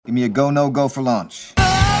Give me a go, no go for launch.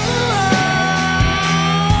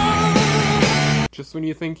 Just when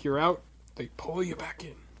you think you're out, they pull you back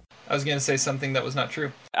in. I was going to say something that was not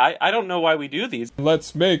true. I don't know why we do these.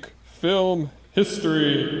 Let's make film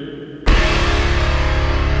history.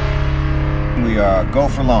 We are go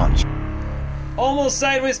for launch. Almost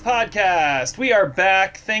Sideways Podcast. We are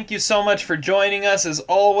back. Thank you so much for joining us. As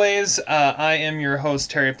always, I am your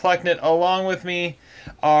host, Terry Plucknett. Along with me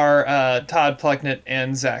are Todd Plucknett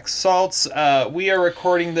and Zach Saltz. We are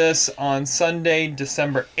recording this on Sunday,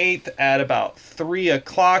 December 8th at about 3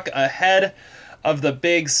 o'clock, ahead of the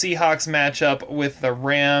big Seahawks matchup with the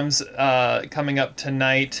Rams coming up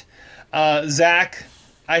tonight. Zach,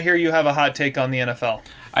 I hear you have a hot take on the NFL.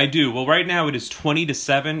 I do. Well, right now it is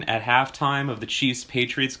 20-7 at halftime of the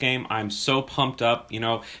Chiefs-Patriots game. I'm so pumped up. You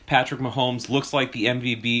know, Patrick Mahomes looks like the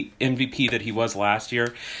MVP that he was last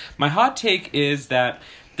year. My hot take is that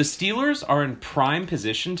the Steelers are in prime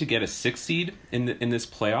position to get a 6th seed in this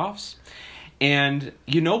playoffs. And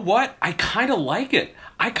you know what? I kind of like it.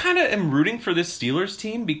 I kind of am rooting for this Steelers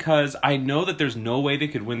team because I know that there's no way they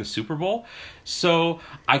could win the Super Bowl. So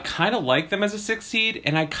I kind of like them as a 6th seed,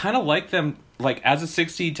 and I kind of like them as a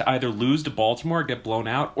 6th seed to either lose to Baltimore, get blown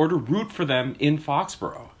out, or to root for them in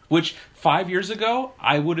Foxborough, which 5 years ago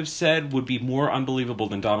I would have said would be more unbelievable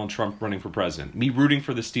than Donald Trump running for president. Me rooting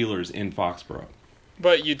for the Steelers in Foxborough.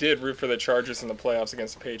 But you did root for the Chargers in the playoffs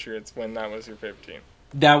against the Patriots when that was your favorite team.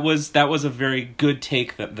 That was a very good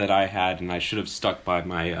take that I had, and I should have stuck by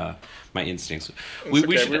my my instincts. We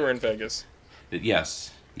were in Vegas.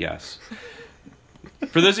 Yes.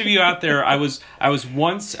 For those of you out there, I was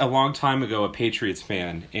once a long time ago a Patriots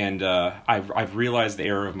fan, and I've realized the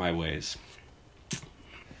error of my ways.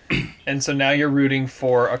 And so now you're rooting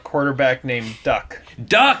for a quarterback named Duck.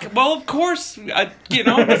 Duck! Well, of course, you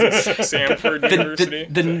know. Samford University.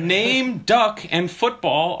 The name Duck and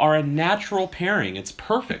football are a natural pairing. It's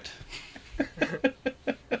perfect.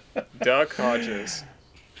 Duck Hodges.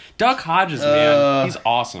 Duck Hodges, man. He's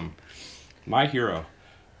awesome. My hero.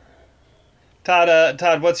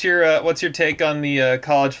 Todd, what's your take on the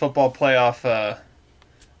college football playoff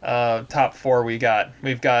top four we got?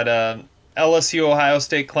 We've got LSU, Ohio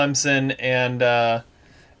State, Clemson,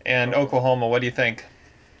 and Oklahoma. What do you think?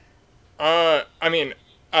 I mean,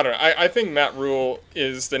 I don't know. I think Matt Rule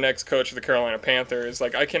is the next coach of the Carolina Panthers.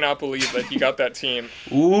 Like, I cannot believe that he got that team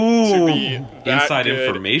to be that inside good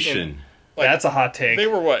information. That's a hot take. They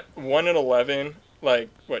were 1-11,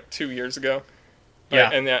 2 years ago.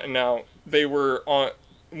 Yeah. And now they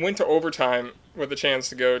went to overtime with a chance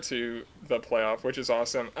to go to the playoff, which is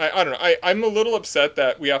awesome. I don't know. I'm a little upset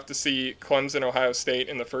that we have to see Clemson, Ohio State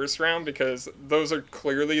in the first round because those are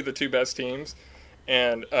clearly the two best teams,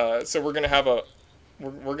 and so we're gonna have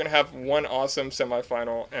one awesome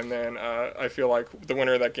semifinal, and then I feel like the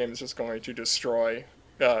winner of that game is just going to destroy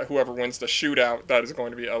whoever wins the shootout. That is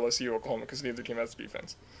going to be LSU, Oklahoma, because neither team has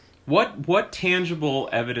defense. What tangible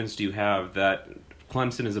evidence do you have that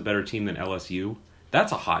Clemson is a better team than LSU?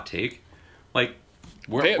 That's a hot take.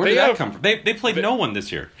 Where did that come from? They played no one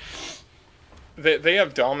this year. They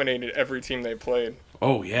have dominated every team they played.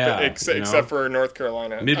 Oh yeah, except for North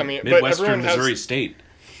Carolina. Midwestern Missouri State.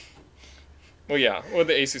 Well, yeah. Well,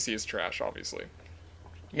 the ACC is trash, obviously.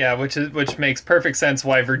 Yeah, which makes perfect sense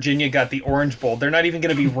why Virginia got the Orange Bowl. They're not even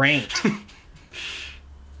going to be ranked.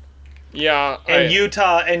 Yeah, and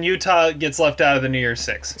Utah gets left out of the New Year's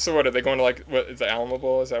Six. So what are they going to the Alamo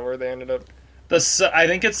Bowl? Is that where they ended up? I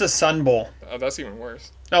think it's the Sun Bowl. Oh, that's even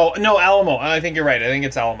worse. Oh no, Alamo. I think you're right. I think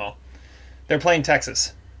it's Alamo. They're playing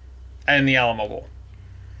Texas, and the Alamo Bowl.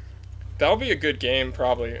 That'll be a good game,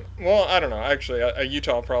 probably. Well, I don't know. Actually,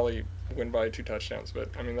 Utah will probably win by 2 touchdowns, but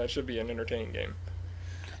I mean that should be an entertaining game.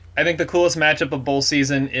 I think the coolest matchup of bowl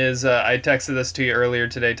season is I texted this to you earlier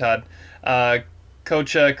today, Todd.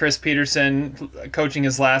 Coach Chris Peterson coaching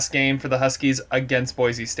his last game for the Huskies against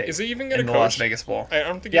Boise State. Is he even going to coach? In the Las Vegas Bowl. I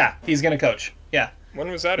don't think. Yeah, he's going to coach. Yeah. When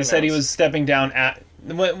was that announced? He said he was stepping down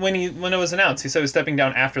when it was announced. He said he was stepping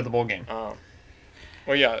down after the bowl game. Oh.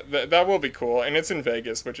 Well, yeah, that will be cool, and it's in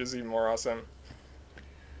Vegas, which is even more awesome.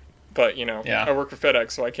 But I work for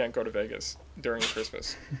FedEx, so I can't go to Vegas during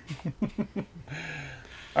Christmas.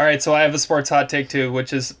 All right, so I have a sports hot take too,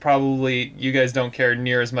 which is probably you guys don't care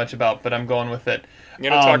near as much about, but I'm going with it. You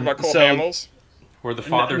gonna talk about Cole Hamels? Or the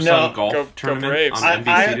father-son golf tournament on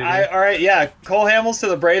NBC today? All right, yeah. Cole Hamels to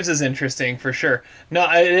the Braves is interesting for sure. No,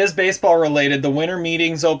 it is baseball related. The winter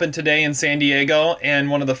meetings open today in San Diego, and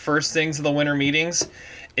one of the first things of the winter meetings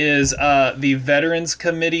is the Veterans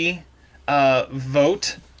Committee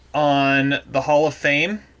vote on the Hall of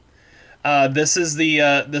Fame. This is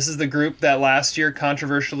the group that last year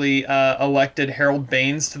controversially elected Harold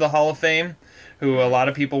Baines to the Hall of Fame, who a lot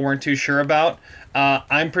of people weren't too sure about.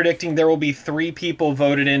 I'm predicting there will be 3 people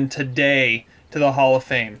voted in today to the Hall of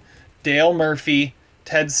Fame: Dale Murphy,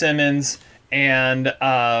 Ted Simmons, and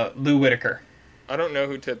Lou Whitaker. I don't know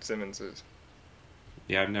who Ted Simmons is.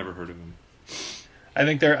 Yeah, I've never heard of him. I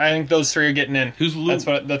think those 3 are getting in. Who's Lou?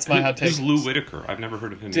 That's my hot take. Who's Lou Whitaker? I've never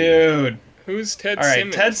heard of him. Dude. Who's Ted All right,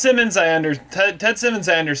 Simmons? Ted Simmons. Ted Simmons.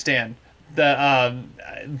 I understand. But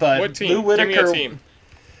What team? Lou Whitaker. Give me a team.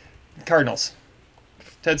 Cardinals.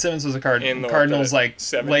 Ted Simmons was a In the, Cardinals, the like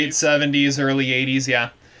 70s? late 70s, early 80s. Yeah.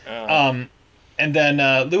 Oh. And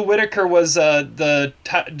then Lou Whitaker was the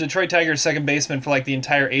Detroit Tigers second baseman for like the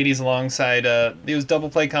entire 80s alongside he was double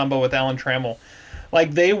play combo with Alan Trammell.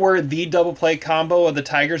 Like they were the double play combo of the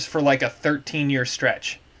Tigers for like a 13-year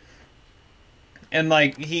stretch. And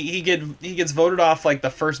like he gets voted off like the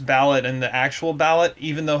first ballot and the actual ballot,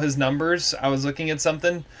 even though his numbers, I was looking at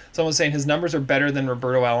something, someone was saying his numbers are better than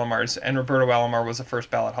Roberto Alomar's, and Roberto Alomar was a first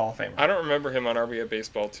ballot Hall of Famer. I don't remember him on RBA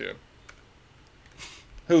Baseball too.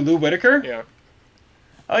 Who, Lou Whitaker? Yeah.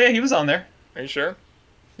 Oh yeah, he was on there. Are you sure?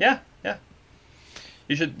 Yeah.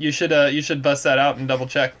 You should bust that out and double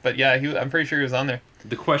check. But yeah, I'm pretty sure he was on there.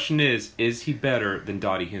 The question is he better than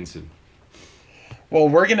Dottie Hinson? Well,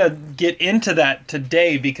 we're gonna get into that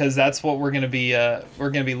today because that's what we're gonna be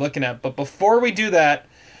looking at. But before we do that,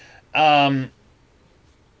 Zach,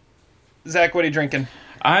 what are you drinking?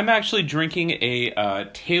 I'm actually drinking a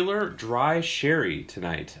Taylor Dry Sherry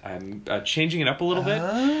tonight. I'm changing it up a little bit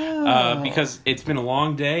because it's been a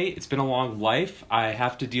long day. It's been a long life. I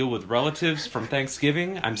have to deal with relatives from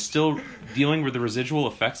Thanksgiving. I'm still dealing with the residual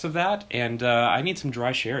effects of that, and I need some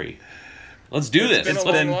dry sherry. Let's do this. It's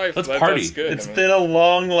been a long life. Let's That's party. good. It's been a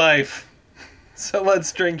long life. So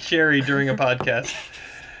let's drink sherry during a podcast.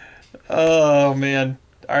 Oh, man.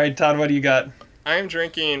 All right, Todd, what do you got? I'm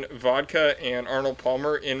drinking vodka and Arnold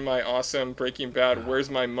Palmer in my awesome Breaking Bad Where's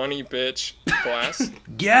My Money Bitch glass.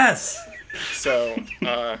 Yes! So,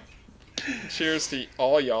 cheers to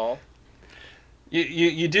all y'all.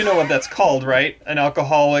 You do know what that's called, right? An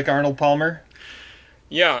alcoholic Arnold Palmer?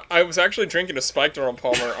 Yeah, I was actually drinking a spiked Arnold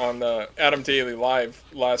Palmer on the Adam Daly Live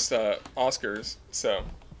last Oscars, so.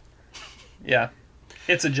 Yeah.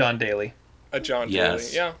 It's a John Daly. A John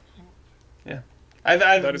Yes. Daly, yeah.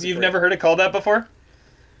 You've never heard it called that before?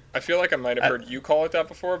 I feel like I might have heard you call it that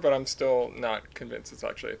before, but I'm still not convinced it's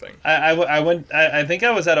actually a thing. I think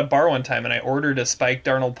I was at a bar one time and I ordered a spiked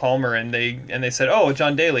Arnold Palmer and they said, "Oh,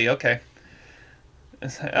 John Daly, okay." I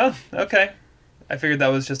said, "Oh, okay." I figured that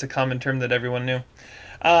was just a common term that everyone knew.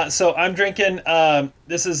 So I'm drinking.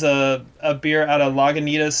 This is a beer out of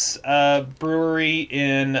Lagunitas Brewery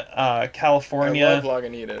in California. I love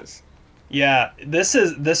Lagunitas. Yeah,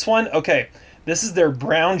 this one. Okay, this is their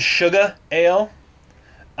brown sugar ale.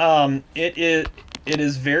 It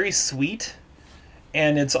is very sweet,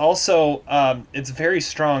 and it's also it's very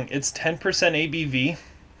strong. It's 10% ABV,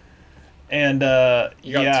 and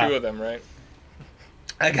You got 2 of them, right?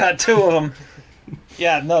 I got 2 of them.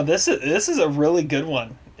 Yeah, no, this is a really good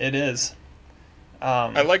one. It is.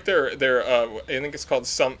 I like their I think it's called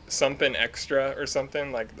Something Extra or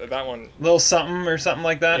something like that one. Little something or something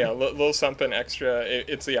like that. Yeah, little Something Extra.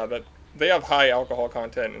 It's that they have high alcohol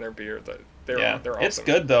content in their beer. They're awesome. It's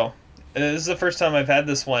good though. This is the first time I've had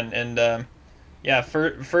this one, and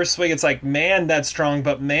first swig, it's like, man, that's strong,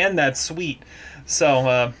 but man, that's sweet.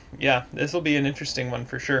 So this will be an interesting one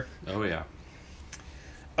for sure. Oh, yeah.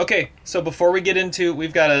 Okay, so before we get into,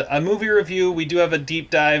 we've got a movie review. We do have a deep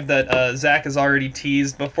dive that Zach has already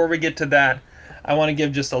teased. Before we get to that, I want to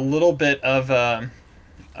give just a little bit of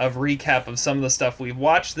recap of some of the stuff we've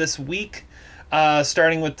watched this week,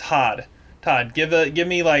 starting with Todd. Todd, give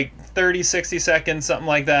me like 30, 60 seconds, something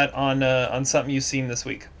like that, on something you've seen this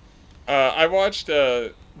week. I watched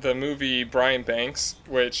the movie Brian Banks,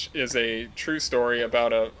 which is a true story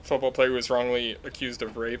about a football player who was wrongly accused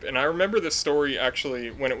of rape. And I remember this story actually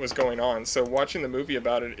when it was going on. So watching the movie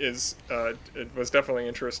about it it was definitely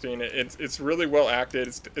interesting. It's really well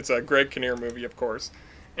acted. It's a Greg Kinnear movie, of course,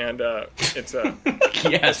 and it's a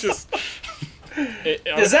Yes. it's just.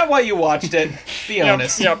 Is that why you watched it? Be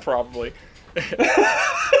honest. Yeah, probably.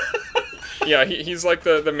 Yeah, he's like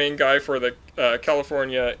the main guy for the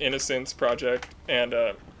California Innocence Project, and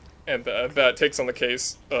that takes on the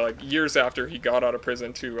case years after he got out of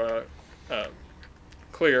prison to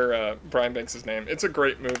clear Brian Banks' name. It's a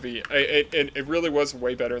great movie. It really was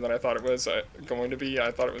way better than I thought it was going to be. I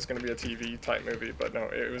thought it was going to be a TV type movie, but no,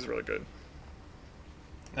 it was really good.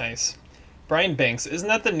 Nice. Brian Banks, isn't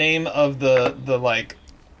that the name of the like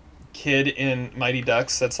kid in Mighty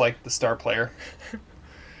Ducks that's like the star player?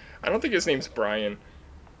 I don't think his name's Brian.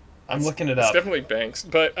 I'm looking it It's up. definitely Banks.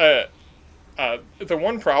 But the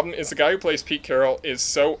one problem is the guy who plays Pete Carroll is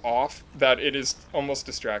so off that it is almost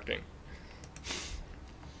distracting.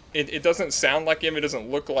 It doesn't sound like him. It doesn't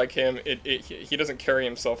look like him. He doesn't carry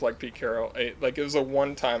himself like Pete Carroll. It was a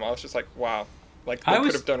one time. I was just like, wow. Like, they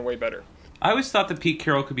could have done way better. I always thought that Pete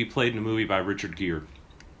Carroll could be played in a movie by Richard Gere.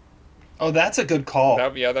 Oh, that's a good call.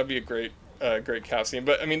 That'd be a great casting.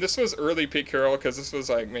 But I mean, this was early Pete Carroll because this was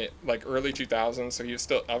like early 2000s, so he was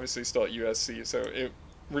obviously still at USC. So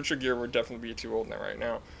Richard Gere would definitely be too old now right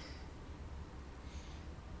now.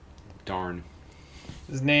 Darn.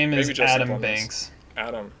 His name Maybe is Jesse Adam Plemons. Banks.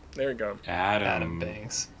 Adam, there you go. Adam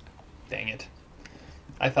Banks. Dang it.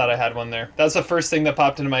 I thought I had one there. That's the first thing that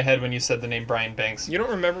popped into my head when you said the name Brian Banks. You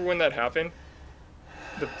don't remember when that happened?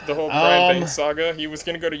 The whole Brian Banks saga. He was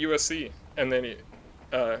gonna go to USC, and then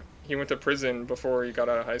he went to prison before he got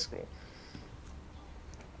out of high school.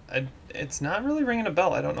 It's not really ringing a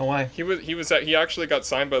bell. I don't know why. He actually got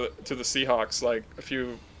signed to the Seahawks like a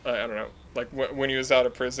few I don't know, like when he was out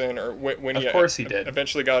of prison or when Of course he did.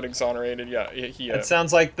 Eventually got exonerated. Yeah, he It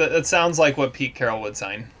sounds like what Pete Carroll would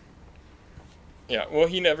sign. Yeah, well,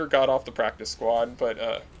 he never got off the practice squad,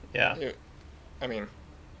 but yeah. I mean,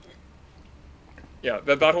 yeah,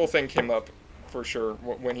 that whole thing came up for sure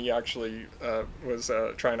when he actually was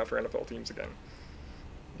trying out for NFL teams again.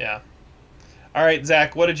 Yeah. All right,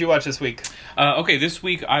 Zach, what did you watch this week? Okay, this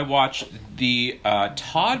week I watched the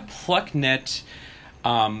Todd Plucknett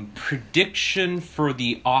prediction for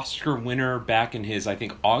the Oscar winner back in his, I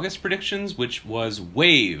think, August predictions, which was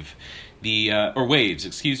Waves, the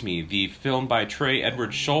film by Trey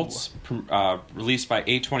Edward Schultz, released by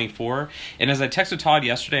A24. And as I texted Todd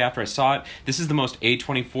yesterday after I saw it, this is the most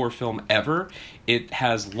A24 film ever. It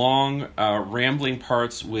has long, rambling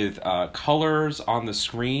parts with colors on the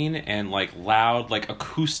screen and like loud, like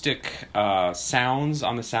acoustic sounds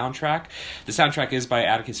on the soundtrack. The soundtrack is by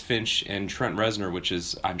Atticus Finch and Trent Reznor, which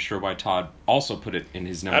is, I'm sure, why Todd also put it in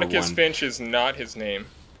his number one. Atticus Finch is not his name.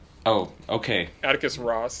 Oh, okay. Atticus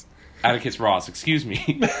Ross. Atticus Ross, excuse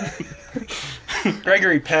me.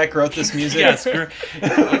 Gregory Peck wrote this music. Yes,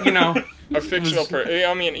 you know. A fictional person.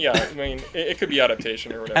 It could be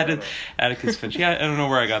adaptation or whatever. Atticus Finch. Yeah, I don't know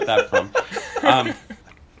where I got that from.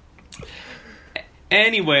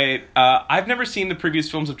 Anyway, I've never seen the previous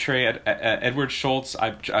films of Trey Edward Schultz.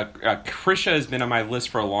 Krisha has been on my list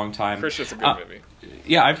for a long time. Krisha's a good movie.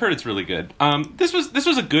 Yeah, I've heard it's really good. This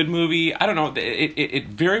was a good movie. I don't know. It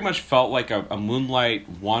very much felt like a Moonlight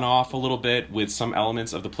one-off a little bit, with some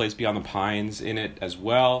elements of The Place Beyond the Pines in it as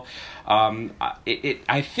well.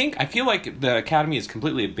 I feel like the Academy has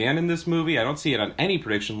completely abandoned this movie. I don't see it on any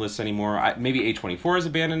prediction lists anymore. Maybe A24 has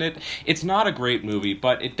abandoned it. It's not a great movie,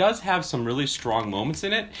 but it does have some really strong moments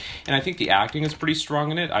in it, and I think the acting is pretty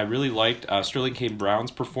strong in it. I really liked Sterling K.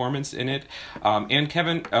 Brown's performance in it, and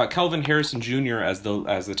Kelvin Harrison Jr. as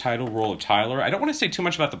the title role of Tyler. I don't want to say too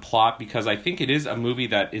much about the plot because I think it is a movie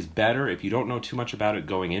that is better if you don't know too much about it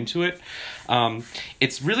going into it.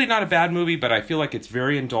 It's really not a bad movie, but I feel like it's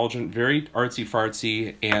very indulgent, very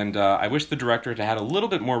artsy-fartsy, and I wish the director had a little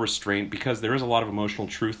bit more restraint because there is a lot of emotional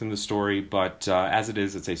truth in the story, but as it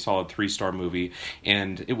is, it's a solid 3-star movie,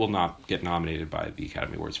 and it will not get nominated by the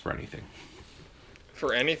Academy Awards for anything.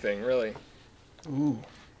 For anything, really? Ooh.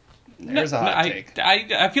 There's a hot take.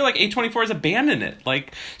 I feel like A24 has abandoned it.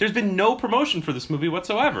 Like, there's been no promotion for this movie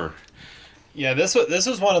whatsoever. Yeah, this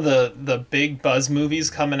was one of the big buzz movies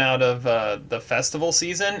coming out of the festival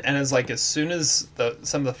season, and it's like as soon as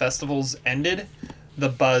some of the festivals ended, the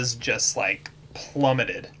buzz just like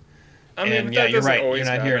plummeted. I mean, and, yeah, you're right. You're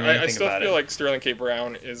not hearing anything about it. I still feel like Sterling K.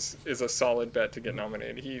 Brown is a solid bet to get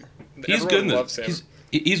nominated. He's good. Loves him.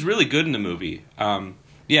 He's really good in the movie.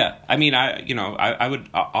 Yeah, I mean, I would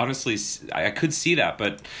honestly, I could see that,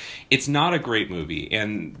 but it's not a great movie,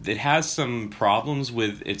 and it has some problems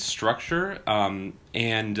with its structure and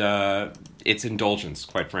its indulgence,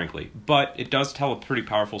 quite frankly. But it does tell a pretty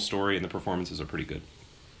powerful story, and the performances are pretty good.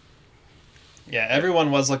 Yeah,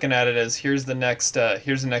 everyone was looking at it as here's the next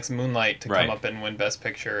Moonlight to Right. come up and win Best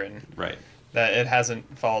Picture, and Right. that it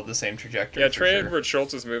hasn't followed the same trajectory. Yeah, for Trey sure. Edward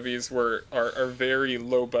Schultz's movies are very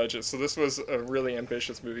low budget, so this was a really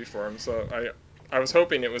ambitious movie for him. So I was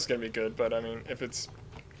hoping it was going to be good, but I mean, if it's,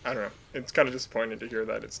 I don't know, it's kind of disappointing to hear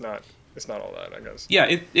that it's not all that, I guess.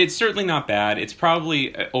 Yeah, it's certainly not bad. It's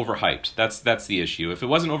probably overhyped. That's the issue. If it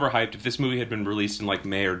wasn't overhyped, if this movie had been released in like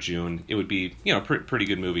May or June, it would be pretty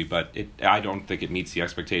good movie. But I don't think it meets the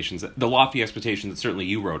expectations, the lofty expectations that certainly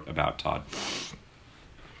you wrote about, Todd.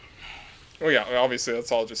 Well, yeah, obviously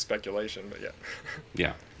that's all just speculation, but yeah.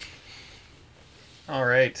 Yeah. All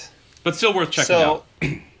right. But still worth checking out.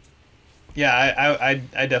 Yeah,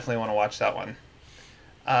 I definitely want to watch that one.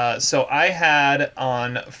 So I had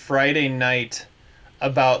on Friday night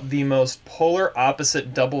about the most polar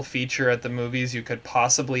opposite double feature at the movies you could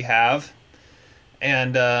possibly have,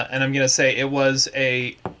 and I'm gonna say it was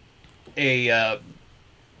a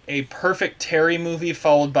perfect Terry movie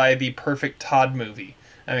followed by the perfect Todd movie.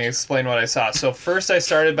 I'm gonna explain what I saw. So first, I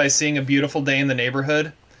started by seeing A Beautiful Day in the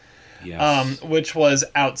Neighborhood. Yes. Which was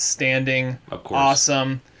outstanding. Of course.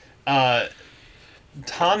 Awesome.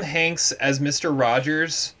 Tom Hanks as Mr.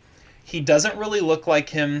 Rogers, he doesn't really look like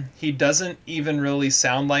him. He doesn't even really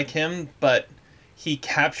sound like him, but he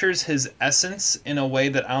captures his essence in a way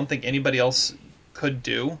that I don't think anybody else could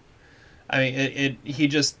do. I mean, he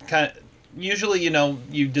just kind of, usually,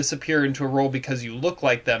 you disappear into a role because you look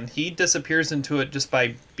like them. He disappears into it just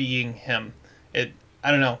by being him. I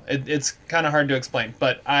don't know. It's kind of hard to explain,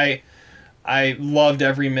 but I loved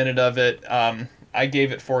every minute of it. I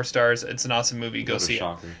gave it 4 stars. It's an awesome movie. Go see it.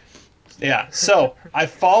 Yeah. So I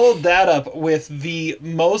followed that up with the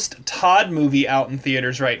most Todd movie out in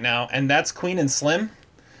theaters right now, and that's Queen and Slim.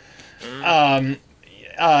 It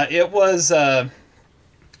was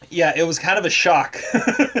it was kind of a shock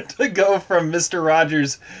to go from Mr.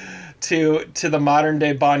 Rogers to the modern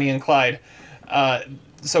day Bonnie and Clyde.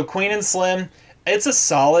 So Queen and Slim, it's a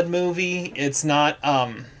solid movie. It's not.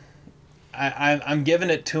 I'm giving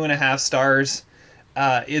it 2.5 stars.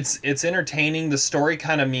 It's entertaining. The story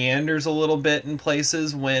kind of meanders a little bit in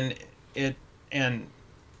places and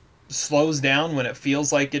slows down when it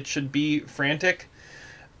feels like it should be frantic.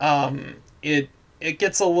 It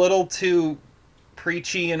gets a little too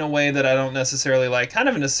preachy in a way that I don't necessarily like, kind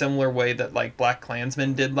of in a similar way that like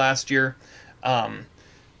BlacKkKlansman did last year. But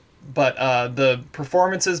the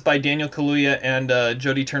performances by Daniel Kaluuya and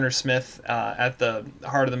Jodie Turner-Smith at the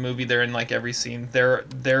heart of the movie, they're in like every scene.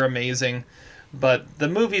 They're amazing. But the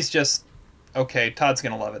movie's just okay. Todd's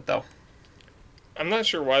gonna love it though. I'm not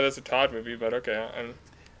sure why that's a Todd movie, but okay.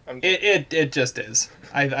 It just is.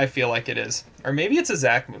 I feel like it is, or maybe it's a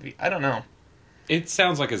Zach movie. I don't know. It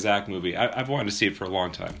sounds like a Zach movie. I've wanted to see it for a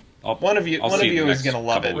long time. One of you is gonna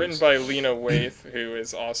love it. Written by Lena Waithe, who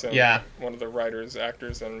is awesome. Yeah. One of the writers,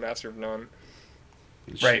 actors, and Master of None.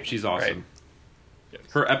 Right. She's awesome.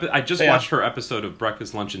 Right. Yes. I just watched her episode of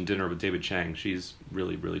Breakfast, Lunch, and Dinner with David Chang. She's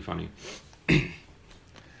really, really funny.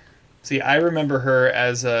 See, I remember her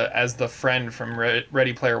as the friend from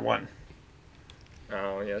Ready Player One.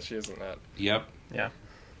 Oh yeah, she isn't that. Yep. Yeah.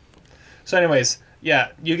 So, anyways, yeah,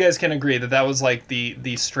 you guys can agree that was like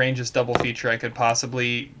the strangest double feature I could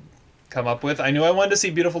possibly come up with. I knew I wanted to see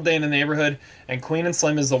Beautiful Day in the Neighborhood, and Queen and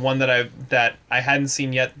Slim is the one that I hadn't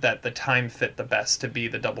seen yet that the time fit the best to be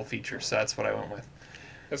the double feature. So that's what I went with.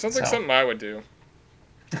 It sounds like something I would do.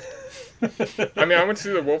 I mean, I went to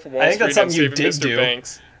see The Wolf of Wall I think Street that's and something you Saving did Mr. do.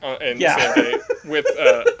 Banks in the same day with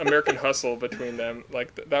American Hustle between them.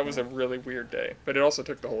 Like that was a really weird day, but it also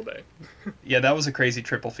took the whole day. Yeah, that was a crazy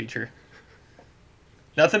triple feature.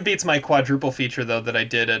 Nothing beats my quadruple feature though that I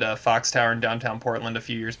did at Fox Tower in downtown Portland a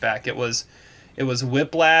few years back. It was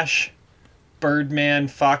Whiplash, Birdman,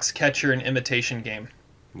 Foxcatcher, and Imitation Game.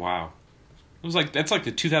 Wow. That's like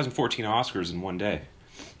the 2014 Oscars in one day.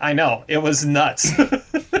 I know. It was nuts.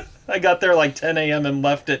 I got there like 10 a.m. and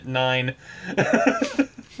left at 9. That's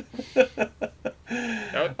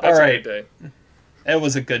All right. a good day. It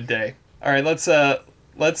was a good day. All right, let's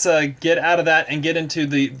get out of that and get into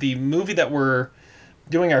the movie that we're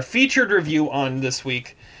doing our featured review on this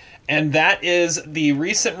week, and that is the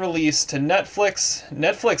recent release to Netflix.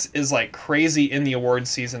 Netflix is like crazy in the awards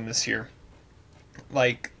season this year.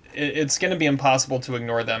 Like, it's going to be impossible to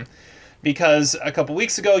ignore them. Because a couple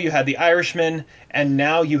weeks ago you had The Irishman, and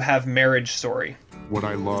now you have Marriage Story. What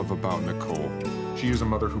I love about Nicole, she is a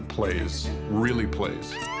mother who plays, really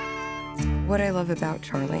plays. What I love about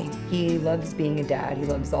Charlie, he loves being a dad. He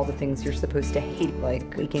loves all the things you're supposed to hate,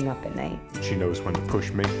 like waking up at night. She knows when to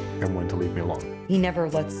push me and when to leave me alone. He never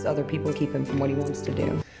lets other people keep him from what he wants to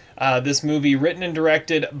do. This movie, written and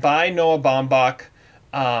directed by Noah Baumbach,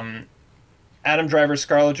 Adam Driver,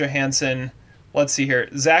 Scarlett Johansson. Let's see here.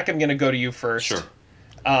 Zach, I'm going to go to you first. Sure.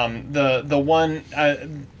 The one,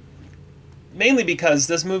 mainly because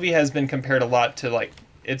this movie has been compared a lot to, like,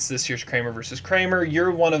 it's this year's Kramer versus Kramer.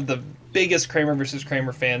 You're one of the biggest Kramer versus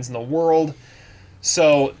Kramer fans in the world.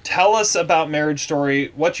 So tell us about Marriage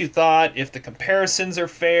Story, what you thought, if the comparisons are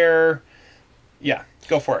fair. Yeah,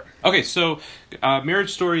 go for it. Okay, so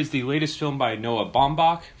Marriage Story is the latest film by Noah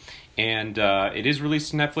Baumbach. And it is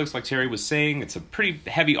released on Netflix, like Terry was saying. It's a pretty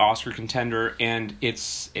heavy Oscar contender, and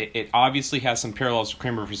it obviously has some parallels to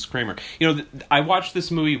Kramer vs. Kramer. You know, I watched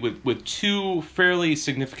this movie with two fairly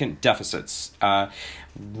significant deficits.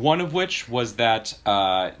 One of which was that,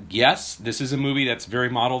 yes, this is a movie that's very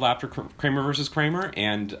modeled after Kramer versus Kramer,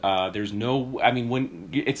 and there's no, I mean, when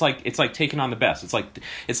it's like taking on the best. It's like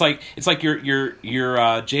you're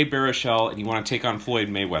Jay Baruchel and you want to take on Floyd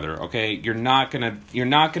Mayweather. Okay, you're not gonna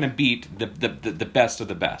beat the best of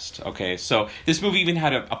the best. Okay, so this movie even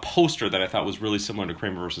had a poster that I thought was really similar to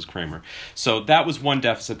Kramer versus Kramer. So that was one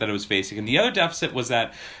deficit that it was facing, and the other deficit was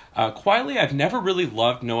that. Quietly, I've never really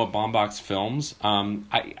loved Noah Baumbach's films.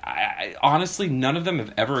 I honestly, none of them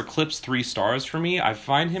have ever eclipsed 3 stars for me. I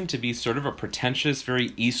find him to be sort of a pretentious,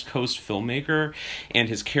 very East Coast filmmaker, and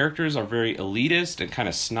his characters are very elitist and kind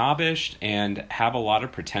of snobbish and have a lot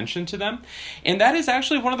of pretension to them. And that is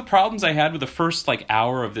actually one of the problems I had with the first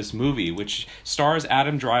hour of this movie, which stars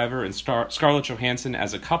Adam Driver and Scarlett Johansson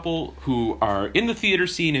as a couple who are in the theater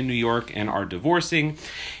scene in New York and are divorcing.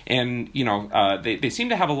 And, you know, they seem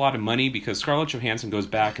to have a lot of money because Scarlett Johansson goes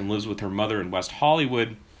back and lives with her mother in West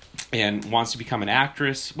Hollywood and wants to become an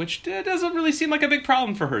actress, which doesn't really seem like a big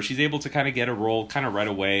problem for her. She's able to kind of get a role kind of right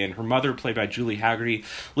away, and her mother, played by Julie Haggerty,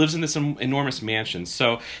 lives in this enormous mansion.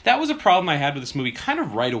 So that was a problem I had with this movie kind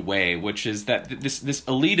of right away, which is that this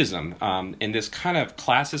elitism and this kind of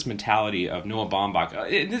classist mentality of Noah Baumbach,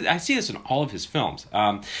 I see this in all of his films.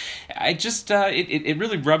 It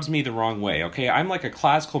really rubs me the wrong way, okay? I'm like a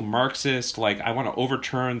classical Marxist, I want to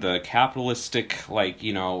overturn the capitalistic,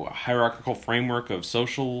 hierarchical framework of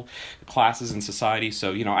social classes in society.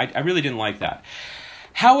 So, I really didn't like that.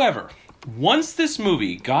 However, once this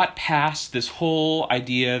movie got past this whole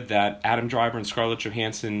idea that Adam Driver and Scarlett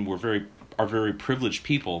Johansson are very privileged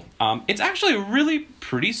people, it's actually a really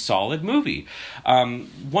pretty solid movie.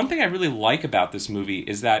 One thing I really like about this movie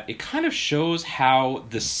is that it kind of shows how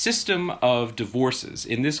the system of divorces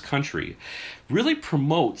in this country really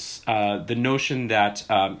promotes the notion that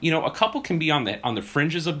a couple can be on the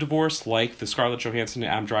fringes of divorce, like the Scarlett Johansson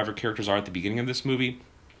and Adam Driver characters are at the beginning of this movie.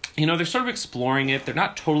 They're sort of exploring it. They're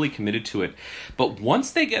not totally committed to it. But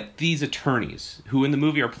once they get these attorneys, who in the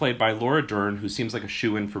movie are played by Laura Dern, who seems like a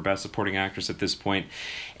shoo-in for Best Supporting Actress at this point,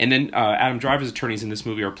 and then Adam Driver's attorneys in this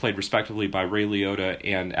movie are played respectively by Ray Liotta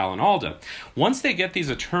and Alan Alda. Once they get these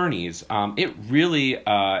attorneys, it really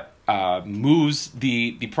moves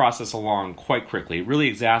the process along quite quickly. It really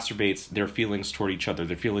exacerbates their feelings toward each other,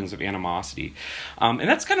 their feelings of animosity. And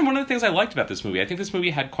that's kind of one of the things I liked about this movie. I think this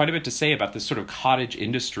movie had quite a bit to say about this sort of cottage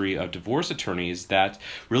industry of divorce attorneys that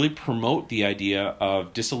really promote the idea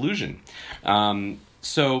of disillusion.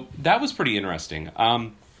 So that was pretty interesting.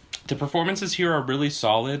 The performances here are really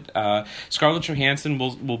solid. Scarlett Johansson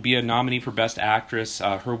will be a nominee for Best Actress.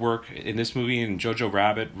 Her work in this movie and Jojo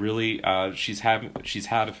Rabbit, really, she's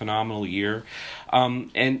had a phenomenal year.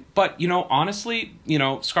 But honestly,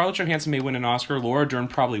 Scarlett Johansson may win an Oscar. Laura Dern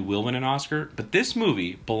probably will win an Oscar. But this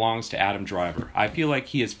movie belongs to Adam Driver. I feel like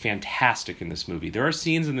he is fantastic in this movie. There are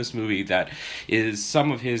scenes in this movie that is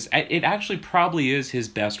some of his. It actually probably is his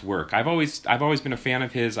best work. I've always been a fan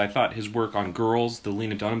of his. I thought his work on Girls, the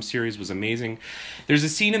Lena Dunham series, was amazing. There's a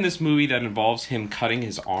scene in this movie that involves him cutting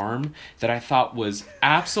his arm that I thought was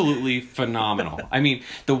absolutely phenomenal. I mean,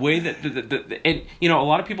 the way that a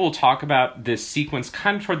lot of people will talk about this sequence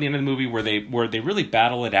kind of toward the end of the movie where they really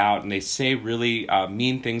battle it out and they say really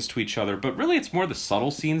mean things to each other, but really it's more the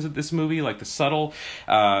subtle scenes of this movie, like the subtle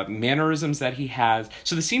mannerisms that he has.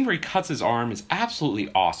 So the scene where he cuts his arm is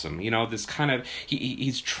absolutely awesome. This kind of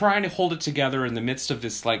he's trying to hold it together in the midst of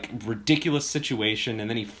this ridiculous situation, and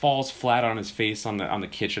then he falls flat on his face on the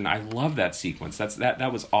kitchen. I love that sequence.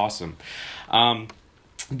 That was awesome.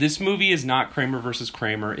 This movie is not Kramer versus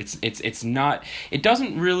Kramer. It's not. It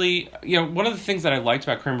doesn't really. One of the things that I liked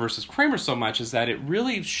about Kramer versus Kramer so much is that it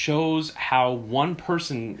really shows how one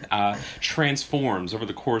person transforms over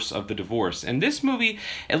the course of the divorce. And this movie,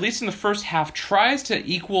 at least in the first half, tries to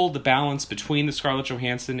equal the balance between the Scarlett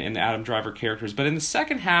Johansson and the Adam Driver characters. But in the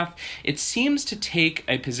second half, it seems to take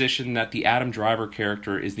a position that the Adam Driver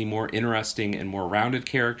character is the more interesting and more rounded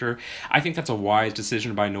character. I think that's a wise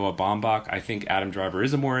decision by Noah Baumbach. I think Adam Driver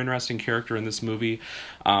is a more interesting character in this movie,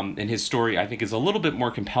 and his story I think is a little bit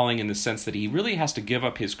more compelling in the sense that he really has to give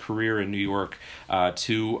up his career in New York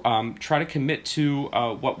to try to commit to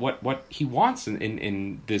what he wants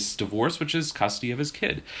in this divorce, which is custody of his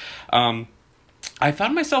kid. I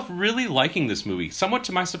found myself really liking this movie, somewhat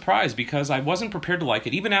to my surprise, because I wasn't prepared to like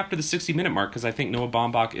it, even after the 60-minute mark, because I think Noah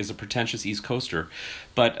Baumbach is a pretentious East Coaster.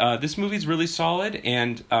 But this movie's really solid,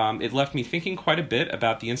 and it left me thinking quite a bit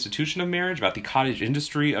about the institution of marriage, about the cottage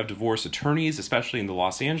industry of divorce attorneys, especially in the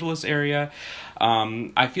Los Angeles area.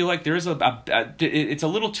 I feel like there is it's a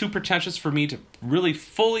little too pretentious for me to really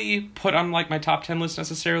fully put on like my top 10 list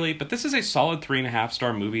necessarily, but this is a solid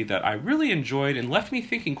 3.5-star movie that I really enjoyed and left me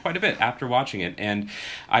thinking quite a bit after watching it. And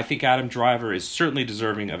I think Adam Driver is certainly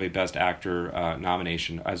deserving of a Best Actor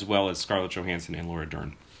nomination, as well as Scarlett Johansson and Laura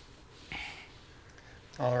Dern.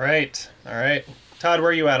 All right. Todd, where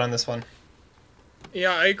are you at on this one?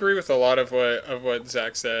 Yeah, I agree with a lot of what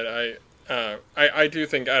Zach said. I do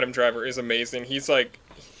think Adam Driver is amazing. He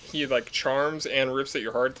charms and rips at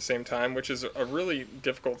your heart at the same time, which is a really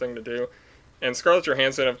difficult thing to do. And Scarlett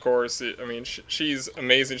Johansson, of course, I mean, she's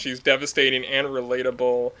amazing. She's devastating and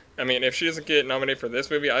relatable. I mean, if she doesn't get nominated for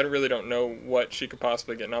this movie, I really don't know what she could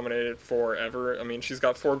possibly get nominated for ever. I mean, she's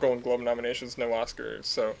got 4 Golden Globe nominations, no Oscars.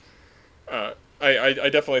 So I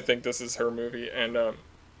definitely think this is her movie. And I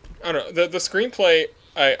don't know, the screenplay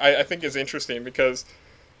I think is interesting because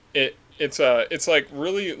it's like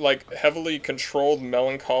really like heavily controlled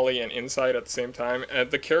melancholy and insight at the same time.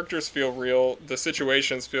 And the characters feel real, the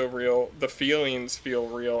situations feel real, the feelings feel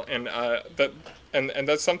real, and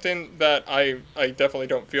that's something that I definitely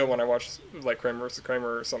don't feel when I watch like Kramer vs.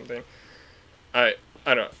 Kramer or something. I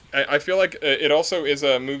don't know. I feel like it also is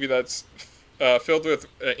a movie that's filled with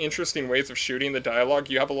interesting ways of shooting the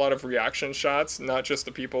dialogue. You have a lot of reaction shots, not just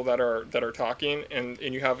the people that are talking, and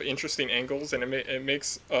you have interesting angles, and it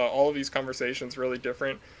makes all of these conversations really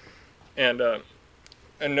different, and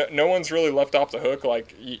no one's really left off the hook.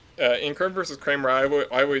 Like in Kramer vs. Kramer, I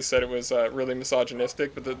always said it was really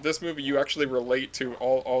misogynistic, but this movie you actually relate to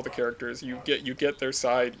all the characters. You get their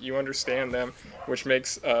side, you understand them, which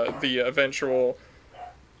makes the eventual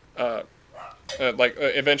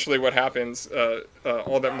eventually what happens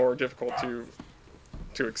all that more difficult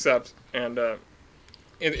to accept. And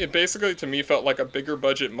it basically to me felt like a bigger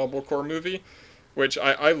budget mumblecore movie, which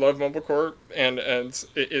I love mumblecore, and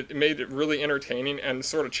it made it really entertaining and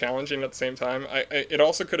sort of challenging at the same time. It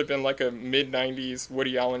also could have been like a mid-90s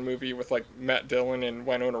Woody Allen movie with like Matt Dillon and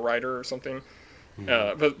Winona Ryder or something.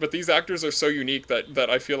 But these actors are so unique that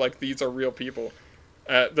I feel like these are real people.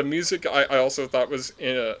 The music I also thought was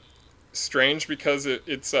strange because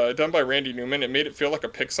it's done by Randy Newman. It made it feel like a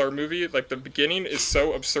Pixar movie. Like the beginning is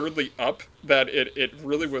so absurdly up that it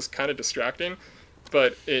really was kind of distracting,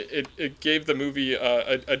 but it gave the movie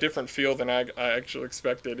a different feel than I actually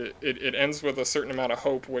expected. It ends with a certain amount of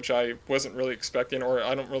hope, which I wasn't really expecting, or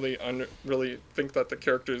I don't really think that the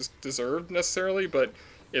characters deserved necessarily, but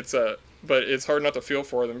it's hard not to feel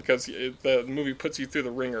for them because the movie puts you through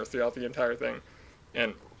the ringer throughout the entire thing.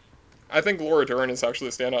 And I think Laura Dern is actually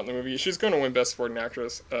a standout in the movie. She's going to win Best Supporting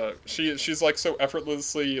Actress. She's like so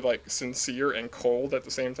effortlessly like sincere and cold at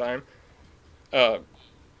the same time. I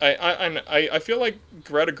feel like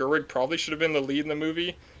Greta Gerwig probably should have been the lead in the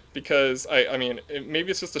movie because I mean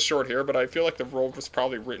maybe it's just a short hair, but I feel like the role was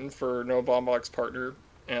probably written for Noah Baumbach's partner,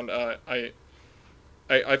 and I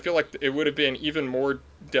feel like it would have been even more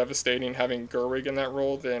devastating having Gerwig in that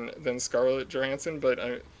role than Scarlett Johansson.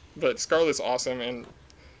 But Scarlett's awesome and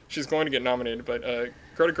she's going to get nominated, but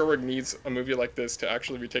Greta Gerwig needs a movie like this to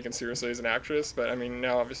actually be taken seriously as an actress. But I mean,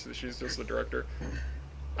 now obviously she's just the director.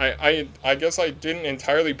 I guess I didn't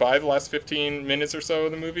entirely buy the last 15 minutes or so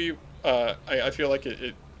of the movie. I feel like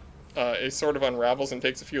it sort of unravels and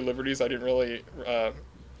takes a few liberties I didn't really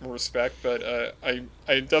respect, but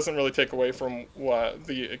it doesn't really take away from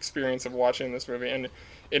the experience of watching this movie. And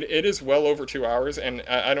it is well over 2 hours, and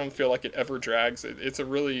I don't feel like it ever drags. It's a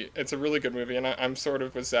really good movie, and I'm sort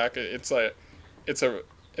of with Zach. It's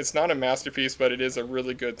not a masterpiece, but it is a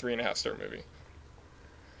really good 3.5-star movie.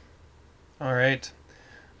 All right.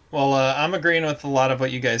 Well, I'm agreeing with a lot of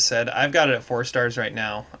what you guys said. I've got it at 4 stars right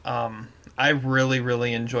now. I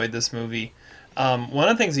really enjoyed this movie. One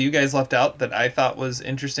of the things that you guys left out that I thought was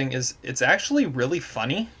interesting is it's actually really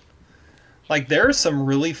funny. Like there are some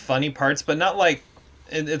really funny parts, but not like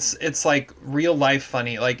it's like real life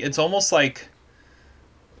funny. Like it's almost like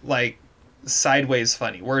sideways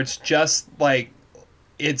funny, where it's just like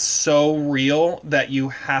it's so real that you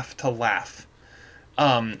have to laugh.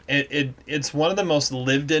 It's one of the most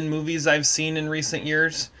lived in movies I've seen in recent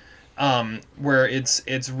years. Where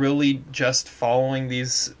it's really just following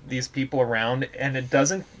these people around, and it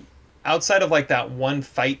doesn't, outside of like that one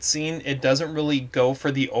fight scene, it doesn't really go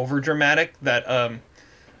for the over dramatic that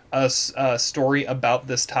a story about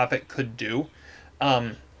this topic could do.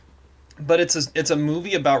 but it's a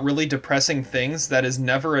movie about really depressing things that is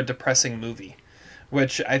never a depressing movie,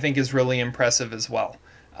 which I think is really impressive as well.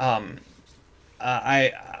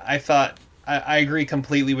 I thought I agree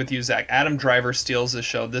completely with you, Zach. Adam Driver steals the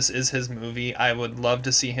show. This is his movie. I would love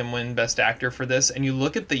to see him win Best Actor for this. And you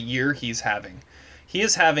look at the year he's having. He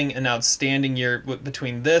is having an outstanding year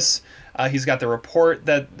between this. He's got The Report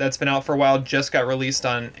that's been out for a while, just got released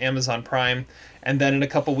on Amazon Prime. And then in a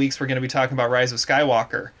couple weeks, we're going to be talking about Rise of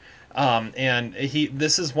Skywalker. And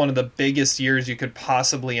this is one of the biggest years you could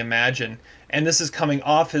possibly imagine. And this is coming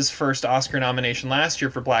off his first Oscar nomination last year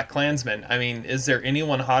for BlacKkKlansman. I mean, is there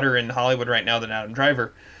anyone hotter in Hollywood right now than Adam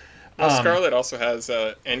Driver? Well, Scarlett also has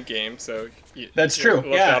Endgame, so... That's true.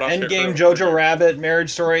 Yeah, Endgame, Jojo Rabbit, Marriage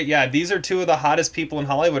Story. Yeah, these are two of the hottest people in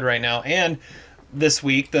Hollywood right now. And this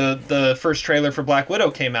week, the first trailer for Black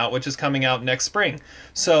Widow came out, which is coming out next spring.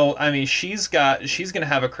 So, I mean, she's going to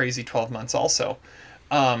have a crazy 12 months also.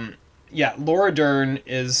 Yeah, Laura Dern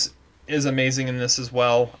is amazing in this as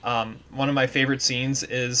well. One of my favorite scenes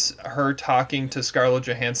is her talking to Scarlett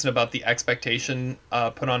Johansson about the expectation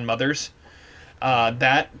put on mothers.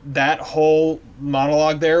 That whole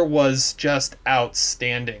monologue there was just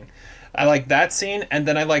outstanding. I like that scene, and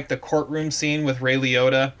then I like the courtroom scene with Ray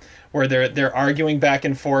Liotta, where they're arguing back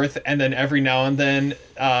and forth, and then every now and then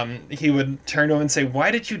he would turn to him and say, "Why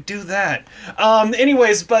did you do that?"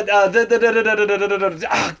 Anyways, but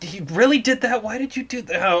he really did that. Why did you do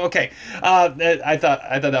that? Oh, okay. I thought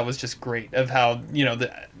that was just great of how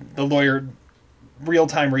the lawyer real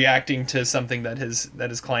time reacting to something that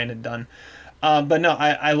his client had done. But no,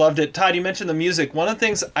 I loved it. Todd, you mentioned the music. One of the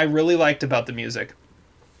things I really liked about the music,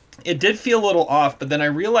 it did feel a little off, but then I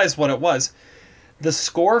realized what it was. The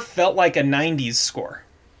score felt like a 90s score.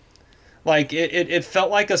 Like, it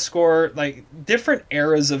felt like a score, like, different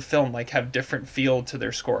eras of film, like, have different feel to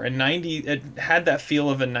their score. And it had that feel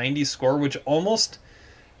of a 90s score, which almost,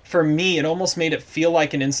 for me, it almost made it feel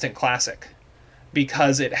like an instant classic.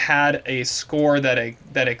 Because it had a score that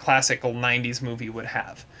a classical 90s movie would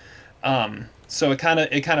have. So it kind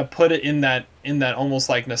of put it in that almost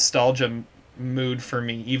like nostalgia mood for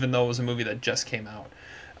me, even though it was a movie that just came out.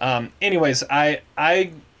 Anyways, I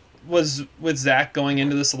was with Zach going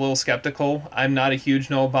into this a little skeptical. I'm not a huge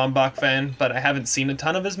Noah Baumbach fan, but I haven't seen a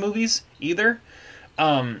ton of his movies either.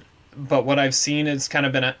 But what I've seen has kind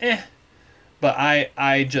of been but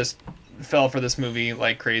I just fell for this movie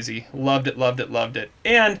like crazy. Loved it.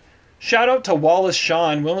 And shout out to Wallace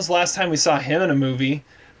Shawn. When was the last time we saw him in a movie?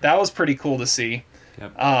 That was pretty cool to see.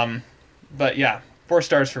 Yep. But yeah, 4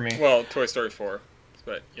 stars for me. Well, Toy Story 4,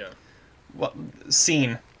 but yeah. Well,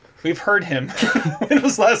 seen. We've heard him. When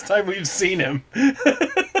was the last time we've seen him?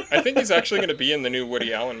 I think he's actually going to be in the new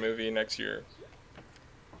Woody Allen movie next year.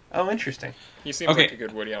 Oh, interesting. He seems like a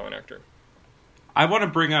good Woody Allen actor. I want to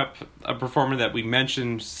bring up a performer that we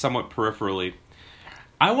mentioned somewhat peripherally.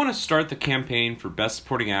 I want to start the campaign for Best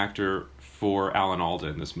Supporting Actor for Alan Alda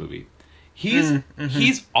in this movie.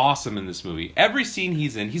 He's awesome in this movie. Every scene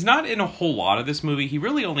he's in, he's not in a whole lot of this movie. He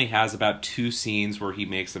really only has about 2 scenes where he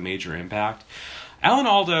makes a major impact. Alan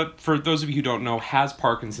Alda, for those of you who don't know, has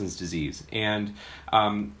Parkinson's disease, and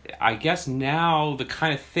I guess now the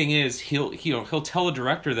kind of thing is he'll tell a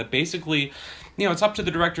director that basically, it's up to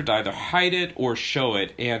the director to either hide it or show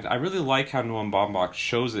it. And I really like how Noah Baumbach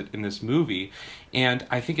shows it in this movie. And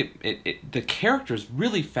I think the character is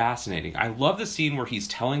really fascinating. I love the scene where he's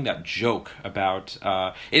telling that joke about...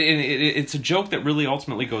 it's a joke that really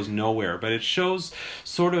ultimately goes nowhere, but it shows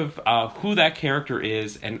sort of who that character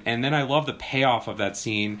is. And then I love the payoff of that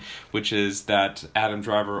scene, which is that Adam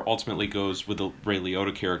Driver ultimately goes with the Ray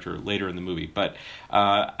Liotta character later in the movie. But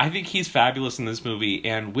I think he's fabulous in this movie.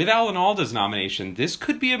 And with Alan Alda's nomination, this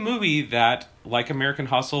could be a movie that, like American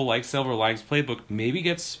Hustle, like Silver Linings Playbook, maybe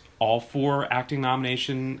gets all 4 acting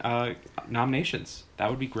nominations. That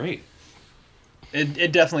would be great.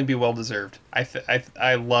 It'd definitely be well deserved.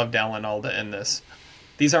 I loved Alan Alda in this.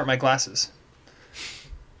 These aren't my glasses.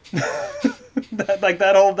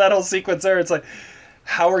 that whole sequence there. It's like,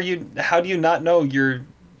 how do you not know you're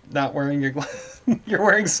not wearing your glasses? You're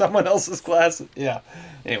wearing someone else's glasses. Yeah.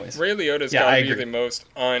 Anyways, Ray Liotta's got to be the most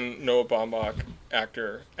un-Noah Baumbach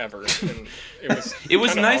actor ever. And it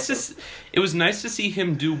was nice awesome. It was nice to see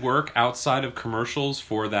him do work outside of commercials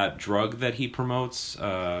for that drug that he promotes.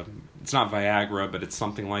 It's not Viagra, but it's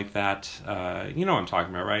something like that. You know what I'm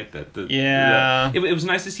talking about, right? It was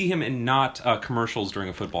nice to see him in not commercials during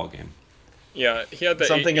a football game. Yeah, he had the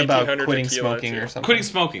something about quitting smoking or something. Quitting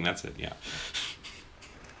smoking, that's it. Yeah.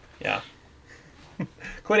 Yeah.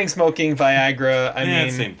 Quitting smoking, Viagra. I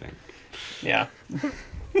mean, same thing. Yeah.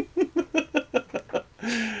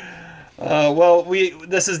 Well,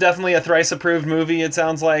 this is definitely a thrice approved movie. It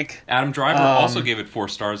sounds like. Adam Driver also gave it 4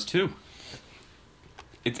 stars too.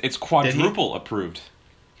 It's quadruple approved.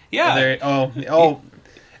 Yeah.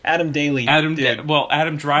 Adam Daly. Adam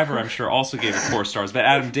Driver, I'm sure, also gave it 4 stars, but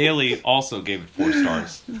Adam Daly also gave it 4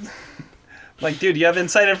 stars. Like, dude, you have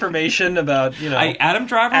inside information about Adam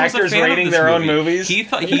Driver was a actors fan rating of this their own movie. movies. He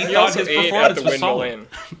thought also his ate at performance the was Windmill solid.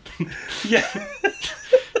 Inn. Yeah,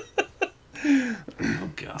 Oh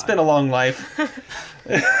God. it's been a long life.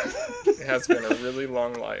 It has been a really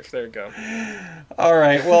long life. There you go. All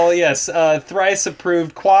right. Well, yes. Thrice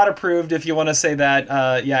approved, quad approved, if you want to say that.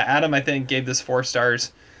 Adam, I think, gave this 4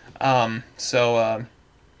 stars. So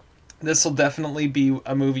this will definitely be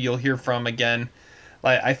a movie you'll hear from again.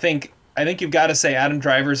 Like, I think you've got to say Adam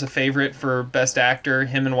Driver's a favorite for Best Actor.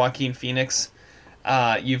 Him and Joaquin Phoenix.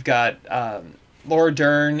 You've got Laura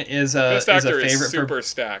Dern is a Best actor favorite is super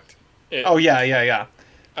stacked. yeah.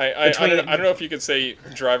 I don't know if you could say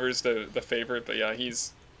Driver's the favorite, but yeah,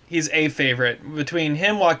 he's a favorite between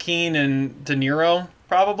him, Joaquin, and De Niro,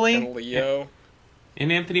 probably. and Leo.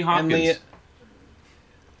 And Anthony Hopkins.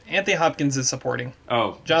 Anthony Hopkins is supporting.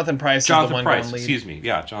 Oh, Jonathan Pryce is the Jonathan one Pryce. going lead. Excuse me.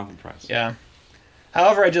 Yeah, Jonathan Pryce. Yeah.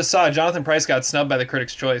 However, I just saw Jonathan Pryce got snubbed by the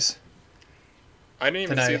Critics' Choice. I didn't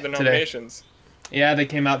even see the Today. nominations. Yeah, they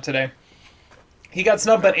came out today. He got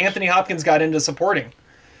snubbed, but Anthony Hopkins got into supporting.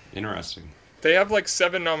 Interesting. They have like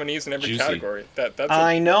 7 nominees in every Juicy. category. That's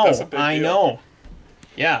a big I deal. know.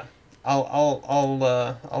 Yeah,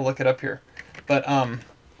 I'll look it up here, but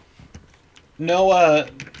no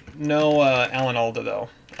Alan Alda though,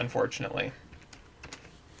 unfortunately.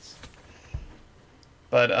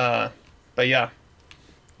 But yeah,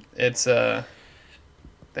 it's they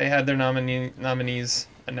had their nominees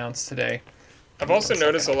announced today. I've also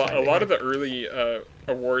noticed a lot of the early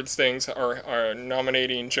awards things are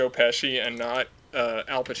nominating Joe Pesci and not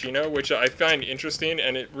Al Pacino, which I find interesting,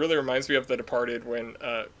 and it really reminds me of The Departed when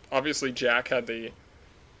obviously Jack had the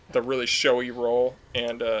really showy role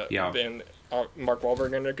and Mark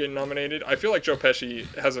Wahlberg ended up getting nominated. I feel like Joe Pesci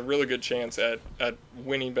has a really good chance at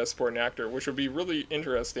winning Best Supporting Actor, which would be really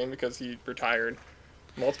interesting because he retired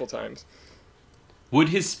multiple times. Would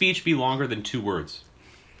his speech be longer than 2 words?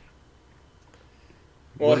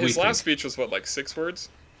 Well, What do his we last think? speech was what, like 6 words?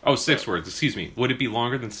 Oh, 6 words. Excuse me. Would it be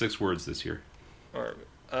longer than 6 words this year? Or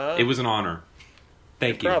It was an honor.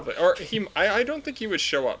 Thank you. probably. Or I don't think he would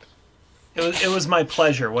show up. It was my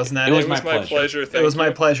pleasure, wasn't that? It was It my was my pleasure. It was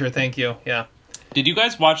my pleasure. Thank you. Yeah. Did you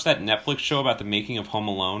guys watch that Netflix show about the making of Home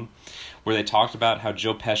Alone, where they talked about how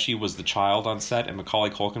Joe Pesci was the child on set and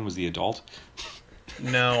Macaulay Culkin was the adult?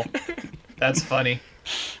 No, that's funny.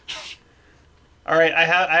 All right, I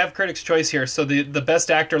have Critics' Choice here. So the Best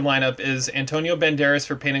Actor lineup is Antonio Banderas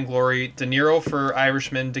for Pain and Glory, De Niro for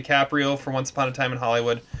Irishman, DiCaprio for Once Upon a Time in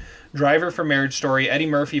Hollywood, Driver for Marriage Story, Eddie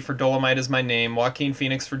Murphy for Dolomite Is My Name, Joaquin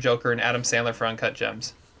Phoenix for Joker, and Adam Sandler for Uncut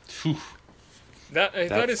Gems. Phew. That is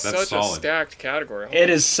That's such solid. a stacked category. It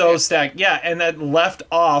is so stacked. Yeah, and that left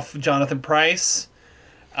off Jonathan Pryce.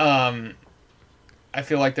 I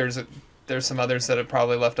feel like there's some others that have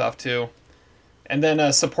probably left off too. And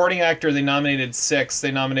then supporting actor, they nominated 6.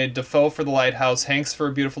 They nominated Dafoe for The Lighthouse, Hanks for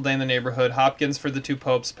A Beautiful Day in the Neighborhood, Hopkins for The Two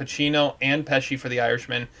Popes, Pacino and Pesci for The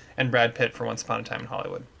Irishman, and Brad Pitt for Once Upon a Time in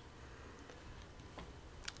Hollywood.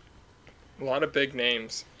 A lot of big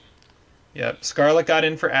names. Yep. Scarlett got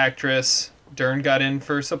in for actress. Dern got in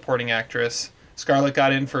for supporting actress. Scarlett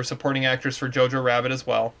got in for supporting actress for Jojo Rabbit as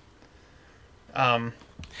well. Our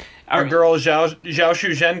girl Zhao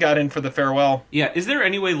Shuzhen got in for The Farewell. Yeah, is there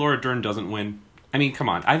any way Laura Dern doesn't win? I mean, come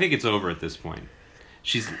on. I think it's over at this point.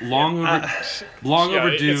 She's long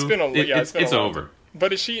overdue. It's been a it's long over. time.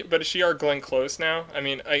 But is she our Glenn Close now? I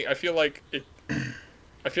mean, I feel like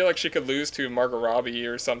she could lose to Margot Robbie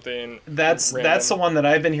or something. That's the one that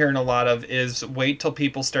I've been hearing a lot of is wait till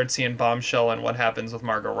people start seeing Bombshell and what happens with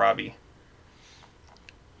Margot Robbie.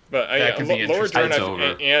 But That could be Laura interesting. Dern It's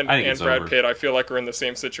over. and I think it's Brad over. Pitt, I feel like are in the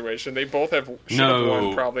same situation. They both should have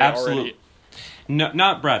won probably already. No,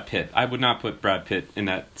 not Brad Pitt. I would not put Brad Pitt in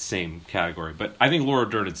that same category. But I think Laura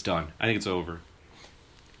Dern, it's done. I think it's over.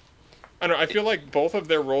 I don't know. I feel like both of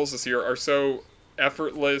their roles this year are so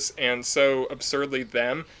effortless and so absurdly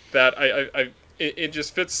them that it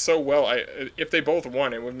just fits so well. If they both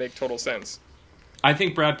won, it would make total sense. I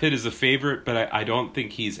think Brad Pitt is the favorite, but I don't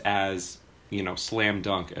think he's as, slam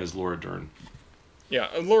dunk as Laura Dern. Yeah,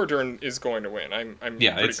 Laura Dern is going to win. I'm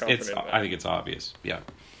Yeah, pretty it's confident in that. I think it's obvious. Yeah.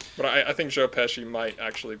 But I think Joe Pesci might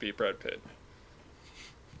actually beat Brad Pitt.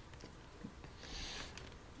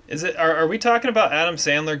 Is it? Are we talking about Adam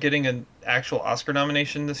Sandler getting an actual Oscar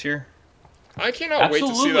nomination this year? I cannot wait to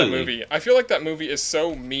see that Absolutely. movie. I feel like that movie is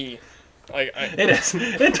so me. It is.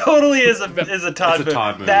 It totally is a Todd movie.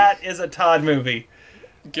 Todd movie. That is a Todd movie.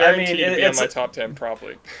 Guaranteed to be on it's my top 10,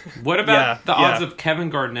 probably. What about the odds yeah. of Kevin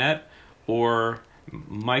Garnett or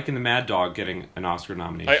Mike and the Mad Dog getting an Oscar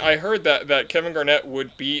nomination? I heard that Kevin Garnett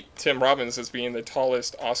would beat Tim Robbins as being the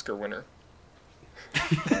tallest Oscar winner.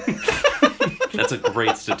 That's a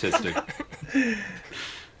great statistic.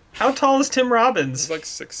 How tall is Tim Robbins? He's like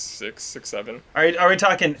 6'6", 6'7". Are we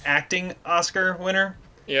talking acting Oscar winner?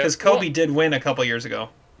 Yeah, Because Kobe did win a couple years ago.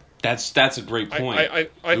 That's a great point. I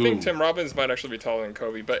think Ooh. Tim Robbins might actually be taller than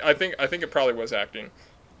Kobe, but I think it probably was acting.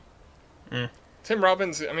 Tim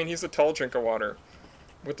Robbins, I mean, he's a tall drink of water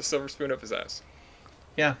with the silver spoon up his ass.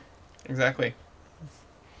 Yeah, exactly.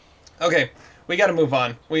 Okay, we got to move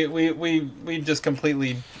on. We just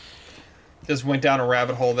completely just went down a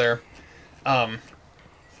rabbit hole there.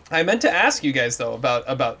 I meant to ask you guys though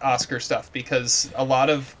about Oscar stuff because a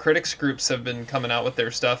lot of critics groups have been coming out with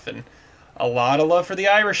their stuff and a lot of love for The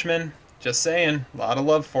Irishman. Just saying, a lot of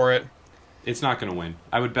love for it. It's not going to win.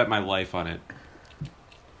 I would bet my life on it.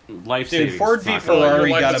 Life Dude, savings. Ford It's v not gonna Ferrari win. Your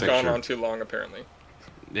life got has a gone picture. on too long, apparently.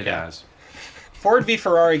 It Yeah. has. Ford v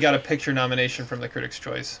Ferrari got a picture nomination from the Critics'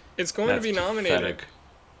 Choice. It's going That's to be nominated.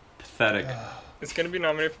 Pathetic. It's going to be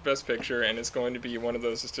nominated for Best Picture, and it's going to be one of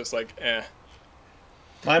those that's just like, eh.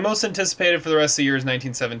 My most anticipated for the rest of the year is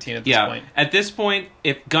 1917 at this Yeah. point. At this point,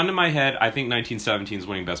 if gun to my head, I think 1917 is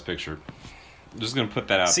winning Best Picture. I'm just going to put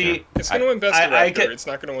that out there. It's going to win Best Director. It's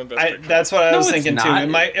not going to win Best Picture. That's what I No, was it's thinking too. not. It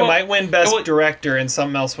might Well, win Best well, Director and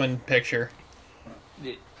something else win Picture.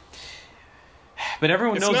 But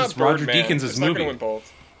everyone It's knows not it's Roger Birdman. Deakins' It's not movie. going to win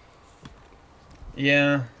both.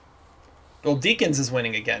 Yeah. Well, Deakins is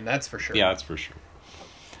winning again. That's for sure. Yeah, that's for sure.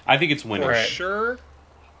 I think it's winning. For Right. sure.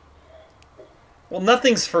 Well,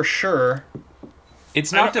 nothing's for sure.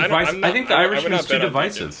 It's not divisive. I think The I would Irishman not is too bet on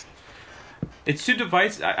divisive. Deakins. It's too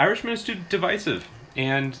divisive. Irishman is too divisive.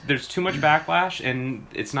 And there's too much backlash, and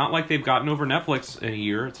it's not like they've gotten over Netflix in a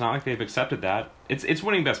year. It's not like they've accepted that. It's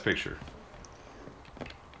winning Best Picture.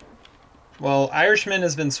 Well, Irishman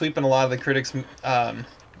has been sweeping a lot of the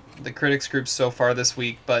critics groups so far this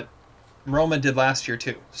week, but Roma did last year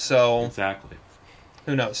too. So Exactly.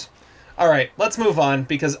 who knows? All right, let's move on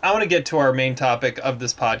because I want to get to our main topic of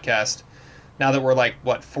this podcast. Now that we're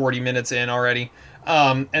 40 minutes in already.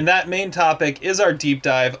 And that main topic is our deep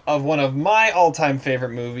dive of one of my all-time favorite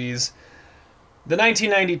movies, the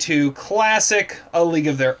 1992 classic A League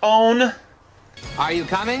of Their Own. Are you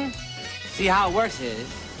coming? See how it works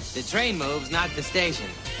is the train moves, not the station.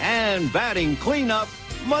 And batting cleanup,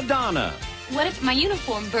 Madonna. What if my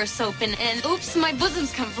uniform bursts open and oops, my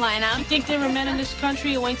bosoms come flying out? You think there are men in this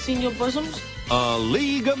country who ain't seen your bosoms? A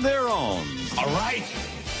League of Their Own. All right.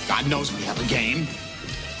 God knows we have a game.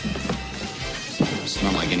 It's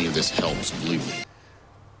not like any of this helps, believe me.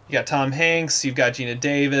 You got Tom Hanks, you've got Gina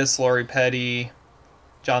Davis, Lori Petty,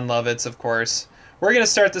 John Lovitz, of course. We're going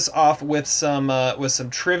to start this off with some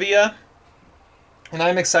trivia. And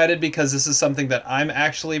I'm excited because this is something that I'm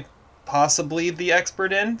actually possibly the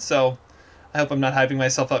expert in. So I hope I'm not hyping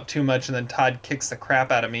myself up too much and then Todd kicks the crap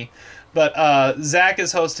out of me. But Zach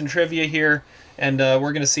is hosting trivia here, and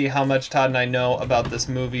we're going to see how much Todd and I know about this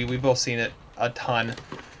movie. We've both seen it a ton.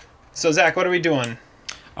 So Zach, what are we doing?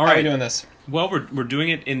 All How right. are we doing this? Well, we're doing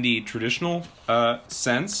it in the traditional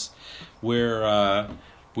sense, where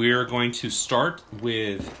we're going to start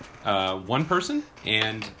with one person,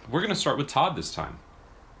 and we're going to start with Todd this time.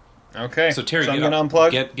 Okay. So Terry, I'm going to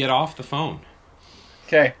unplug. Get off the phone.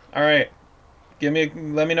 Okay. All right.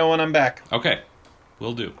 Let me know when I'm back. Okay,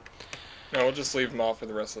 will do. No, we'll just leave them off for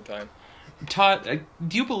the rest of the time. Todd,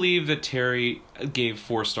 do you believe that Terry gave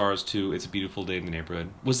 4 stars to It's a Beautiful Day in the Neighborhood?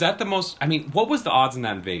 Was that the most... I mean, what was the odds in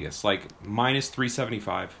that in Vegas? Minus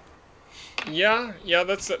 375? Yeah,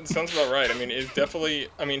 that sounds about right. I mean, it's definitely...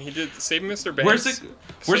 I mean, he did Save Mr. Banks.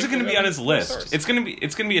 Where's it going to be on his list? It's going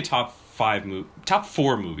to be a top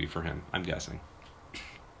 4 movie for him, I'm guessing.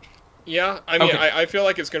 Yeah, I mean, Okay. I feel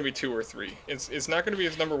like it's going to be 2 or 3. It's not going to be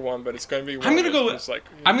his number 1, but it's going to be one I'm of going to those go where with... it's like,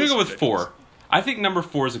 I'm going this to go is with ridiculous. 4. I think number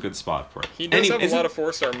 4 is a good spot for it. He does have a lot of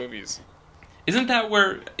 4-star movies. Isn't that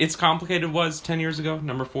where It's Complicated was 10 years ago,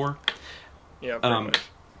 number 4? Yeah, pretty much.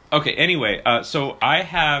 Okay, anyway, so I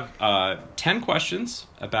have 10 questions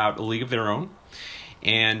about A League of Their Own,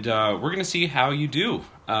 and we're going to see how you do.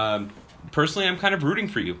 Personally, I'm kind of rooting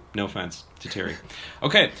for you. No offense to Terry.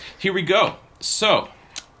 Okay, here we go. So,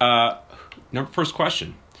 first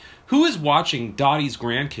question. Who is watching Dottie's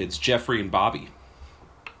grandkids, Jeffrey and Bobby?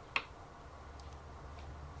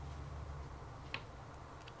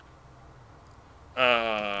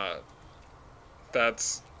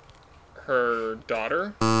 That's her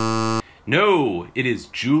daughter. No, it is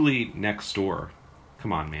Julie next door.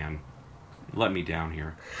 Come on, man. Let me down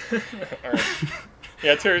here. All right.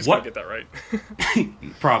 Yeah, Terry's going to get that right.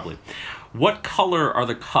 Probably. What color are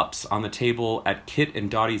the cups on the table at Kit and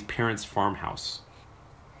Dottie's parents' farmhouse?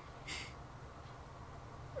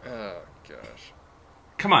 Oh, gosh.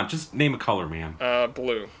 Come on, just name a color, man.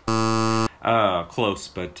 Blue. Close,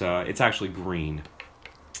 but it's actually green.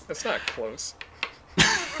 That's not close.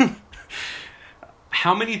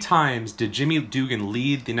 How many times did Jimmy Dugan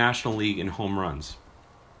lead the National League in home runs?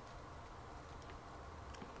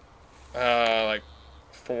 Like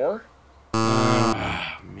 4?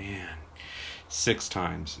 Man. 6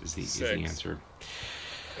 times is the answer.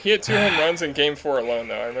 He had 2 home runs in Game 4 alone,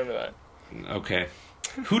 though. I remember that. Okay.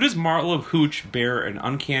 Who does Marlo Hooch bear an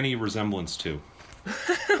uncanny resemblance to?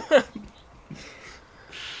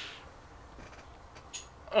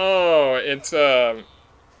 Oh, it's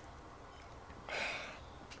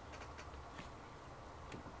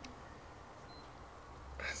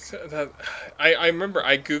I remember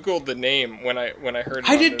I googled the name when I heard it.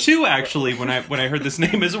 I did too, actually, when I heard this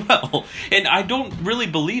name as well, and I don't really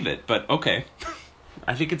believe it, but okay.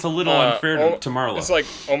 I think it's a little unfair to Marlo. It's like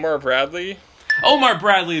Omar Bradley. Omar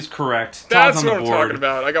Bradley is correct. That's Todd's on the what I'm board. talking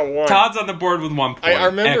about. I got 1. Todd's on the board with 1 point. I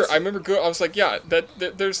remember. I was like, yeah,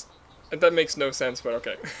 that makes no sense, but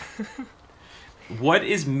okay. What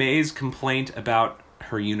is May's complaint about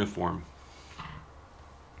her uniform?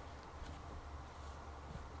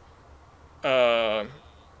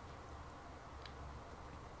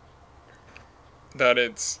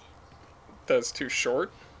 That's too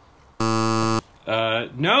short.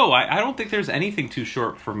 No, I don't think there's anything too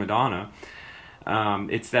short for Madonna.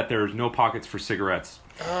 It's that there's no pockets for cigarettes.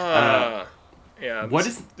 Yeah.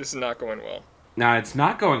 This is not going well. Nah, it's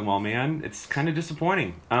not going well, man. It's kind of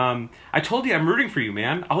disappointing. I told you I'm rooting for you,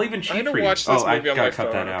 man. I'll even cheat for you. I watch this movie on my phone.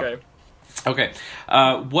 Cut that out. Okay. Okay.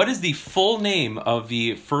 What is the full name of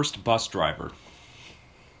the first bus driver?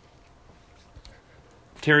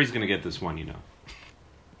 Terry's gonna get this one, you know.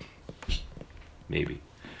 Maybe.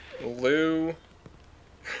 Lou.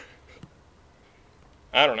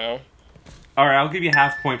 I don't know. All right, I'll give you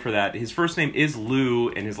half point for that. His first name is Lou,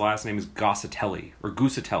 and his last name is Gossatelli or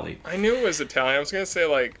Goosatelli. I knew it was Italian. I was gonna say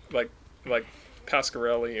like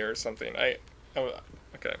Pasquarelli or something.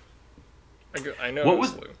 Okay. I know it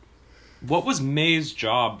was Lou. What was May's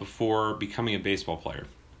job before becoming a baseball player?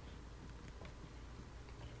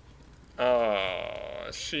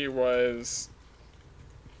 She was.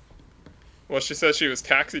 Well, she said she was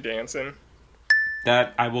taxi dancing.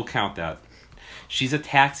 That I will count that. She's a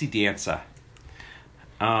taxi dancer.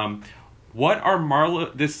 What are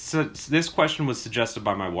Marla? This question was suggested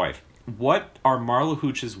by my wife. What are Marla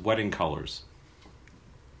Hooch's wedding colors?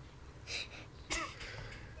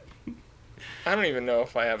 I don't even know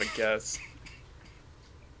if I have a guess.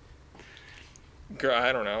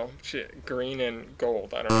 I don't know. Green and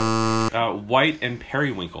gold. I don't know. White and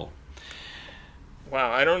periwinkle.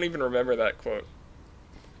 Wow, I don't even remember that quote.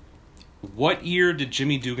 What year did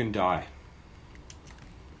Jimmy Dugan die?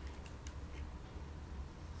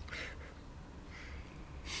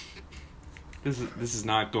 This is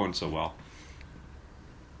not going so well.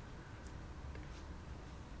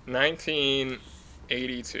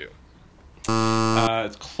 1982.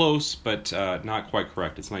 It's close, but not quite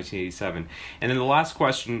correct. It's 1987. And then the last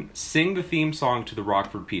question, sing the theme song to the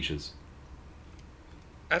Rockford Peaches.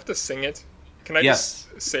 I have to sing it? Can I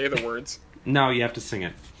just say the words? No, you have to sing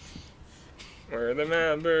it. We're the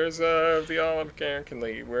members of the All-American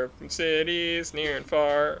League. We're from cities near and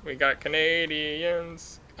far. We got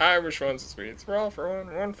Canadians, Irish ones and Swedes. We're all for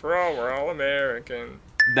one for all. We're all American.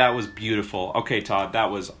 That was beautiful. Okay, Todd, that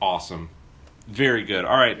was awesome. Very good.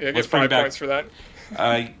 All right, let's bring it back. 5 points for that.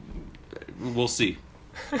 We'll see.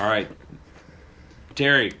 All right,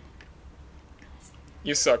 Terry.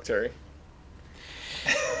 You suck, Terry.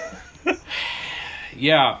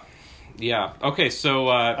 Yeah. Okay, so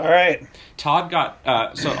all right. Todd got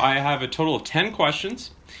so I have a total of 10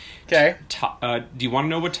 questions. Okay. Do you want to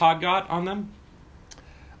know what Todd got on them?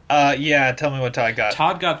 Yeah, tell me what Todd got.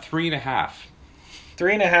 Todd got 3.5.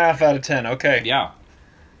 3.5 out of 10. Okay. Yeah.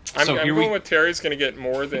 I'm going with Terry's going to get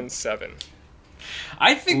more than 7.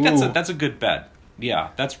 I think that's a good bet. Yeah,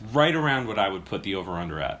 that's right around what I would put the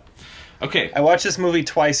over-under at. Okay. I watched this movie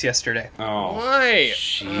twice yesterday. Oh. Why?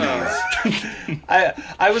 Jeez.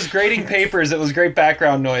 I was grading papers. It was great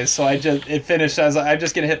background noise, so it finished. I was like, I'm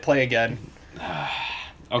just going to hit play again.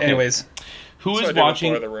 Okay. Anyways. Who is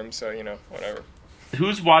watching the room, so whatever.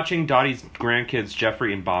 Who's watching Dottie's grandkids,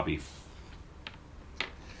 Jeffrey and Bobby?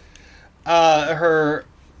 Her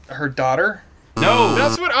daughter? No.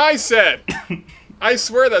 That's what I said. I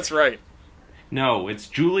swear that's right. No, it's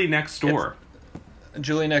Julie Next Door.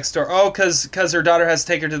 Julie Next Door. Oh, because her daughter has to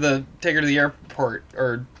take her to the airport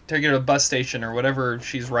or take her to a bus station or whatever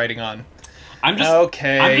she's riding on. I'm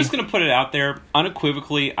just going to put it out there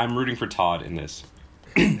unequivocally. I'm rooting for Todd in this.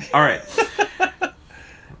 All right.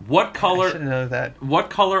 What color? I should know that. What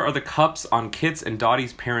color are the cups on Kit's and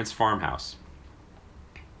Dottie's parents' farmhouse?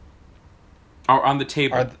 Or on the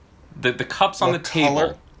table? The cups on the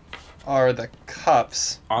table. Are the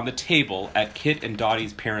cups on the table at Kit and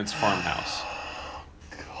Dottie's parents' farmhouse?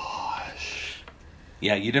 Gosh.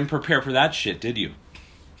 Yeah, you didn't prepare for that shit, did you?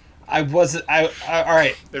 I wasn't. All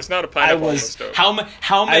right. There's not a pineapple on the stove. How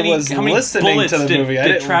many bullets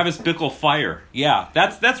did Travis Bickle fire? Yeah,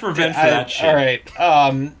 that's revenge for that shit.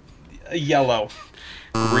 All right. Yellow.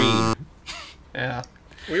 Green. Yeah.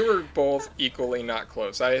 We were both equally not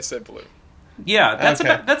close. I said blue. Yeah,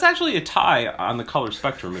 that's actually a tie on the color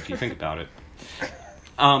spectrum if you think about it.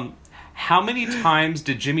 How many times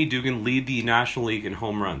did Jimmy Dugan lead the National League in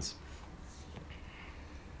home runs?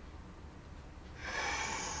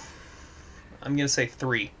 I'm gonna say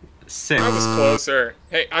 3. 6. I was closer.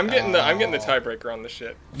 Hey, I'm getting the tiebreaker on this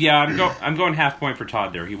shit. Yeah, I'm going half point for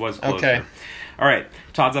Todd there. He was closer. Okay. All right,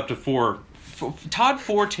 Todd's up to 4. Todd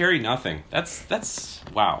 4, Terry nothing. That's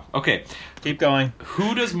wow. Okay, keep going.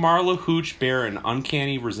 Who does Marla Hooch bear an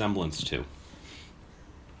uncanny resemblance to?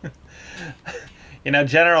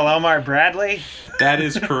 General Omar Bradley. That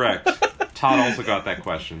is correct. Todd also got that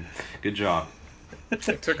question. Good job.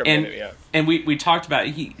 It took a minute, yeah. And we talked about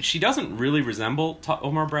she doesn't really resemble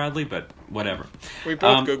Omar Bradley, but whatever. We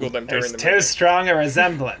both Googled them during the movie. Too strong a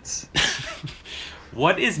resemblance.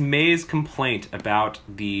 What is May's complaint about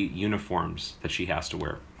the uniforms that she has to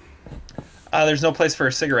wear? There's no place for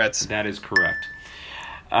her cigarettes. That is correct.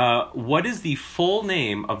 What is the full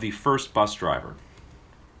name of the first bus driver?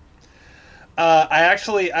 I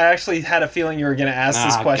actually had a feeling you were going to ask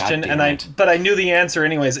this question, but I knew the answer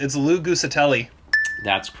anyways. It's Lou Gusatelli.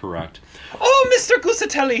 That's correct. Oh, Mr.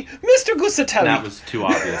 Gusatelli! Mr. Gusatelli! That was too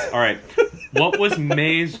obvious. All right. What was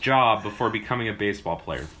May's job before becoming a baseball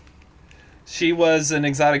player? She was an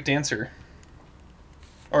exotic dancer.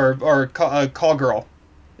 Or call girl.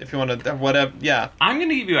 If you want to, whatever, yeah. I'm going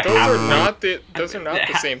to give you a those half are point. Those are not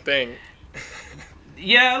the same thing.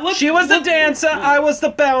 Yeah, she was the dancer, I was the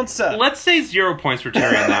bouncer. Let's say 0 points for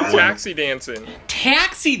Terry on that one. Taxi dancing.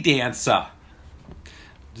 Taxi dancer.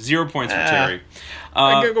 0 points for Terry.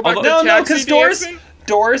 I'm gonna go back to no, taxi because dancing.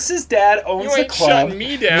 Doris's dad owns the club. Shutting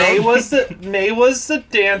me down. May was the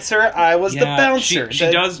dancer. I was the bouncer.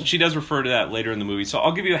 She does refer to that later in the movie, so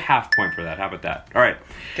I'll give you a half point for that. How about that? All right.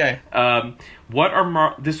 Okay.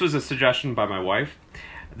 This was a suggestion by my wife.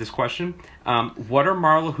 This question. What are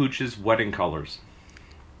Marla Hooch's wedding colors?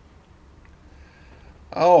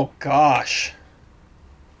 Oh gosh.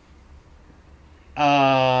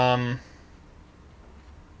 Blue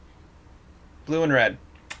and red.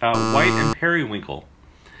 White and periwinkle.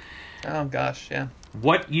 Oh gosh, yeah.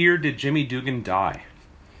 What year did Jimmy Dugan die?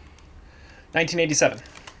 1987.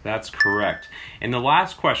 That's correct. And the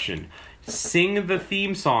last question. Sing the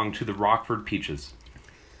theme song to the Rockford Peaches.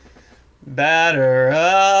 Batter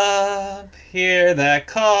up, hear that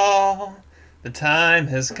call. The time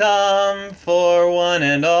has come for one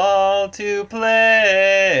and all to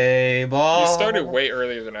play ball. You started way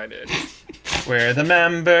earlier than I did. We're the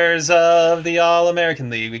members of the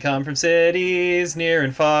All-American League. We come from cities near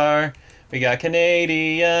and far. We got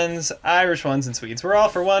Canadians, Irish ones, and Swedes. We're all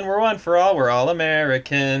for one, we're one for all, we're all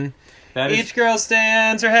American. Each girl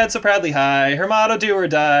stands her head so proudly high. Her motto, do or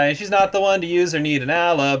die. She's not the one to use or need an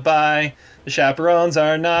alibi. The chaperones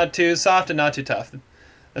are not too soft and not too tough.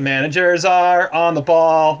 The managers are on the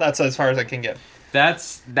ball. That's as far as I can get.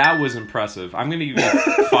 That was impressive. I'm going to give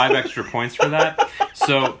you 5 extra points for that.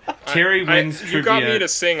 So Terry wins trivia. You got me to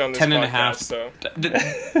sing on this 10 podcast, and a half. so.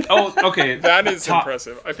 Oh, okay. That is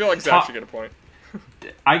impressive. I feel like Zach should get a point.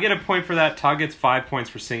 I get a point for that. Todd gets 5 points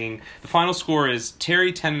for singing. The final score is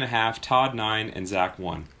Terry 10.5, Todd 9, and Zach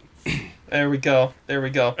 1. There we go.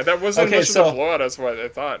 That wasn't much of a blowout, that's what I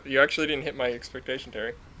thought. You actually didn't hit my expectation,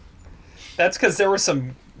 Terry. That's because there were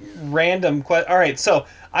some random questions. All right, so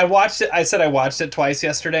I watched it. I said I watched it twice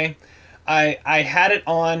yesterday. I had it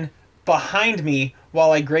on behind me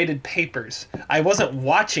while I graded papers. I wasn't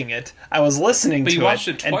watching it. I was listening to it. But you watched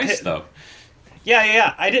it twice, though.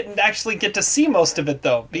 Yeah. I didn't actually get to see most of it,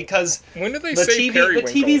 though, because when did they say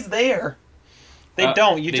periwinkle? The TV's there. They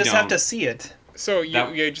don't. You just have to see it. So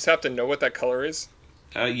you just have to know what that color is?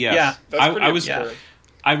 Yes. Yeah. That's pretty obscure.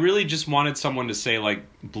 I really just wanted someone to say, like,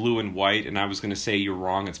 blue and white, and I was going to say, you're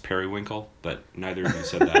wrong, it's periwinkle, but neither of you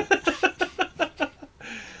said that.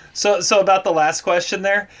 So about the last question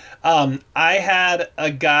there, I had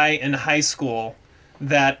a guy in high school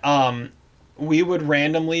that we would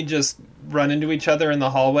randomly just run into each other in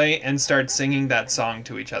the hallway and start singing that song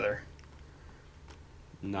to each other.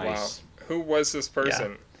 Nice. Wow. Who was this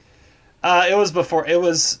person? It was before.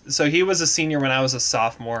 So he was a senior when I was a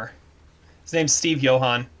sophomore. His name's Steve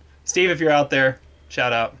Johan. Steve, if you're out there,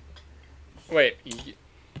 shout out. Wait,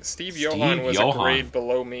 Steve Johan was a grade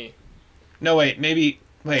below me. No, wait,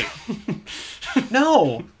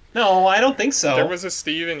 No, I don't think so. There was a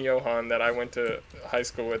Steven Johan that I went to high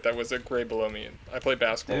school with that was a grade below me. I played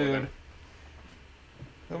basketball with him.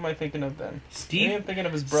 Who am I thinking of then? Steve. I'm thinking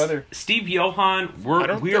of his brother. Steve Johan,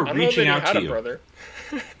 we are reaching out to you. Brother.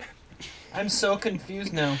 I'm so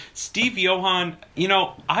confused now. Steve Johan,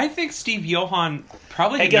 I think Steve Johan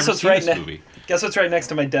probably Hey, had guess never what's seen right this movie. Guess what's right next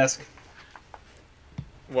to my desk?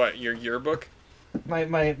 What, your yearbook? My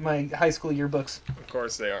high school yearbooks. Of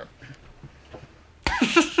course they are.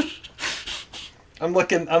 I'm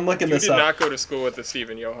looking this up. You did not go to school with the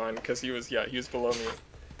Steven Johan because he was below me.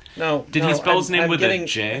 No. Did he spell his name with a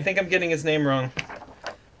J? I think I'm getting his name wrong.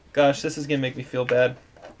 Gosh, this is gonna make me feel bad.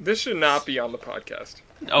 This should not be on the podcast.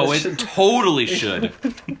 Oh, it totally should.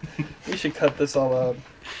 We should cut this all out.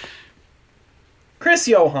 Chris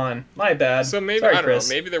Johan, my bad. So maybe Sorry, I don't Chris.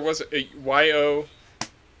 know. Maybe there was a Yohann.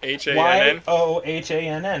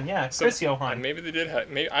 Yohann, yeah, Chris Johan. Maybe they did have.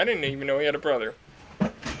 Maybe I didn't even know he had a brother.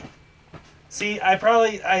 See, I've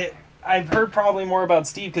heard probably more about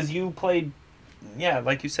Steve because you played,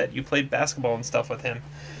 like you said, you played basketball and stuff with him.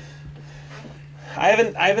 I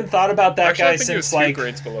haven't thought about that Actually, guy I think since he was 2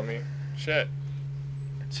 grades below me. Shit.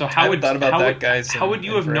 So how would you have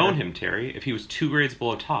forever. known him, Terry, if he was 2 grades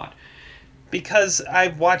below Todd? Because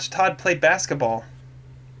I've watched Todd play basketball.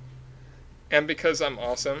 And because I'm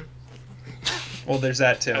awesome. Well, there's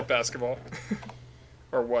that too. At basketball.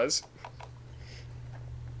 Or was.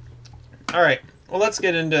 All right. Well, let's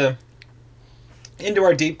get into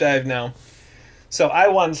our deep dive now. So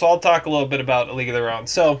I'll talk a little bit about A League of Their Own.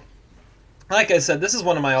 So, like I said, this is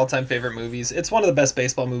one of my all-time favorite movies. It's one of the best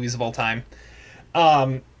baseball movies of all time.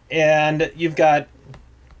 And you've got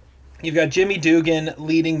Jimmy Dugan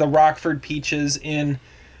leading the Rockford Peaches in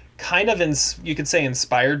kind of, you could say,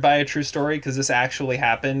 inspired by a true story, because this actually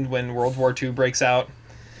happened when World War II breaks out.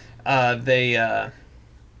 They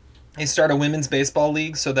start a women's baseball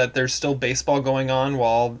league so that there's still baseball going on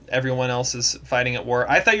while everyone else is fighting at war.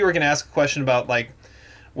 I thought you were going to ask a question about like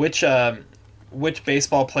which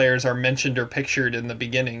baseball players are mentioned or pictured in the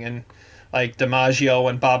beginning, and like DiMaggio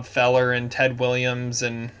and Bob Feller and Ted Williams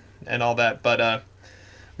and all that. But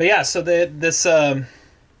yeah, so they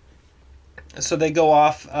go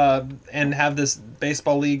off and have this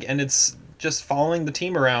baseball league, and it's just following the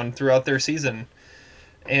team around throughout their season,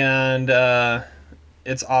 and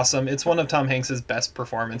it's awesome. It's one of Tom Hanks's best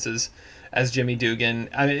performances as Jimmy Dugan.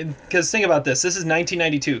 I mean, because think about this. This is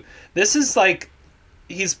 1992. This is like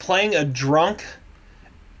he's playing a drunk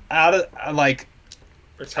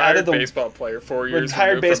retired baseball player. 4 years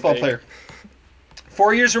retired removed baseball from Big. player.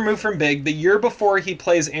 4 years removed from Big. The year before he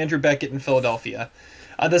plays Andrew Beckett in Philadelphia.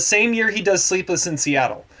 The same year he does Sleepless in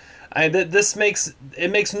Seattle. This makes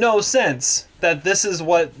no sense that this is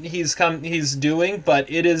what he's doing, but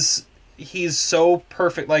he's so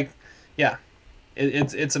perfect. Like, yeah,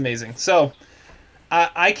 it's amazing. So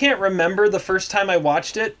I can't remember the first time I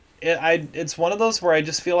watched it. It's one of those where I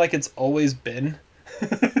just feel like it's always been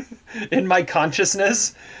in my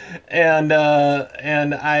consciousness, and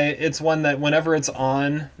it's one that whenever it's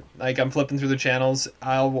on, like I'm flipping through the channels,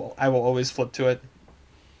 I will always flip to it.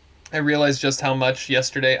 I realized just how much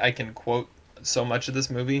yesterday I can quote so much of this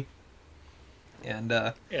movie, and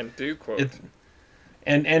do quote it.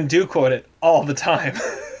 And do quote it all the time.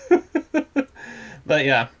 But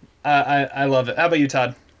yeah, I love it. How about you,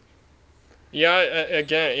 Todd? Yeah,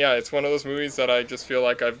 again, it's one of those movies that I just feel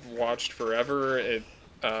like I've watched forever.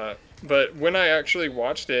 But when I actually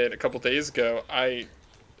watched it a couple days ago, I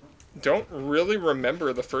don't really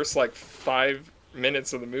remember the first 5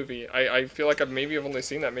 minutes of the movie. I feel like I've only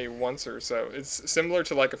seen that maybe once or so. It's similar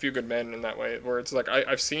to A Few Good Men in that way, where it's like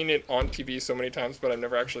I've seen it on TV so many times, but I've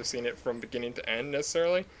never actually seen it from beginning to end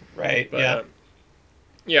necessarily. Right. But,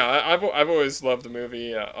 I've always loved the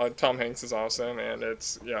movie. Tom Hanks is awesome, and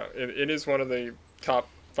it is one of the top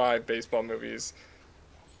 5 baseball movies.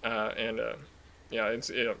 It's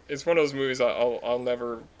one of those movies I'll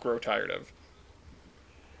never grow tired of.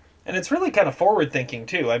 And it's really kind of forward thinking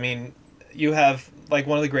too. I mean, you have one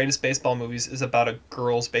of the greatest baseball movies is about a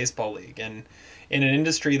girls' baseball league, and in an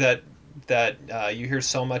industry that you hear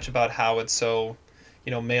so much about how it's so,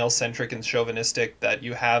 male centric and chauvinistic, that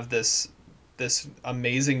you have this this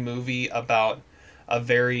amazing movie about a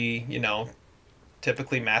very,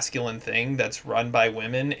 typically masculine thing that's run by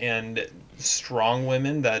women and strong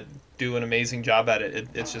women that do an amazing job at it.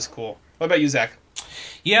 It's just cool. What about you, Zach?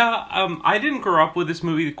 Yeah, I didn't grow up with this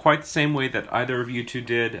movie quite the same way that either of you two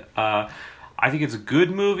did. I think it's a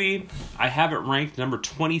good movie. I have it ranked number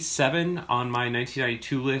 27 on my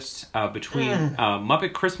 1992 list between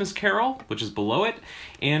Muppet Christmas Carol, which is below it,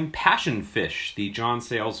 and Passion Fish, the John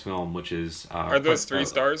Sayles film, which is... Are those 3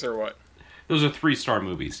 stars or what? Those are 3-star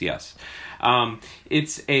movies, yes.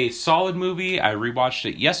 It's a solid movie. I rewatched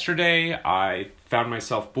it yesterday. I found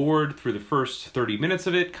myself bored through the first 30 minutes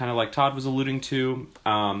of it, kind of like Todd was alluding to.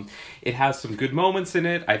 It has some good moments in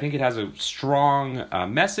it. I think it has a strong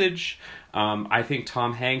message. I think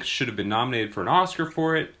Tom Hanks should have been nominated for an Oscar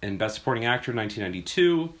for it, and Best Supporting Actor in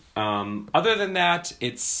 1992. Other than that,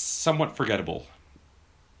 it's somewhat forgettable.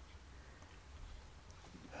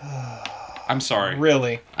 I'm sorry.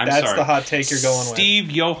 Really? That's sorry. the hot take you're going with.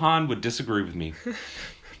 Steve Johan would disagree with me.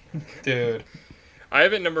 Dude. I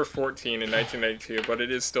have it number 14 in 1992, but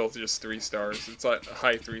it is still just 3 stars. It's like a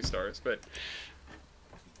high 3 stars, but...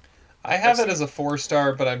 I have it as a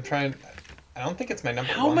 4-star, but I don't think it's my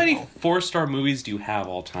number 1. How many 4-star movies do you have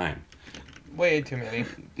all time? Way too many.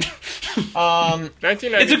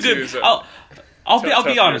 1992 it's a good... is I'll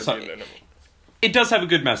be honest. It does have a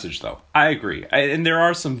good message, though. I agree. And there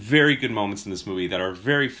are some very good moments in this movie that are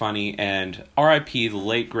very funny. And R.I.P. the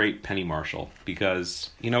late, great Penny Marshall. Because,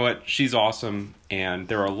 you know what? She's awesome. And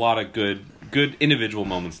there are a lot of good individual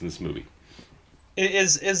moments in this movie.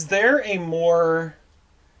 Is there a more,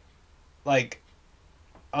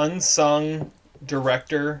 unsung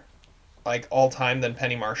director, all time than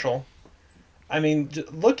Penny Marshall? I mean,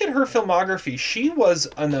 look at her filmography. She was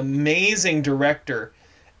an amazing director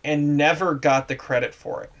and never got the credit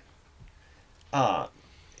for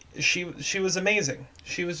it. She was amazing.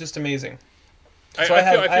 She was just amazing. I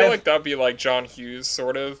feel like that'd be like John Hughes,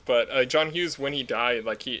 sort of, but John Hughes, when he died,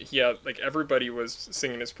 he had, everybody was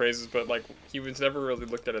singing his praises, but he was never really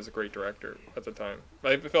looked at as a great director at the time.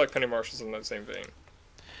 I feel like Penny Marshall's in that same vein.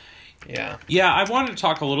 Yeah, I wanted to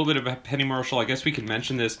talk a little bit about Penny Marshall. I guess we could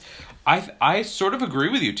mention this. I sort of agree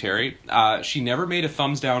with you, Terry. She never made a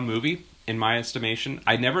thumbs down movie, in my estimation.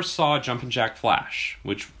 I never saw Jumpin' Jack Flash,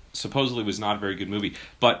 which supposedly was not a very good movie,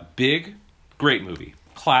 but Big, great movie.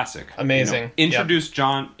 Classic. Amazing. Introduced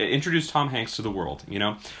Tom Hanks to the world,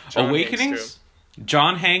 John Awakenings, Hanks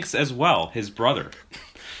John Hanks as well, his brother.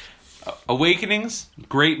 Awakenings,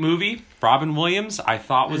 great movie. Robin Williams, I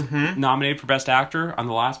thought was nominated for Best Actor on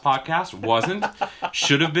the last podcast. Wasn't.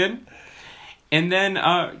 Should have been. And then,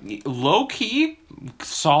 low-key,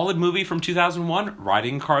 solid movie from 2001,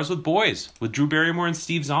 Riding Cars with Boys, with Drew Barrymore and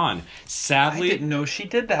Steve Zahn. Sadly, I didn't know she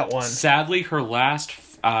did that one. Sadly, her last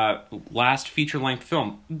feature-length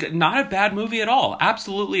film. Not a bad movie at all.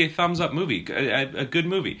 Absolutely a thumbs-up movie. A good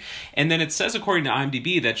movie. And then it says, according to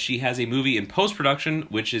IMDb, that she has a movie in post-production,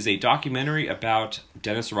 which is a documentary about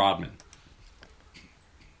Dennis Rodman.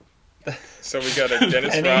 So we got a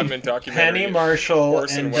Dennis Rodman documentary. Penny Marshall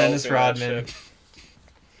Orson and Welles Dennis and Rodman.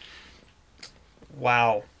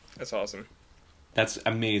 Wow. That's awesome. That's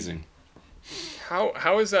amazing.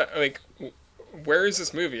 How is that, where is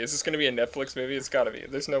this movie? Is this going to be a Netflix movie? It's got to be.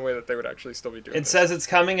 There's no way that they would actually still be doing it. It says it's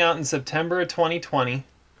coming out in September of 2020.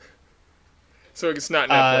 So it's not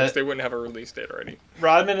Netflix. They wouldn't have a release date already.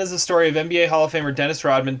 Rodman is the story of NBA Hall of Famer Dennis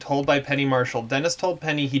Rodman, told by Penny Marshall. Dennis told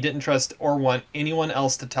Penny he didn't trust or want anyone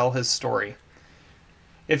else to tell his story.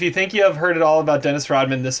 If you think you have heard it all about Dennis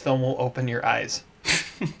Rodman, this film will open your eyes.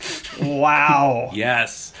 Wow.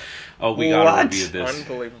 Yes. Oh, we got to review this.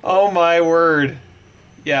 Unbelievable. Oh, my word.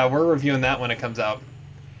 Yeah, we're reviewing that when it comes out.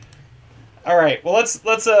 All right. Well,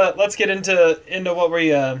 let's get into what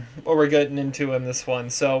we're getting into in this one.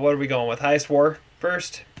 So, what are we going with? Highest War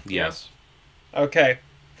first? Yes. Okay.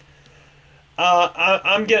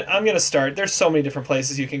 I'm gonna start. There's so many different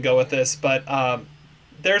places you can go with this, but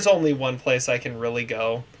there's only one place I can really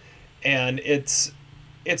go, and it's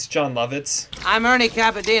John Lovitz. I'm Ernie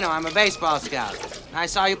Capadino. I'm a baseball scout. I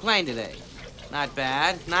saw you playing today. Not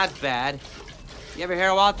bad. Not bad. You ever hear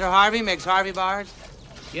of Walter Harvey makes Harvey bars?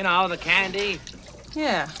 You know, the candy.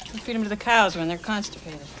 Yeah, we feed them to the cows when they're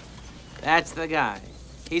constipated. That's the guy.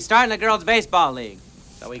 He's starting a girls' baseball league,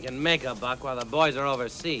 so he can make a buck while the boys are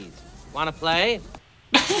overseas. Want to play?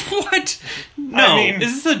 What? No. I mean,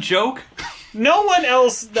 is this a joke? No one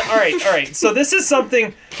else. All right. So this is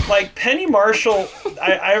something like Penny Marshall.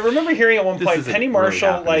 I remember hearing at one point Penny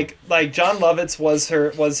Marshall, really like John Lovitz was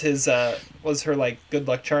her like good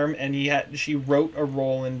luck charm, and she wrote a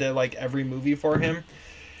role into like every movie for him.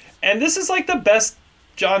 And this is like the best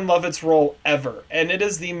John Lovett's role ever, and it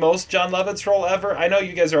is the most John Lovett's role ever. I know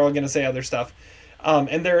you guys are all going to say other stuff,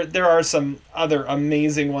 and there are some other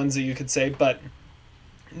amazing ones that you could say, but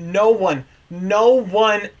no one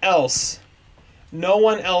else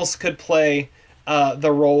could play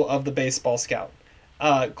the role of the baseball scout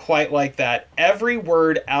quite like that. Every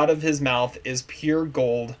word out of his mouth is pure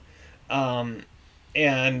gold,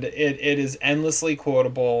 and it is endlessly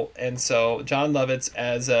quotable. And so John Lovitz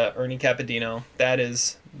as Ernie Capadino, that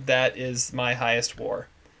is my highest war.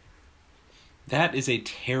 That is a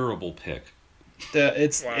terrible pick.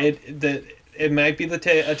 It might be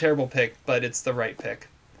a terrible pick, but it's the right pick.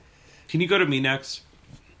 Can you go to me next?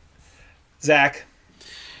 Zach.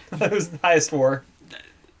 Who's the highest war?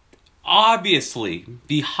 Obviously,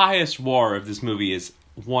 the highest war of this movie is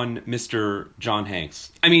one Mr. Tom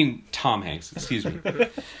Hanks, excuse me.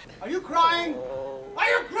 Are you crying? Are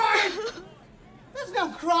you crying? There's no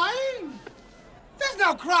crying. There's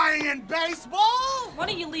no crying in baseball. Why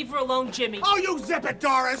don't you leave her alone, Jimmy? Oh, you zip it,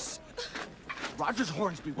 Doris. Rogers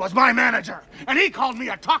Hornsby was my manager, and he called me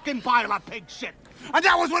a talking pile of pig shit. And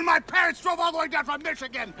that was when my parents drove all the way down from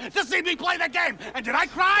Michigan to see me play the game. And did I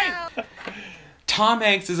cry? Tom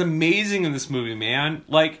Hanks is amazing in this movie, man.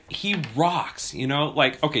 Like, he rocks, you know?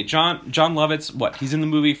 Like, okay, John Lovitz, what? He's in the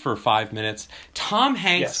movie for 5 minutes. Tom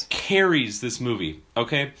Hanks carries this movie,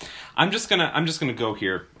 okay? I'm just gonna go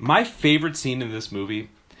here. My favorite scene in this movie,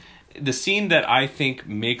 the scene that I think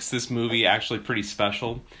makes this movie actually pretty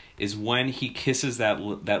special, is when he kisses that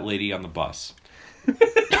lady on the bus.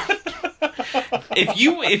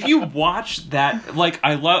 If you watch that, like,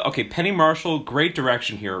 I love, okay, Penny Marshall, great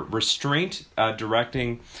direction here, restraint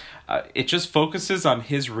directing, it just focuses on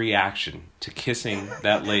his reaction to kissing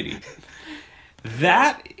that lady.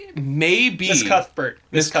 That may be Miss Cuthbert,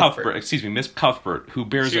 who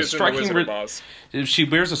bears a striking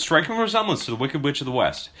resemblance to the Wicked Witch of the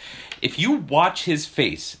West. If you watch his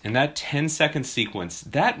face in that 10-second sequence,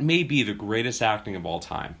 that may be the greatest acting of all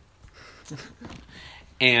time.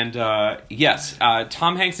 And yes,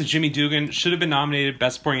 Tom Hanks as Jimmy Dugan should have been nominated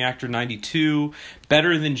Best Supporting Actor '92.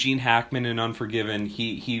 Better than Gene Hackman in Unforgiven.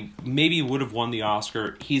 He maybe would have won the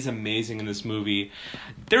Oscar. He's amazing in this movie.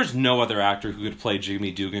 There's no other actor who could play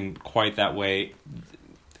Jimmy Dugan quite that way.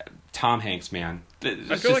 Tom Hanks, man.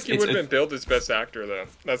 I feel like he would have been billed as Best Actor, though.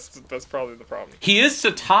 That's probably the problem. He is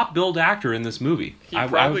the top billed actor in this movie. I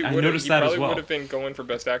noticed that as well. He probably would have been going for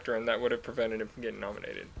Best Actor, and that would have prevented him from getting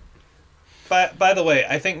nominated. By the way,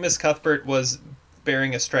 I think Miss Cuthbert was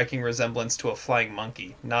bearing a striking resemblance to a flying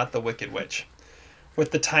monkey, not the Wicked Witch.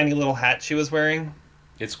 With the tiny little hat she was wearing.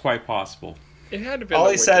 It's quite possible. It had to be. All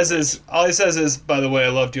he says is, by the way, I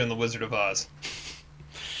loved you in The Wizard of Oz.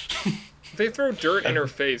 If they throw dirt in her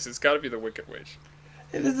face, it's got to be the Wicked Witch.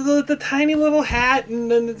 It was the tiny little hat,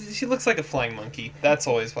 and then she looks like a flying monkey. That's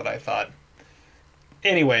always what I thought.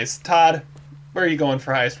 Anyways, Todd, where are you going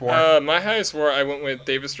for highest war? My highest war, I went with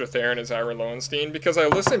David Strathairn as Ira Lowenstein, because I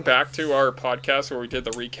listened back to our podcast where we did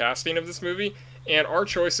the recasting of this movie, and our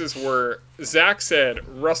choices were, Zach said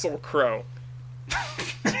Russell Crowe.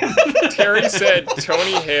 Terry said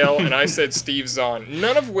Tony Hale, and I said Steve Zahn.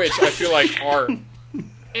 None of which I feel like are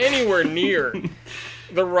anywhere near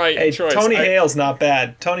the right choice. Tony Hale's not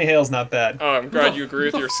bad. Tony Hale's not bad. Oh, I'm glad you agree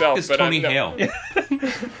with yourself. Is Tony Hale?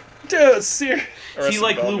 Dude, seriously. Is he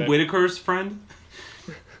like Lou Whitaker's friend?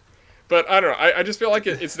 But I don't know. I just feel like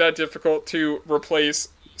it's that difficult to replace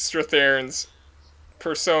Strathairn's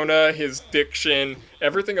persona, his diction,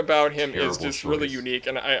 everything about him is just really unique.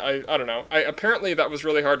 And I don't know. Apparently that was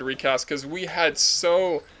really hard to recast because we had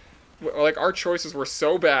our choices were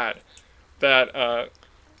so bad that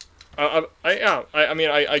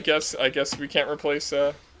I guess we can't replace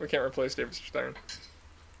David Strathairn.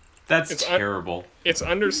 That's terrible. It's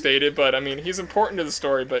understated, but I mean he's important to the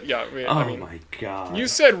story. But yeah, my god! You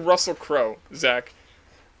said Russell Crowe, Zach.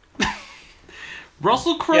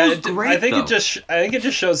 Russell Crowe's great. I think it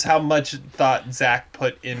just shows how much thought Zach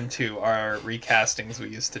put into our recastings we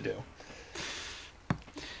used to do.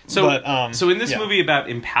 So in this movie about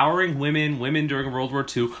empowering women during World War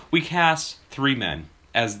II, we cast 3 men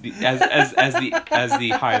as the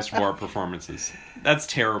highest war performances. That's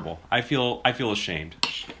terrible. I feel ashamed.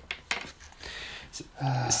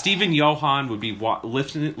 Stephen Johann would be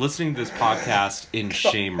listening to this podcast in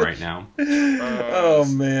shame right now. Oh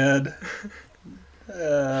man.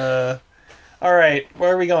 All right,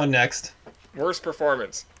 where are we going next? Worst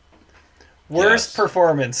performance. Worst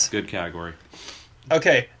performance. Good category.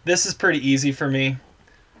 Okay, this is pretty easy for me.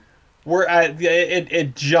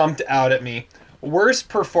 It jumped out at me. Worst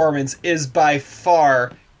performance is by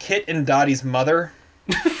far Kit and Dottie's mother.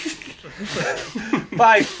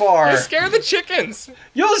 By far. You scare the chickens.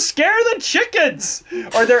 You'll scare the chickens!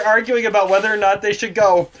 Or they're arguing about whether or not they should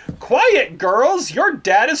go, quiet, girls! Your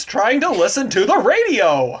dad is trying to listen to the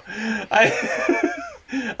radio!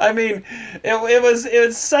 I mean, it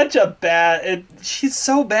was such a bad... she's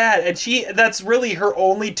so bad, and that's really her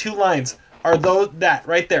only 2 lines, are that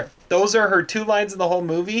right there. Those are her 2 lines in the whole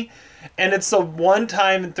movie, and it's the one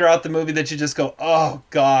time throughout the movie that you just go, oh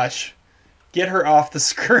gosh, get her off the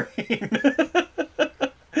screen.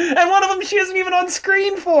 And one of them she isn't even on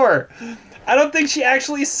screen for. I don't think she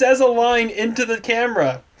actually says a line into the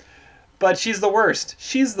camera. But she's the worst.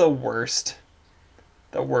 She's the worst.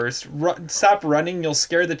 The worst. Stop running, you'll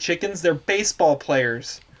scare the chickens. They're baseball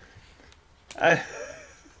players.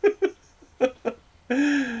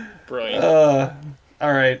 Brilliant.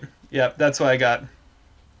 Alright. Yep, that's what I got.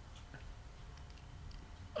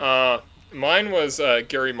 Mine was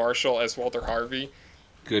Gary Marshall as Walter Harvey.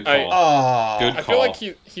 Good call. Good call. I feel like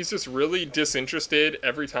he's just really disinterested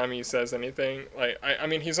every time he says anything. Like, I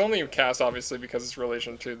mean, he's only cast obviously because it's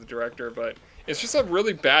relation to the director, but it's just a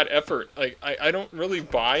really bad effort. Like, I don't really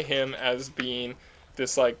buy him as being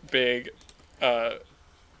this like big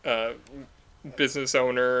business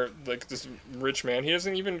owner, like this rich man. He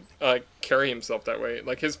doesn't even carry himself that way.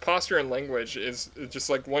 Like, his posture and language is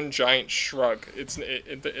just like one giant shrug.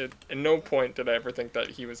 At no point did I ever think that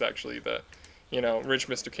he was actually the, rich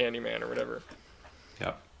Mr. Candyman or whatever.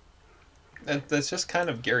 Yep. That's just kind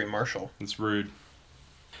of Gary Marshall. It's rude.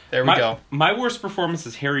 There we go. My worst performance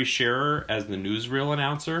is Harry Shearer as the newsreel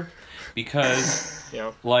announcer, because,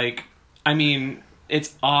 I mean,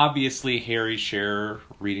 it's obviously Harry Shearer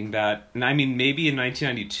reading that. And I mean, maybe in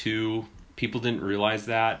 1992 people didn't realize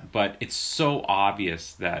that, but it's so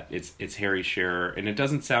obvious that it's Harry Shearer, and it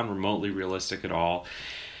doesn't sound remotely realistic at all.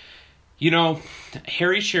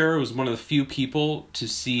 Harry Shearer was one of the few people to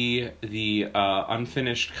see the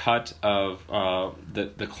unfinished cut of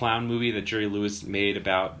the clown movie that Jerry Lewis made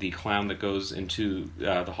about the clown that goes into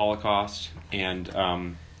the Holocaust. And,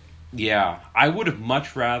 I would have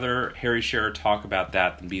much rather Harry Shearer talk about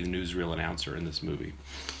that than be the newsreel announcer in this movie.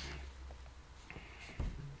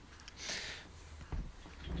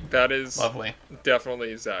 That is lovely.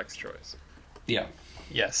 Definitely Zach's choice. Yeah.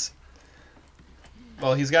 Yes.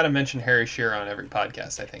 Well, he's got to mention Harry Shearer on every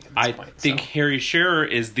podcast, I think, at this point. I think Harry Shearer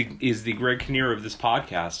is the Greg Kinnear of this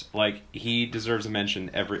podcast. Like, he deserves a mention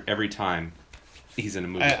every time he's in a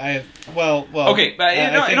movie. Okay, but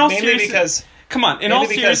in all seriousness, because come on, in all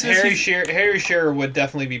seriousness, Harry Shearer would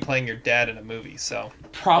definitely be playing your dad in a movie. So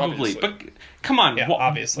probably, obviously. But come on,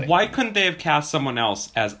 obviously, why couldn't they have cast someone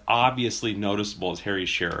else as obviously noticeable as Harry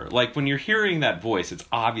Shearer? Like, when you're hearing that voice, it's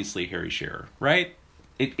obviously Harry Shearer, right?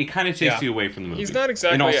 It kind of takes you away from the movie. He's not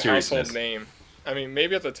exactly a household name. I mean,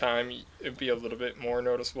 maybe at the time it'd be a little bit more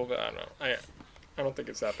noticeable, but I don't know. I don't think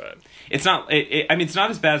it's that bad. It's not. I mean, it's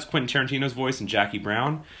not as bad as Quentin Tarantino's voice in Jackie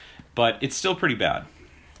Brown, but it's still pretty bad.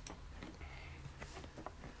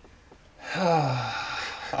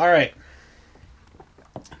 All right.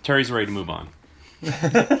 Terry's ready to move on.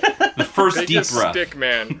 The first deep breath. Stick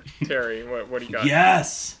man, Terry. What do you got?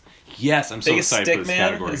 Yes. Yes, I'm so excited for this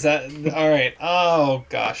category. Is that all right? Oh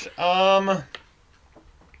gosh,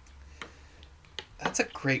 that's a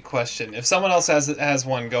great question. If someone else has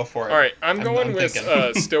one, go for it. All right, I'm going with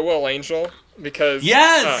Stillwell Angel because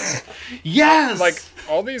yes, like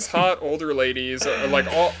all these hot older ladies are like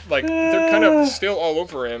they're kind of still all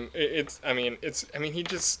over him. He's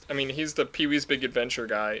the Pee-wee's Big Adventure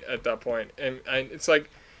guy at that point, and it's like.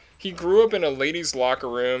 He grew up in a ladies' locker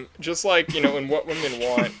room, just like, in What Women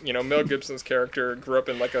Want. Mel Gibson's character grew up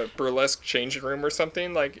in, like, a burlesque changing room or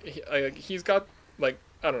something. Like, he's got, like,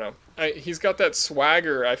 I don't know. He's got that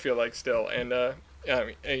swagger, I feel like, still. And, I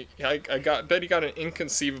bet he got an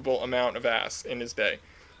inconceivable amount of ass in his day.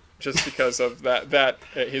 Just because of that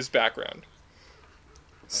his background.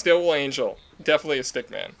 Stillwell Angel. Definitely a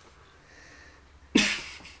stick man.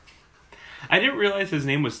 I didn't realize his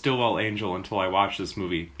name was Stillwell Angel until I watched this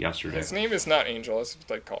movie yesterday. His name is not Angel. That's what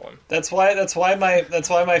they call him. That's why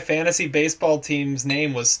my fantasy baseball team's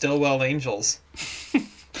name was Stillwell Angels.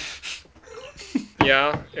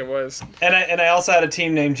 Yeah, it was. And I also had a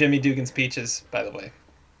team named Jimmy Dugan's Peaches, by the way.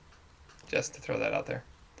 Just to throw that out there.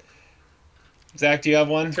 Zach, do you have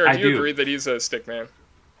one? Terry, do you agree that he's a stick man?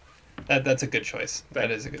 That's a good choice.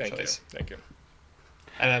 That is a good choice. Thank you.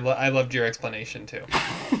 And I loved your explanation, too.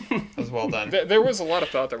 That was well done. There was a lot of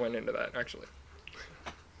thought that went into that, actually.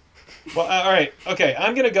 Well, all right. Okay,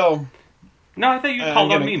 I'm going to go... No, I thought you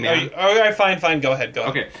called on me, man. All right, fine. Go ahead.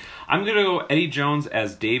 Okay, I'm going to go Eddie Jones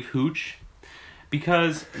as Dave Hooch.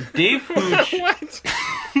 Because Dave Hooch... What?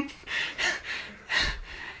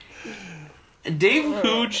 Dave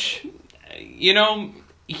Hooch, you know,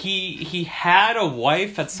 he had a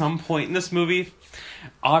wife at some point in this movie.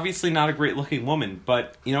 Obviously not a great looking woman,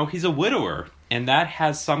 but, you know, he's a widower. And that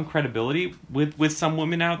has some credibility with some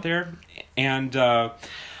women out there. And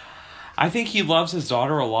I think he loves his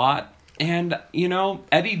daughter a lot. And, you know,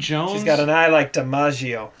 Eddie Jones... She's got an eye like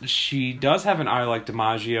DiMaggio. She does have an eye like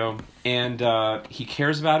DiMaggio. And he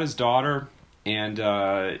cares about his daughter.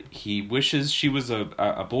 And he wishes she was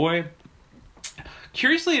a boy.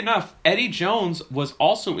 Curiously enough, Eddie Jones was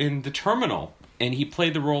also in The Terminal. And he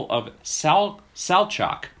played the role of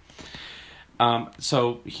Salchuk.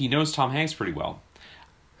 So he knows Tom Hanks pretty well.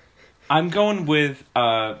 I'm going with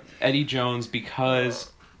Eddie Jones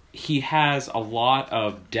because he has a lot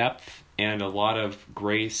of depth and a lot of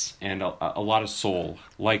grace and a lot of soul,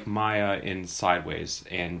 like Maya in Sideways.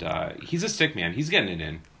 And he's a stick man. He's getting it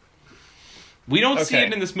in. We don't see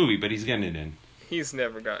it in this movie, but he's getting it in. He's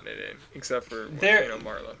never gotten it in, except for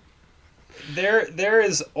Marlon. There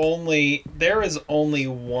is only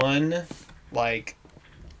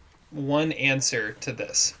one answer to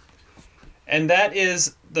this, and that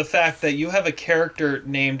is the fact that you have a character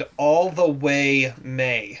named All the Way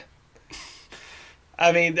May.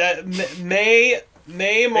 I mean, that May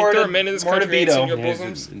more there are men in this country who ain't seen your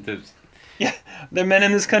bosoms. Yeah, there are men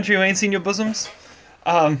in this country who ain't seen your bosoms.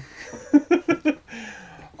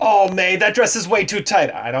 Oh, May, that dress is way too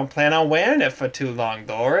tight. I don't plan on wearing it for too long,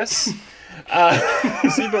 Doris.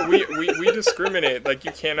 See, but we discriminate. Like,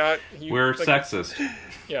 you cannot... We're sexist.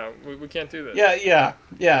 Yeah, we can't do that. Yeah.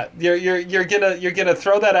 You're gonna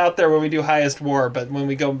throw that out there when we do Highest War, but when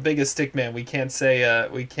we go Biggest Stick Man, we can't say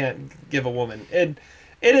we can't give a woman. It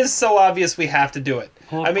is so obvious we have to do it.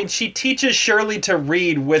 I mean, she teaches Shirley to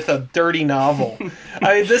read with a dirty novel.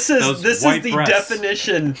 I mean, this is the breasts.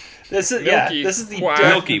 definition. This is the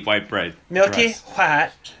milky white bread. Milky breast.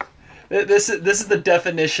 white. This is the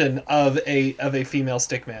definition of a female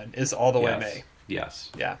stickman. Is All the Way May.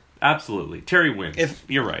 Yes. Yeah. Absolutely. Terry wins.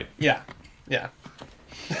 You're right. Yeah.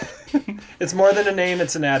 It's more than a name,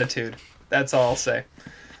 it's an attitude. That's all I'll say.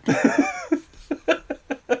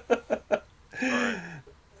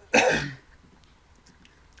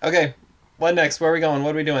 Okay. What next? Where are we going?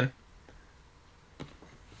 What are we doing?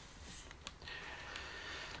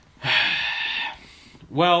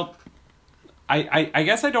 Well, I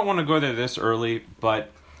guess I don't want to go there this early,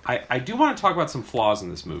 but I do want to talk about some flaws in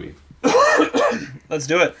this movie. Let's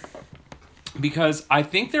do it. Because I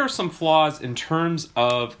think there are some flaws in terms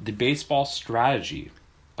of the baseball strategy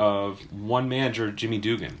of one manager, Jimmy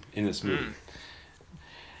Dugan, in this movie.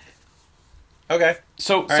 Okay.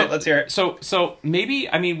 So, all right, let's hear it. So maybe,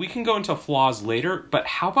 I mean, we can go into flaws later, but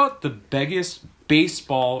how about the biggest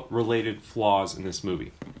baseball-related flaws in this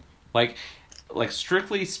movie? Like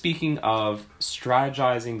strictly speaking of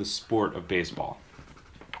strategizing the sport of baseball.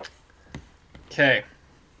 Okay.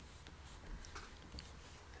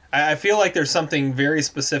 I feel like there's something very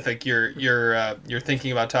specific you're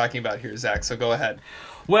thinking about talking about here, Zach. So go ahead.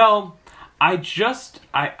 Well, I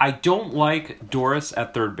don't like Doris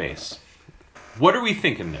at third base. What are we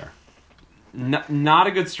thinking there? Not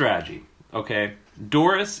a good strategy. Okay,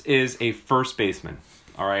 Doris is a first baseman.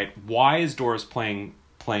 All right, why is Doris playing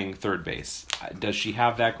third base? Does she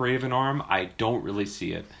have that great of an arm? I don't really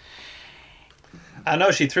see it. I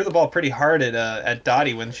know she threw the ball pretty hard at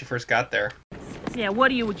Dottie when she first got there. Yeah,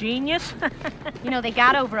 what are you, a genius? You know, they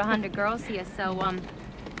got over 100 girls here, so,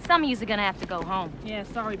 some of yous are gonna have to go home. Yeah,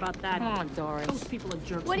 sorry about that. Come on, Doris. Those people are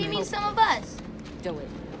jerks. What do you mean, some of us? Do it.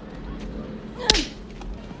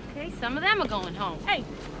 Okay, some of them are going home. Hey,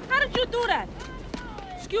 how did you do that?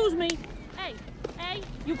 Excuse me. Hey,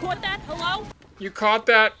 you caught that? Hello? You caught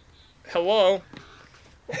that? Hello?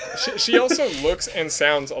 She also looks and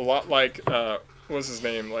sounds a lot like, what's his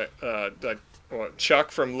name?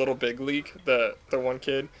 Chuck from Little Big League, the one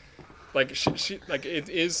kid. Like, she like, it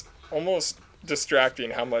is almost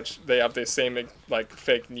distracting how much they have the same, like,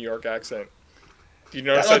 fake New York accent. Do you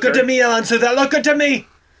notice that? Look good to me, Alan, so that look good to me!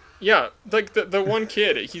 Yeah, like, the one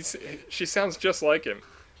kid, she sounds just like him.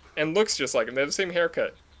 And looks just like him. They have the same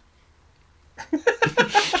haircut.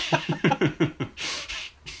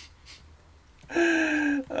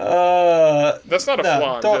 That's not a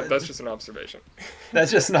flaw. That's just an observation.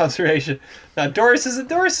 That's just an observation. Now, Doris is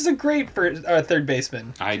a great third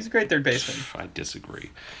baseman. She's a great third baseman. I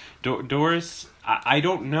disagree. Doris, I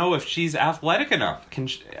don't know if she's athletic enough.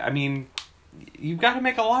 You've got to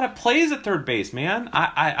make a lot of plays at third base, man.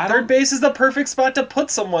 Third base is the perfect spot to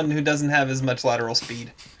put someone who doesn't have as much lateral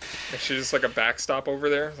speed. Is she just like a backstop over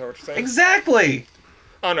there? Is that what you're saying? Exactly.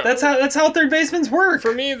 Oh no. That's how third basemen work.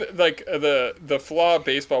 For me, like the flaw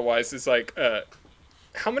baseball wise is like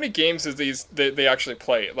how many games is they actually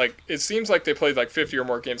play? Like, it seems like they played like 50 or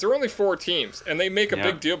more games. There were only 4 teams, and they make a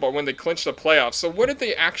big deal about when they clinch the playoffs. So what did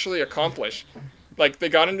they actually accomplish? Like, they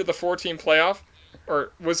got into the 4-team playoff?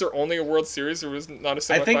 Or was there only a World Series? Or was not a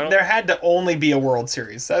semifinal? I think there had to only be a World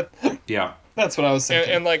Series. Yeah. That's what I was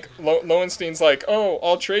thinking. And like, Lowenstein's like, oh,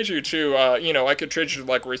 I'll trade you to, I could trade you to,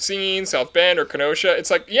 like, Racine, South Bend, or Kenosha.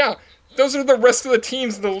 It's like, yeah, those are the rest of the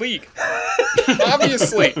teams in the league.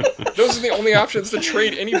 Obviously. Those are the only options to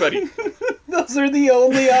trade anybody. Those are the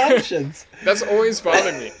only options. That's always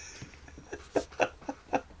bothered me.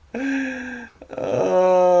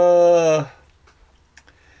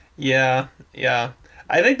 Yeah.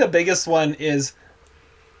 I think the biggest one is,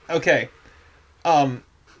 okay,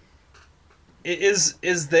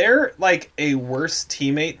 is there, like, a worse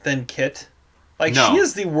teammate than Kit? Like, No. She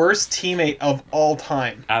is the worst teammate of all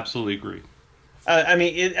time. Absolutely agree. I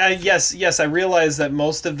mean, yes, I realize that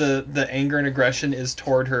most of the anger and aggression is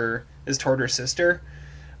toward her sister,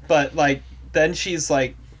 but, like, then she's,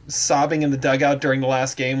 like, sobbing in the dugout during the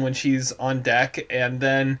last game when she's on deck, and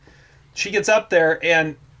then she gets up there,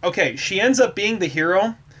 and, okay, she ends up being the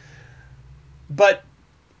hero, but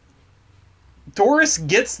Doris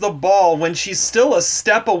gets the ball when she's still a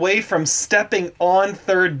step away from stepping on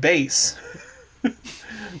third base.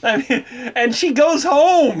 I mean, and she goes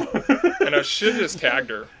home. And I should have just tagged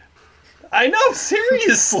her. I know,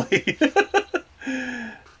 seriously.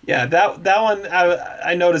 Yeah, that one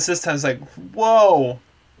I noticed this time. I was like, whoa,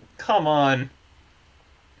 come on.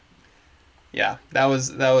 Yeah, that was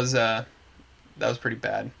pretty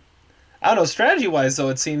bad. I don't know, strategy wise though,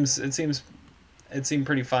 it seemed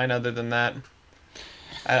pretty fine. Other than that,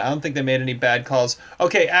 I don't think they made any bad calls.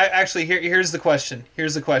 Okay, actually, here's the question.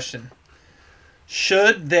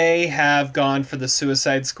 Should they have gone for the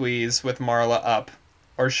suicide squeeze with Marla up,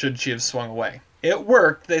 or should she have swung away? It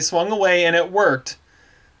worked. They swung away and it worked.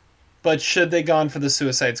 But should they gone for the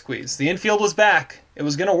suicide squeeze? The infield was back. It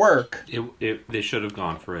was going to work. They should have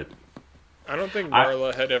gone for it. I don't think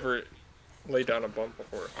Marla had ever laid down a bump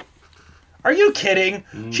before. Are you kidding?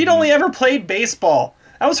 She'd only ever played baseball.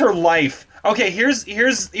 That was her life. Okay, here's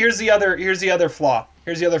the other flaw.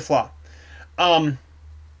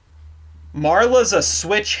 Marla's a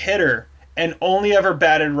switch hitter and only ever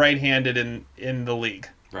batted right-handed in the league.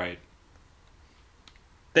 Right.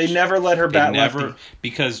 They never let her bat lefty.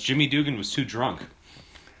 Because Jimmy Dugan was too drunk.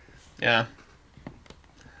 Yeah.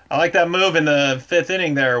 I like that move in the 5th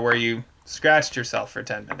inning there where you scratched yourself for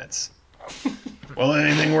 10 minutes. Well,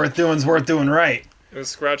 anything worth doing's worth doing right. It was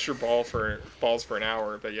scratch your balls for an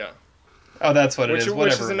hour, but yeah. Oh, that's what it is.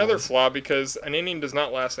 Which is another flaw because an inning does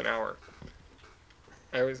not last an hour.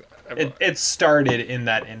 It started in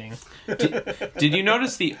that inning. Did you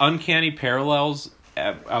notice the uncanny parallels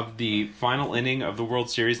of the final inning of the World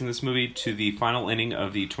Series in this movie to the final inning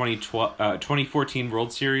of the 2014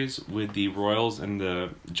 World Series with the Royals and the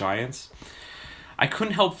Giants? I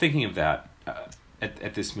couldn't help thinking of that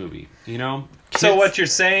at this movie. You know. So what you're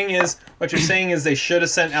saying is they should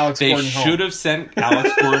have sent Alex Gordon home. They should have sent Alex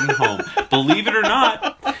Gordon home. Believe it or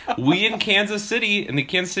not, we in Kansas City, in the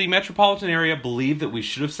Kansas City metropolitan area, believe that we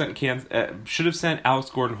should have sent Alex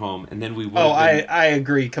Gordon home, and then we would. I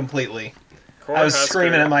agree completely. I was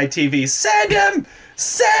screaming at my TV, "Send him!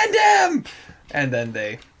 Send him!" And then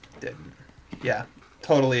they didn't. Yeah,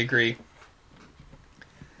 totally agree.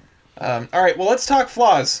 All right, well, let's talk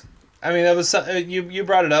flaws. I mean, that was you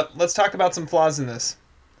brought it up. Let's talk about some flaws in this.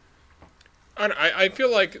 I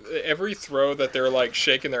feel like every throw that they're like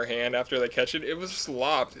shaking their hand after they catch it, it was just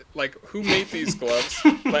lobbed. Like, who made these gloves?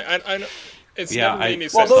 Like, it's never made any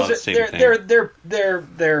sense. Well, they're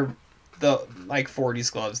the like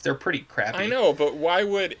 40s gloves. They're pretty crappy. I know, but why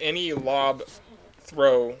would any lob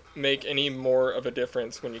throw make any more of a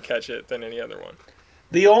difference when you catch it than any other one?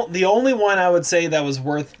 The only one I would say that was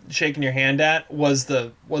worth shaking your hand at was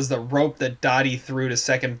the rope that Dottie threw to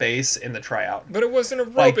second base in the tryout. But it wasn't a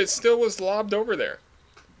rope; it still was lobbed over there.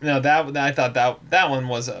 No, I thought that one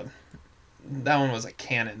was a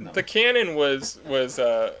cannon. Though. The cannon was what's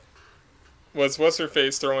her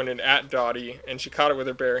face throwing it at Dottie, and she caught it with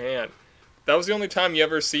her bare hand. That was the only time you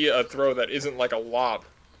ever see a throw that isn't like a lob.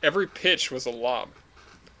 Every pitch was a lob.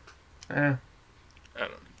 I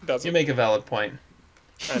don't know. You make a valid point.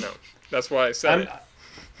 I know. That's why I said it.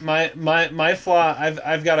 My flaw,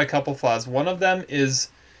 I've got a couple flaws. One of them is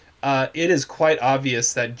it is quite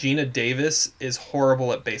obvious that Gina Davis is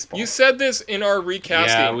horrible at baseball. You said this in our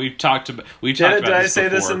recasting. Yeah, we've talked about this Did I say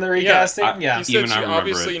this in the recasting? Yeah. You said she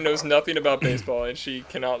obviously knows nothing about baseball and she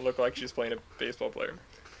cannot look like she's playing a baseball player.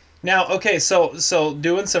 Now, okay, so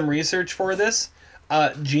doing some research for this,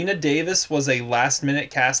 Gina Davis was a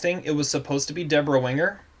last-minute casting. It was supposed to be Deborah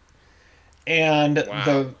Winger. And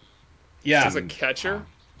She's a catcher?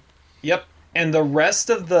 Yep. And the rest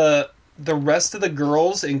of the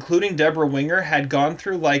girls, including Deborah Winger, had gone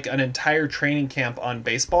through like an entire training camp on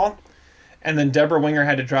baseball. And then Deborah Winger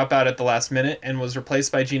had to drop out at the last minute and was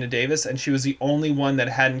replaced by Gina Davis, and she was the only one that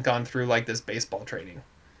hadn't gone through like this baseball training.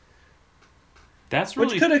 That's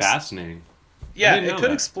really fascinating. Yeah, it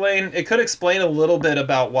could explain a little bit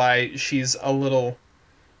about why she's a little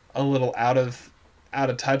out of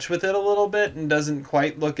touch with it a little bit and doesn't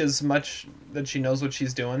quite look as much that she knows what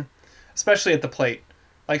she's doing, especially at the plate.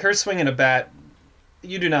 Like her swinging a bat,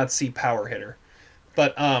 you do not see power hitter.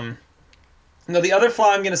 But no, the other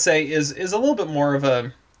flaw I'm going to say is a little bit more of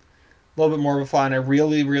a flaw, and I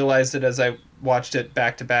really realized it as I watched it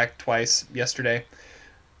back to back twice yesterday.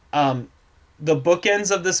 The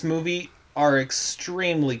bookends of this movie are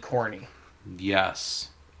extremely corny.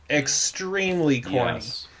 Yes. Extremely corny.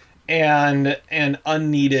 Yes. And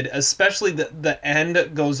unneeded, especially the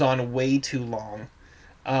end goes on way too long.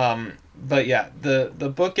 But yeah, the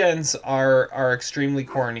bookends are extremely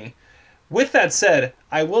corny. With that said,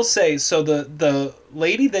 I will say, so the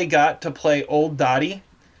lady they got to play old Dottie,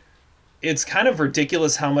 it's kind of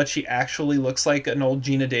ridiculous how much she actually looks like an old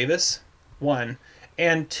Gina Davis, one.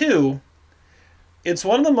 And two, it's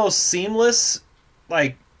one of the most seamless,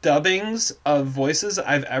 like, dubbings of voices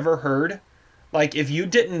I've ever heard. Like, if you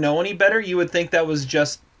didn't know any better, you would think that was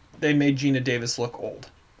just, they made Gina Davis look old.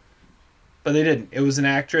 But they didn't. It was an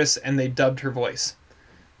actress, and they dubbed her voice.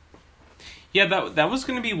 Yeah, that was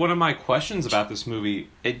going to be one of my questions about this movie.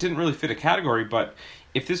 It didn't really fit a category, but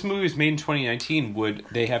if this movie was made in 2019, would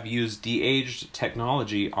they have used de-aged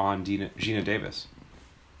technology on Gina Davis?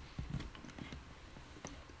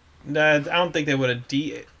 I don't think they would have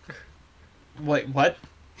Wait, what?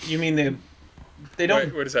 You mean they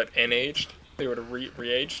don't? What is that? N-aged? They would have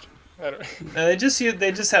re-aged? I don't. No, they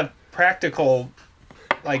just have practical,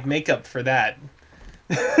 like, makeup for that.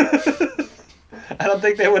 I don't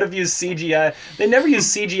think they would have used CGI. They never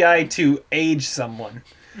use CGI to age someone.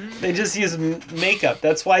 They just use makeup.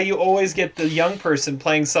 That's why you always get the young person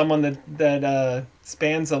playing someone that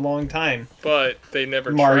spans a long time. But they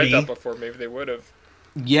never Marty. tried that before. Maybe they would have.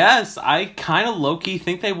 Yes, I kind of low-key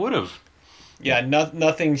think they would have. Yeah,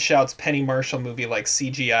 nothing shouts Penny Marshall movie like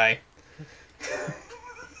CGI.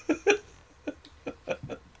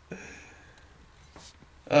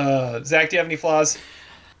 Zach, do you have any flaws?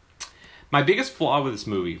 My biggest flaw with this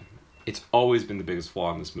movie, it's always been the biggest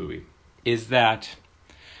flaw in this movie, is that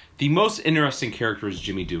the most interesting character is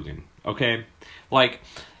Jimmy Dugan, okay? Like,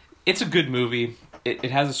 it's a good movie.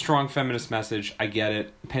 It has a strong feminist message. I get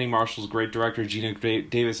it. Penny Marshall's a great director. Gina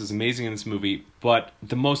Davis is amazing in this movie. But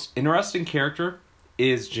the most interesting character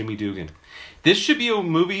is Jimmy Dugan. This should be a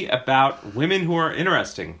movie about women who are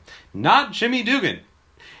interesting, not Jimmy Dugan.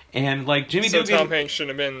 And, like, Jimmy Dugan... So Tom Hanks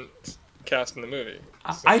shouldn't have been cast in the movie.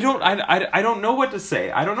 I don't know what to say.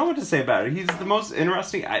 I don't know what to say about it. He's the most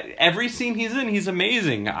interesting. Every scene he's in, he's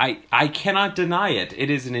amazing. I cannot deny it. It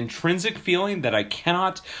is an intrinsic feeling that I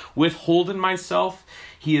cannot withhold in myself.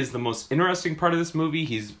 He is the most interesting part of this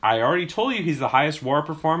movie. I already told you he's the highest WAR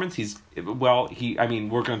performance. We're going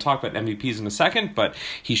to talk about MVPs in a second, but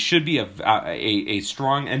he should be a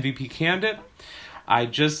strong MVP candidate.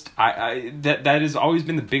 That has always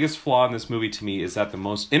been the biggest flaw in this movie to me, is that the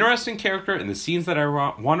most interesting character and the scenes that I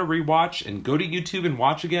want to rewatch and go to YouTube and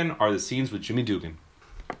watch again are the scenes with Jimmy Dugan.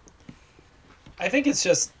 I think it's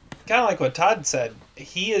just kind of like what Todd said.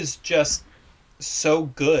 He is just so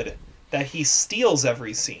good that he steals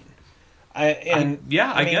every scene. I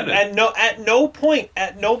get it. At no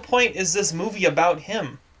point is this movie about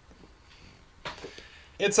him.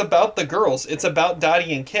 It's about the girls. It's about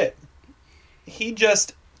Dottie and Kit. He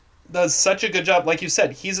just does such a good job. Like you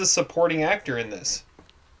said, he's a supporting actor in this.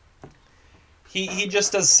 He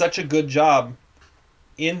just does such a good job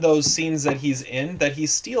in those scenes that he's in that he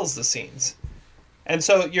steals the scenes. And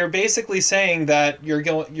so you're basically saying that you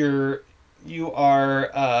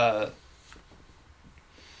are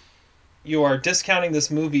discounting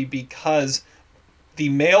this movie because the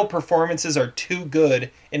male performances are too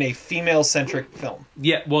good in a female-centric film.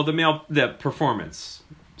 Yeah, well, the performance.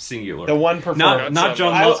 Singular. The one performance. Not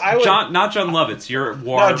John Lovitz. You're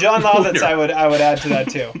No, John Lovitz. I would add to that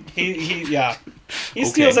too. He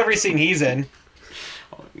steals every scene he's in.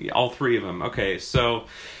 All three of them. Okay, so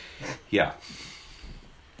yeah.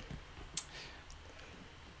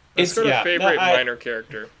 Let's go to favorite minor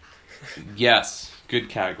character. Yes, good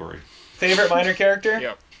category. Favorite minor character?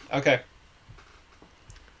 Yeah. Okay.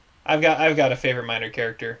 I've got a favorite minor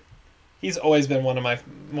character. He's always been one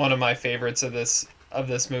of my favorites of this of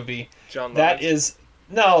this movie. John That Lovitz. is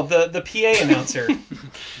no the PA announcer.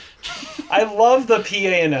 I love the PA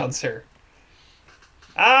announcer.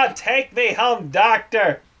 Take me home,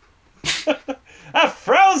 doctor. A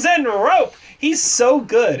frozen rope. He's so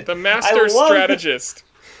good. The master strategist.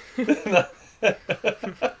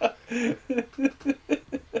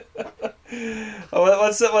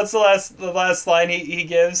 What's the last line he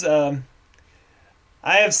gives? I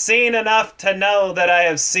have seen enough to know that I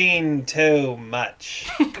have seen too much.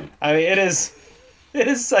 I mean, it is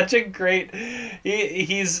such a great.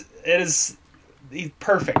 He's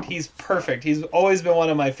perfect. He's perfect. He's always been one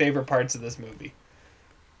of my favorite parts of this movie.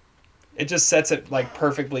 It just sets it like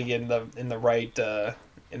perfectly in the right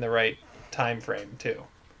time frame too.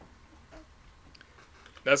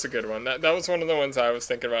 That's a good one. That was one of the ones I was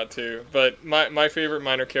thinking about too. But my favorite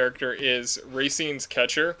minor character is Racine's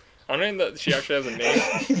catcher. I don't know that she actually has a name.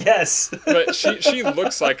 Yes. But she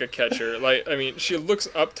looks like a catcher. Like, I mean, she looks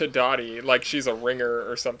up to Dottie like she's a ringer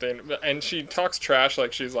or something. And she talks trash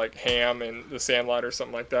like she's like Ham in The Sandlot or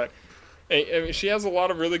something like that. And, I mean, she has a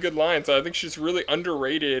lot of really good lines. I think she's really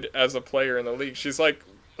underrated as a player in the league. She's like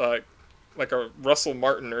a Russell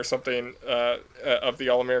Martin or something of the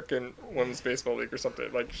All-American Women's Baseball League or something.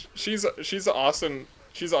 Like, she's an awesome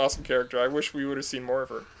character. I wish we would have seen more of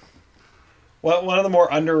her. Well, one of the more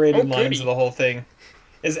underrated lines of the whole thing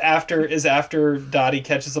is after Dottie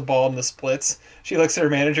catches a ball in the splits, she looks at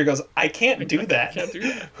her manager and goes, I can't do that. Can't do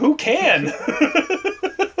that. Who can?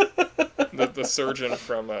 The surgeon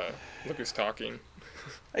from Look Who's Talking.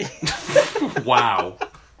 Wow.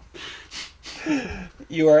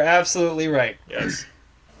 You are absolutely right. Yes.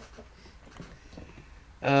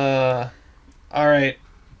 All right.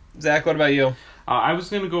 Zach, what about you? I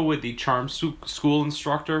was going to go with the charm school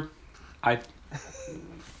instructor.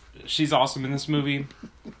 She's awesome in this movie.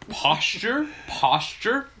 Posture.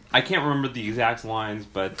 I can't remember the exact lines,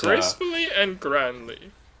 but gracefully and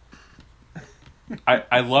grandly.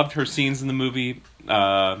 I loved her scenes in the movie.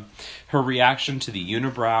 Her reaction to the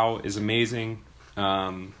unibrow is amazing.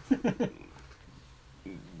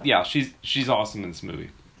 Yeah, she's awesome in this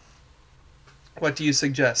movie. What do you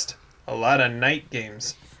suggest? A lot of night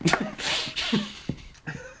games.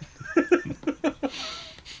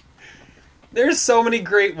 There's so many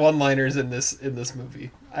great one-liners in this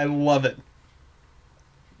movie. I love it.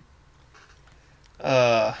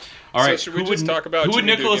 All right. So should we just talk about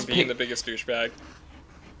Jimmy Dugan being the biggest douchebag?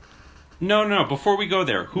 No. Before we go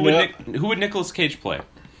there, who would Nicolas Cage play?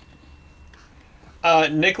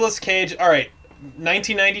 Nicolas Cage. All right,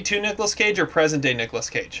 1992 Nicolas Cage or present-day Nicolas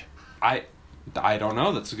Cage? I don't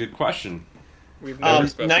know. That's a good question. We've never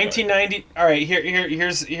specified. 1990. All right,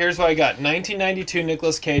 here's what I got. 1992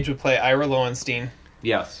 Nicolas Cage would play Ira Lowenstein.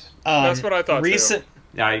 Yes. That's what I thought too.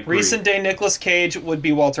 Yeah, I agree. Recent day Nicolas Cage would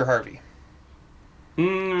be Walter Harvey.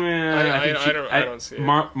 I don't see it.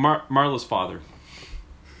 Marla's father,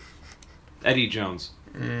 Eddie Jones.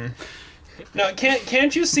 No,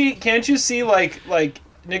 can't you see like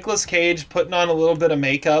Nicolas Cage putting on a little bit of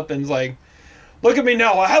makeup and like, look at me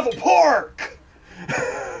now, I have a park.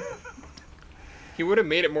 He would have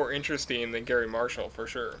made it more interesting than Gary Marshall for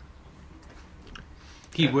sure.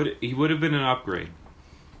 He would have been an upgrade.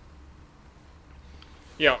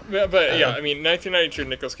 Yeah, but yeah, I mean, 1992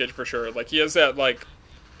 Nicolas Cage for sure. Like, he has that, like,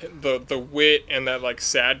 the wit and that, like,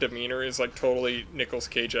 sad demeanor is, like, totally Nicolas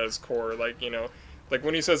Cage at his core. Like, you know, like,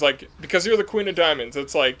 when he says, like, because you're the Queen of Diamonds,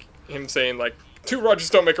 it's like him saying, like, two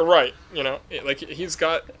Rogers don't make a right, you know? Like, that's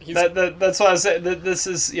what I was saying. This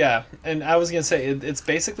is, yeah. And I was going to say, it's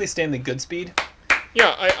basically Stanley Goodspeed.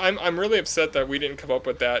 Yeah, I'm really upset that we didn't come up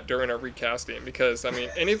with that during our recasting, because, I mean,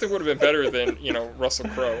 anything would have been better than, you know, Russell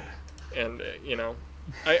Crowe. And, you know...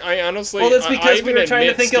 I honestly... Well, that's because we were trying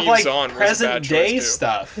to think of, like, Zahn present day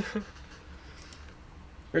stuff.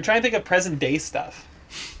 We're trying to think of present day stuff.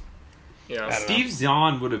 Yeah. Steve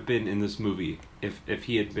Zahn would have been in this movie if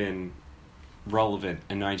he had been relevant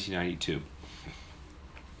in 1992.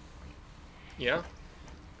 Yeah.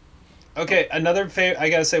 Okay, another I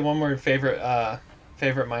gotta say one more favorite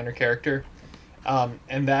minor character,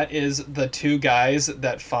 and that is the two guys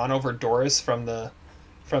that fawn over Doris from the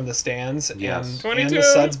stands. Yes. And the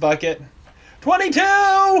Suds bucket. 22!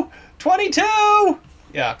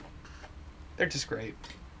 Yeah. They're just great.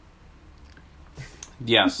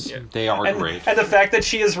 Yes, yeah. They are great. And the fact that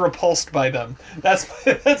she is repulsed by them.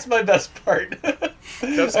 That's my best part. That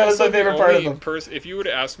was my favorite part of them. If you would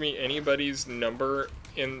ask me anybody's number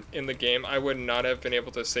in the game, I would not have been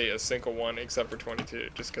able to say a single one except for 22,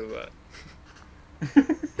 just because of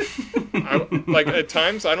that. Like, at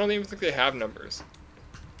times, I don't even think they have numbers.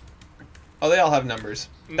 Oh, they all have numbers.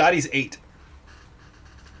 Dottie's 8.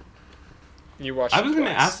 You watched. I was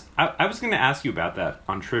going to ask you about that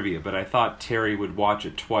on trivia, but I thought Terry would watch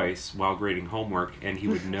it twice while grading homework, and he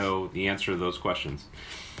would know the answer to those questions.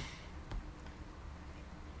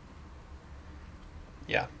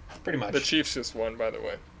 Yeah, pretty much. The Chiefs just won, by the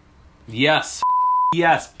way. Yes.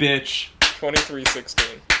 Yes, bitch.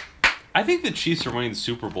 23-16. I think the Chiefs are winning the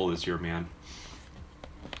Super Bowl this year, man.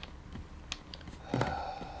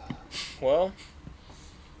 Well,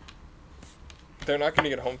 they're not going to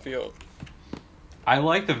get home field. I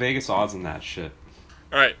like the Vegas odds on that shit.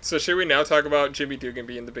 Alright, so should we now talk about Jimmy Dugan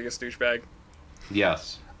being the biggest douchebag?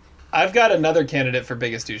 Yes. I've got another candidate for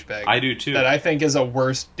biggest douchebag. I do too. That I think is a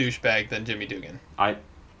worse douchebag than Jimmy Dugan.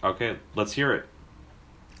 Okay, let's hear it.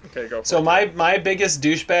 Okay, go for so it. my biggest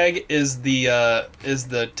douchebag is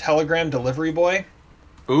the telegram delivery boy.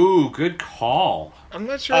 Ooh, good call. I'm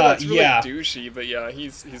not sure that's really douchey, but yeah,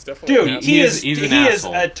 he's definitely dude. an asshole. He is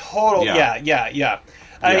asshole. a total yeah.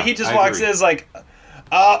 He just I walks agree. in is like,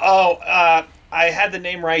 I had the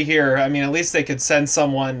name right here. I mean, at least they could send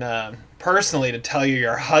someone personally to tell you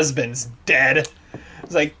your husband's dead.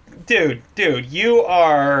 It's like, dude, you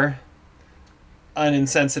are an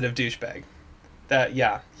insensitive douchebag.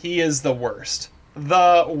 He is the worst.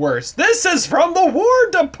 The worst. This is from the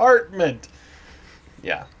War Department.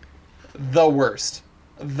 Yeah. The worst.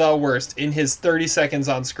 The worst. In his 30 seconds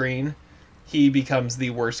on screen, he becomes the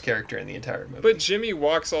worst character in the entire movie. But Jimmy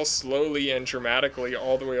walks all slowly and dramatically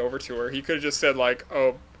all the way over to her. He could have just said, like,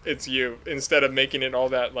 oh, it's you, instead of making it all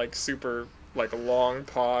that, like, super, like, long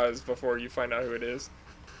pause before you find out who it is.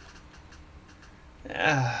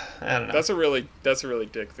 I don't know. That's a really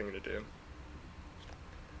dick thing to do.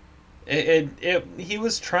 He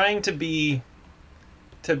was trying to be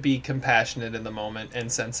compassionate in the moment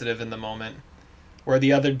and sensitive in the moment, where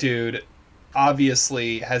the other dude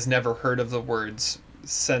obviously has never heard of the words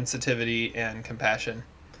sensitivity and compassion.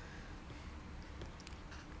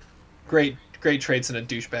 Great traits in a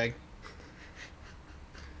douchebag.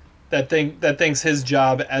 That thinks his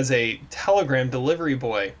job as a telegram delivery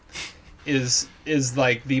boy is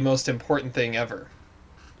like the most important thing ever,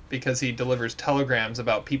 because he delivers telegrams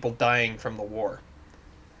about people dying from the war.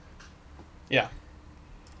 Yeah.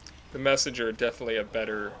 The messenger definitely a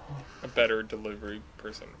better delivery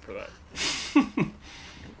person for that.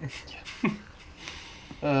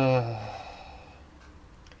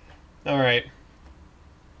 All right.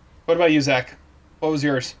 What about you, Zach? What was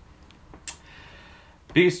yours?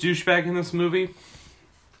 Biggest douchebag in this movie?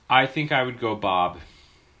 I think I would go Bob.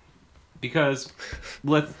 Because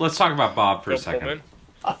let's talk about Bob for a second.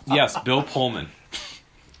 Pullman? Yes, Bill Pullman.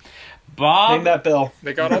 Bob. Name that Bill.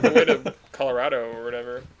 They got all the way to Colorado or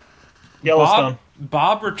whatever. Yellowstone.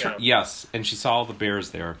 Bob returned. Yeah. Yes, and she saw all the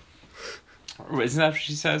bears there. Isn't that what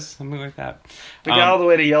she says? Something like that. We got all the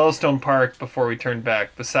way to Yellowstone Park before we turned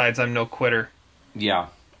back. Besides, I'm no quitter. Yeah.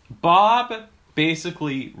 Bob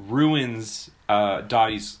basically ruins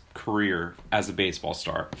Dottie's career as a baseball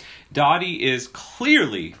star. Dottie is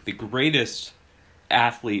clearly the greatest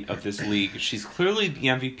athlete of this league. She's clearly the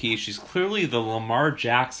MVP. She's clearly the Lamar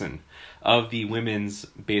Jackson of the women's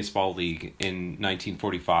baseball league in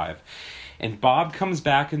 1945. And Bob comes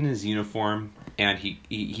back in his uniform, and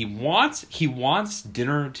he wants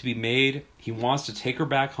dinner to be made. He wants to take her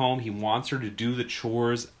back home. He wants her to do the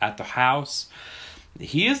chores at the house.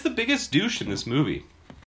 He is the biggest douche in this movie.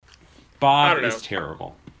 Bob is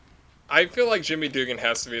terrible. I feel like Jimmy Dugan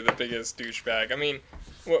has to be the biggest douchebag. I mean,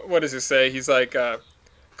 what does he say? He's like,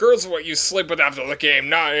 girls are what you sleep with after the game,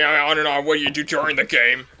 not I don't know what you do during the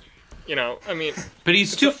game. You know, I mean... But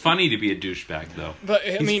he's too funny to be a douchebag, though. But,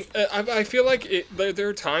 I mean, I feel like there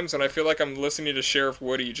are times when I feel like I'm listening to Sheriff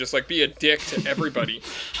Woody just, like, be a dick to everybody,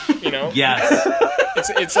 you know? Yes.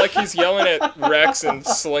 It's like he's yelling at Rex and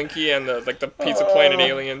Slinky and the Pizza Planet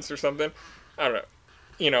aliens or something. I don't know.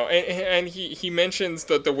 You know, and he mentions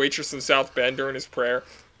the waitress in South Bend during his prayer.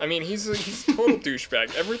 I mean, he's a total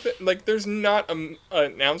douchebag. Everything, like, there's not an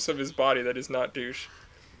ounce of his body that is not douche.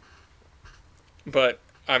 But,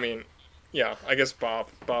 I mean... Yeah, I guess Bob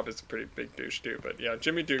is a pretty big douche too, but yeah,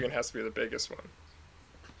 Jimmy Dugan has to be the biggest one.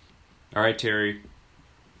 All right, Terry.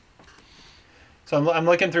 So I'm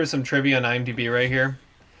looking through some trivia on IMDb right here.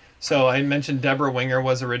 So I mentioned Deborah Winger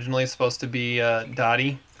was originally supposed to be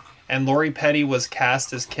Dottie, and Lori Petty was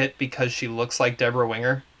cast as Kit because she looks like Deborah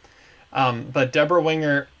Winger. But Deborah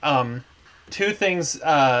Winger, two things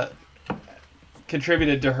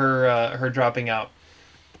contributed to her dropping out.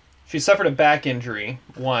 She suffered a back injury,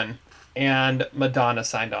 one. And Madonna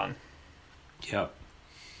signed on. Yep.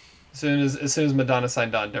 As soon as Madonna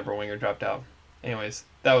signed on, Deborah Winger dropped out. Anyways,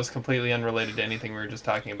 that was completely unrelated to anything we were just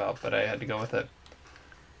talking about, but I had to go with it.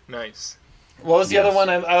 Nice. What was the Yes. other one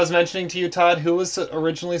I was mentioning to you, Todd? Who was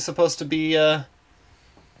originally supposed to be the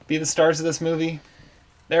stars of this movie?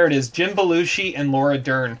 There it is. Jim Belushi and Laura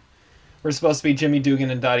Dern were supposed to be Jimmy Dugan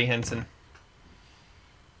and Dottie Hinson.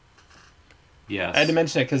 Yes. I had to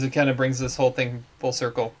mention it because it kind of brings this whole thing full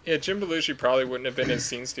circle. Yeah, Jim Belushi probably wouldn't have been as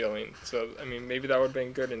scene stealing. So I mean, maybe that would have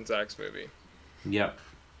been good in Zach's movie. Yep.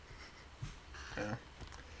 Yeah.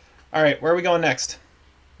 All right, where are we going next?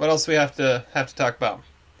 What else do we have to talk about?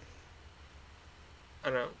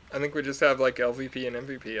 I don't know. I think we just have like LVP and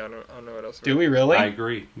MVP. I don't know what else. Do we really? I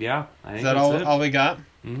agree. Yeah. I think Is that that's all we got?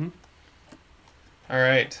 Mm-hmm. All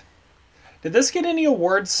right. Did this get any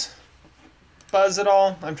awards buzz at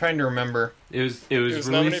all? I'm trying to remember. It was nominated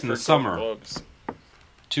released in for the summer. Globes.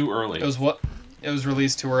 Too early. It was what? It was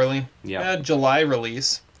released too early. Yeah. July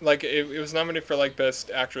release. Like it was nominated for like best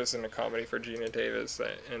actress in a comedy for Gina Davis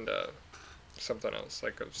and something else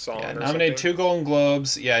like a song. Yeah, or nominated something. 2 Golden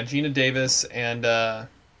Globes. Yeah, Gina Davis and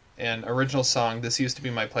original song. This used to be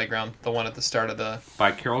my playground. The one at the start of the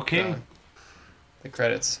By Carole King. the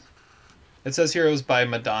credits. It says here it was by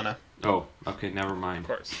Madonna. Oh, okay, never mind. Of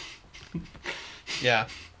course. Yeah,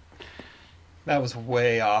 that was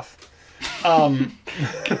way off.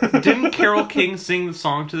 Didn't Carole King sing the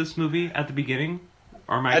song to this movie at the beginning?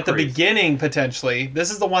 Or am I At the crazy? beginning, potentially.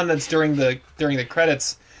 This is the one that's during the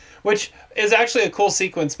credits, which is actually a cool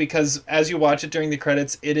sequence because as you watch it during the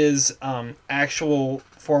credits, it is actual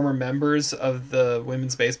former members of the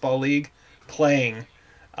Women's Baseball League playing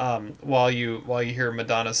while you hear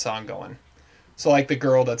Madonna's song going. So like the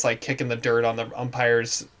girl that's like kicking the dirt on the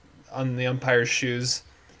umpire's shoes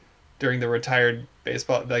during the retired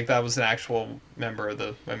baseball, like that was an actual member of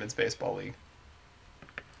the Women's Baseball League.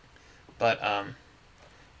 But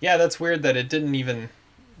yeah, that's weird that it didn't even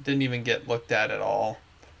get looked at all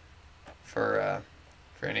for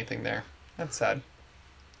anything there. That's sad.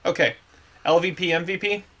 Okay, LVP,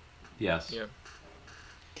 MVP. Yes. Yeah.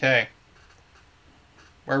 Okay.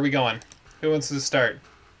 Where are we going? Who wants to start?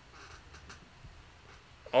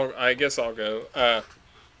 I guess I'll go.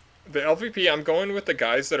 The LVP, I'm going with the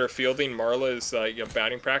guys that are fielding Marla's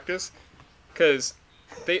batting practice, because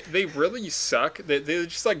they really suck. They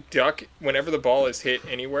just like duck whenever the ball is hit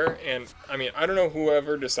anywhere. And I mean, I don't know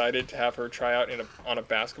whoever decided to have her try out on a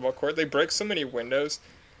basketball court. They break so many windows.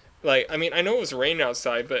 Like, I mean, I know it was raining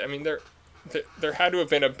outside, but I mean, there had to have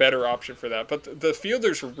been a better option for that. But the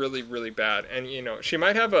fielders were really, really bad. And you know, she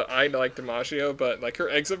might have an eye like DiMaggio, but like her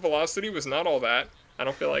exit velocity was not all that. I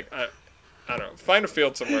don't feel like I don't know. Find a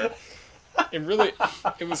field somewhere.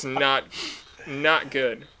 It was not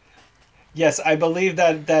good. Yes, I believe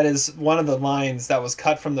that is one of the lines that was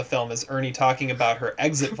cut from the film is Ernie talking about her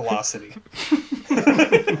exit velocity.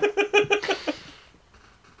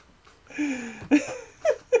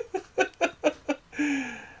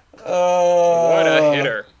 What a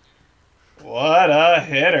hitter. What a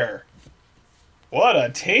hitter. What a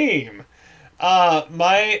team.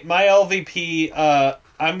 My LVP,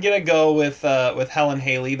 I'm gonna go with Helen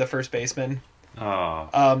Haley, the first baseman.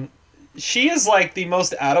 Oh. She is like the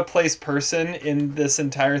most out of place person in this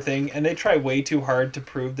entire thing, and they try way too hard to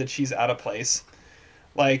prove that she's out of place.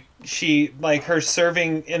 Like her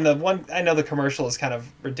serving in the one, I know the commercial is kind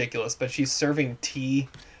of ridiculous, but she's serving tea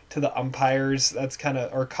to the umpires. That's kind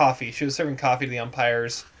of, or coffee. She was serving coffee to the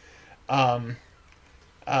umpires.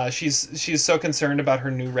 She's so concerned about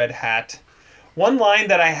her new red hat. One line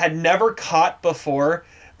that I had never caught before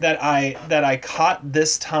that I caught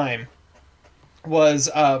this time was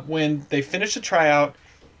when they finished the tryout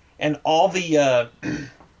and all the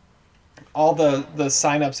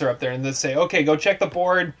signups are up there and they say, okay, go check the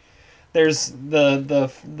board. There's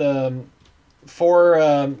the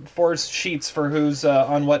four sheets for who's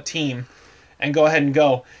on what team, and go ahead and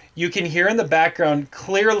go. You can hear in the background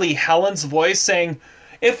clearly Helen's voice saying,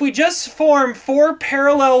 if we just form 4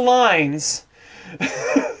 parallel lines.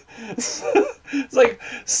 It's like,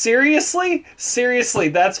 seriously,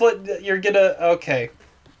 that's what you're gonna, okay,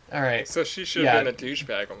 all right. So she should have been a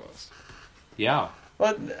douchebag almost. Yeah.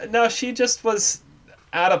 Well, no, she just was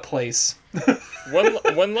out of place.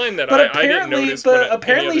 One line that But I didn't notice. But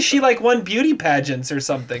apparently she like won beauty pageants or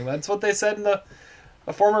something. That's what they said in a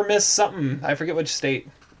former Miss something. I forget which state.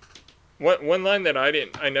 One line that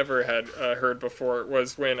I never had heard before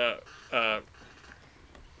was when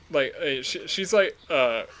she's like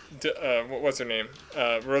what's her name?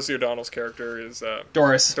 Rosie O'Donnell's character is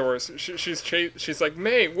Doris. She's like,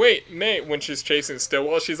 May, when she's chasing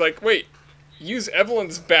Stillwell, she's like, wait, use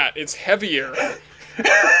Evelyn's bat. It's heavier.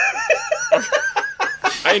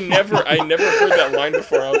 I never heard that line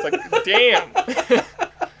before. I was like, damn.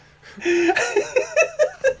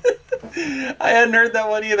 hadn't heard that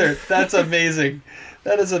one either. That's amazing.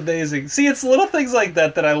 That is amazing. See, it's little things like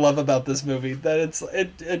that that I love about this movie. That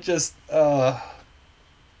it just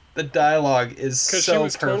the dialogue is so perfect. Because she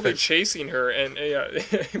was totally chasing her, and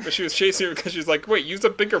but she was chasing her because she's like, wait, use a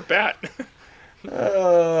bigger bat.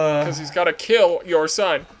 Because he's got to kill your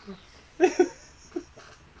son. All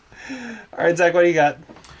right, Zach, what do you got?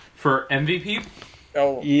 For MVP?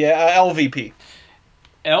 LVP.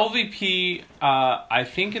 LVP, I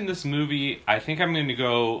think in this movie, I think I'm going to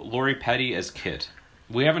go Lori Petty as Kit.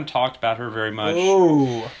 We haven't talked about her very much.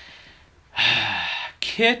 Ooh.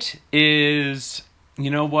 Kit is,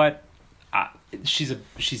 you know what?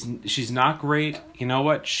 She's not great. You know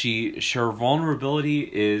what? Her vulnerability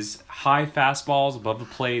is high fastballs above the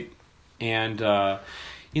plate, and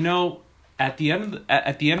you know, at the end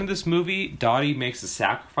of this movie, Dottie makes a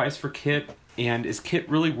sacrifice for Kit, and is Kit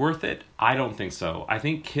really worth it? I don't think so. I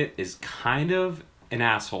think Kit is kind of an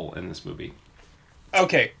asshole in this movie.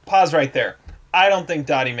 Okay, pause right there. I don't think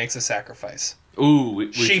Dottie makes a sacrifice. Ooh,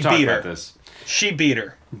 we should talk about this. She beat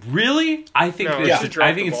her. Really? I think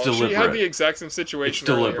I think it's deliberate. She had the exact same situation. It's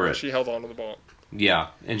deliberate. She held on to the ball. Yeah,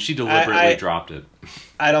 and she deliberately dropped it.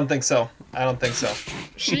 I don't think so.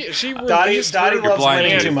 She Dottie loves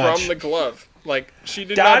winning too much. From the glove. Like, she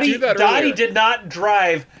did not do that earlier. Dottie did not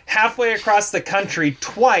drive halfway across the country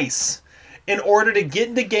twice in order to get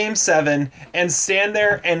into Game 7 and stand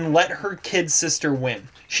there and let her kid sister win.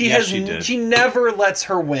 She never lets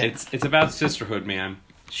her win. It's about sisterhood, man.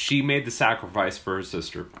 She made the sacrifice for her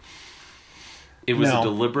sister. It was a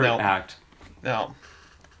deliberate act. No.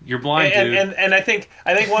 You're blind, dude. And I think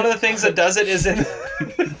one of the things that does it is in...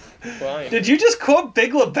 Did you just quote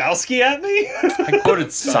Big Lebowski at me? I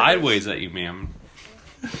quoted sideways at you, ma'am.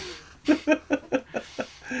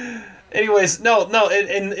 Anyways, no.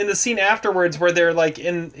 In the scene afterwards, where they're like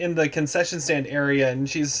in the concession stand area, and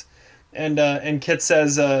Kit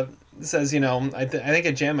says, you know, I think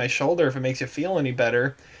I jammed my shoulder if it makes you feel any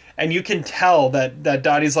better, and you can tell that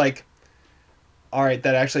Dottie's like, all right,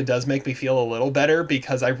 that actually does make me feel a little better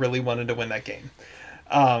because I really wanted to win that game.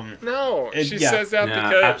 She says that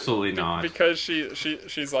because absolutely not. Because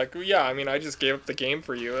she's like, yeah, I mean, I just gave up the game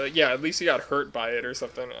for you. Yeah, at least you got hurt by it or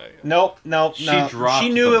something. No. She dropped She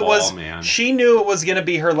knew the it ball, was. Man. She knew it was going to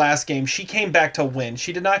be her last game. She came back to win.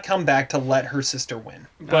 She did not come back to let her sister win.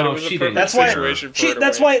 But it was a perfect situation for her to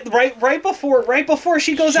That's win. why right before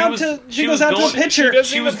she goes out to the pitcher.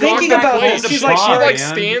 She was thinking about this. She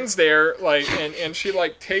stands there like and she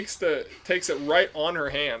like takes it right on her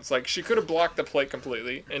hands. Like, she could have blocked the plate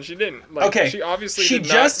completely, and she didn't. Like, okay, she obviously she did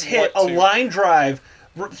just not hit a line drive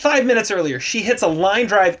 5 minutes earlier. She hits a line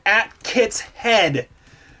drive at Kit's head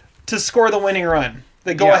to score the winning run,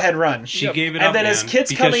 the go-ahead run. She gave it and up, then as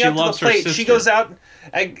Kit's coming up to the plate, she goes out.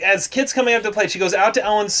 As Kit's coming up to the plate, she goes out to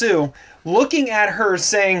Ellen Sue, looking at her,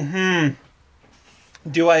 saying,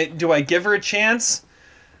 do I give her a chance?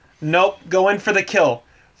 Nope. Go in for the kill.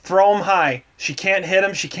 Throw him high. She can't hit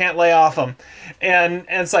him. She can't lay off him. And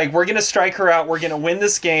it's like, we're going to strike her out. We're going to win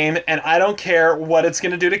this game. And I don't care what it's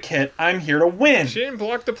going to do to Kit. I'm here to win. She didn't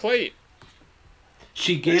block the plate.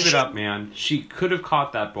 She gave it up, man. She could have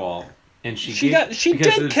caught that ball. And she did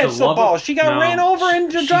catch the ball. She got ran over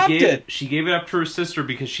and dropped it. She gave it up to her sister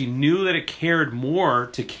because she knew that it cared more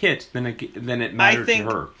to Kit than it mattered to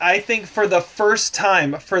her. I think for the first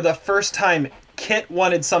time, Kit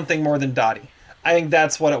wanted something more than Dottie. I think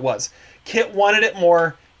that's what it was. Kit wanted it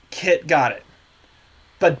more. Kit got it.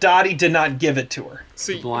 But Dottie did not give it to her.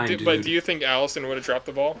 But do you think Allison would have dropped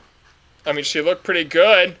the ball? I mean, she looked pretty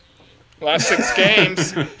good last 6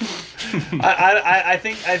 games. I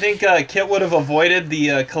think Kit would have avoided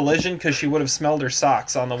the collision because she would have smelled her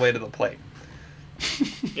socks on the way to the plate.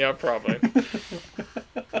 Yeah, probably.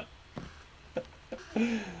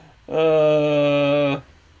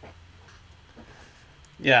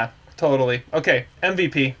 Yeah, totally. Okay,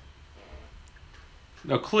 MVP.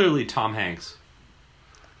 No, clearly Tom Hanks.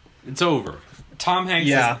 It's over. Tom Hanks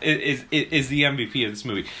is the MVP of this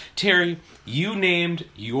movie. Terry, you named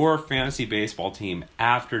your fantasy baseball team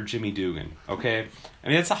after Jimmy Dugan, okay? I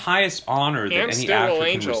mean, it's the highest honor that any actor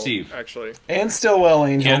can receive. Actually. And Stillwell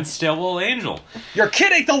Angel. Your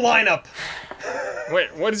kid ate the lineup!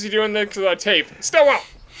 Wait, what is he doing next to that tape? Stillwell!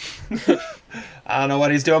 I don't know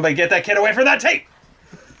what he's doing, but get that kid away from that tape!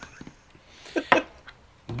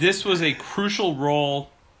 This was a crucial role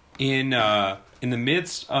in the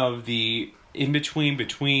midst of the in-between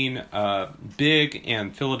between Big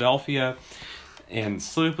and Philadelphia and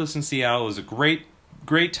Sleepless in Seattle. It was a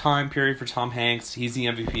great time period for Tom Hanks. He's the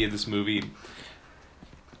MVP of this movie.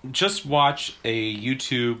 Just watch a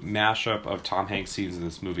YouTube mashup of Tom Hanks scenes in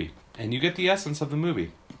this movie, and you get the essence of the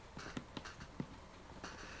movie.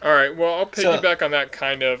 All right, well, I'll piggyback on that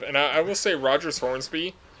kind of, and I will say Rogers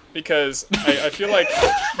Hornsby, because I feel like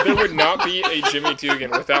there would not be a Jimmy Dugan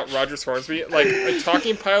without Rogers Hornsby. Like, a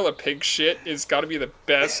talking pile of pig shit is got to be the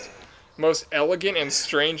best, most elegant and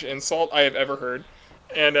strange insult I have ever heard.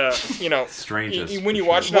 And, strangest, when you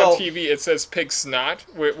watch it on TV, it says pig snot,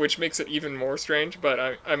 which makes it even more strange.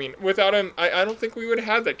 But, I mean, without him, I don't think we would have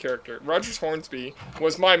had that character. Rogers Hornsby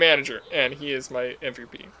was my manager, and he is my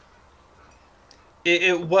MVP.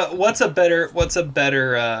 What's a better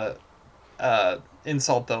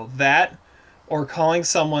insult, though? That or calling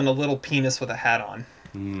someone a little penis with a hat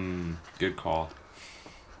on? Good call.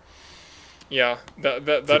 Yeah, that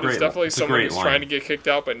is definitely someone who's trying to get kicked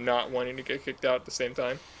out but not wanting to get kicked out at the same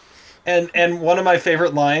time. And one of my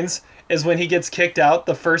favorite lines is when he gets kicked out,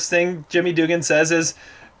 the first thing Jimmy Dugan says is,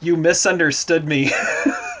 "You misunderstood me."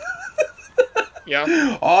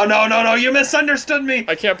 Yeah. Oh, no, you misunderstood me.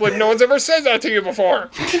 I can't believe no one's ever said that to you before.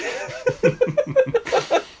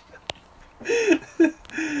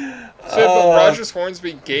 But Rogers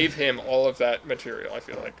Hornsby gave him all of that material, I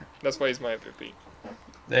feel like. That's why he's my MVP.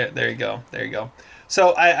 There you go.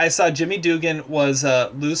 So I saw Jimmy Dugan was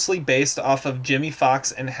loosely based off of Jimmy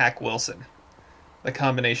Fox and Hack Wilson, the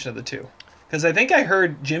combination of the two. Because I think I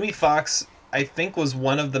heard Jimmy Fox, I think, was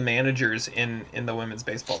one of the managers in the Women's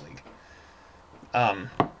Baseball League.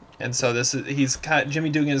 And so Jimmy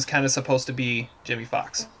Dugan is kind of supposed to be Jimmy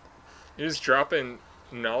Fox. You're just dropping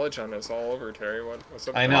knowledge on us all over, Terry. What's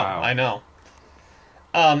up? I know.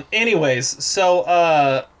 Anyways,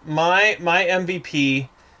 so my MVP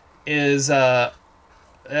is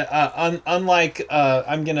unlike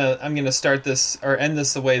I'm gonna start this or end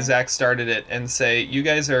this the way Zach started it and say you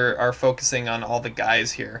guys are focusing on all the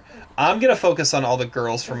guys here. I'm gonna focus on all the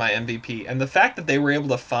girls for my MVP, and the fact that they were able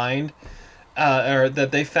to find or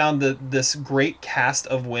that they found this great cast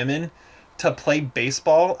of women to play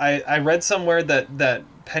baseball. I read somewhere that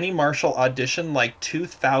Penny Marshall auditioned like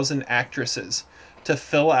 2,000 actresses to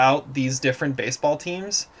fill out these different baseball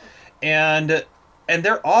teams, and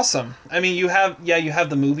they're awesome. I mean, you have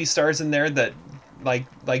the movie stars in there that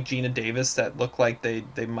like Gina Davis that look like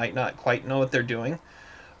they might not quite know what they're doing,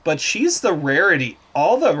 but she's the rarity.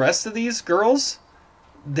 All the rest of these girls,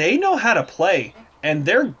 they know how to play, and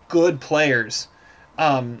they're good players.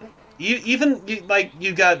 You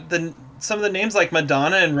got some of the names like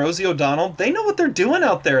Madonna and Rosie O'Donnell. They know what they're doing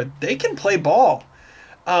out there. They can play ball.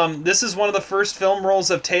 This is one of the first film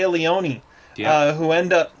roles of Téa Leoni, who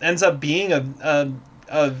ends up being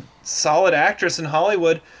a solid actress in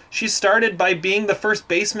Hollywood. She started by being the first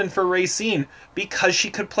baseman for Racine because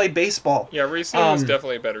she could play baseball. Yeah, Racine was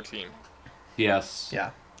definitely a better team. Yes.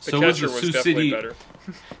 Yeah. The catcher was definitely better.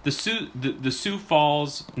 The Sioux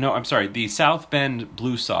Falls. No, I'm sorry. The South Bend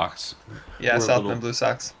Blue Sox. Yeah, South Bend Blue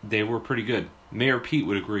Sox. They were pretty good. Mayor Pete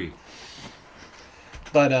would agree.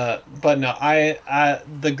 But no,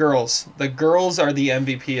 the girls are the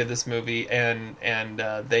MVP of this movie, and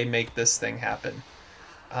they make this thing happen.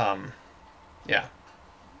 Yeah.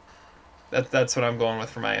 That's what I'm going with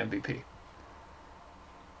for my MVP.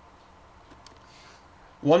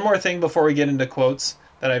 One more thing before we get into quotes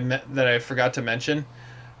that I forgot to mention.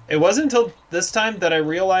 It wasn't until this time that I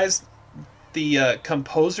realized the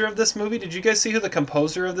composer of this movie. Did you guys see who the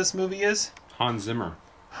composer of this movie is? Hans Zimmer.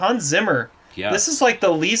 Hans Zimmer. Yeah. This is like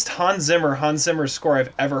the least Hans Zimmer score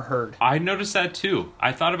I've ever heard. I noticed that too.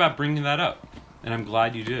 I thought about bringing that up, and I'm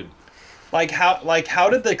glad you did. How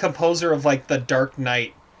did the composer of like The Dark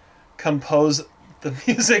Knight compose the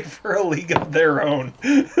music for A League of Their Own?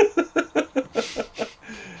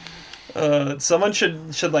 Someone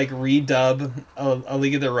should like redub a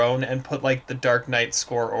League of Their Own and put like the Dark Knight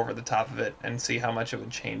score over the top of it and see how much it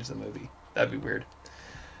would change the movie. That'd be weird.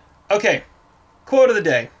 Okay, quote of the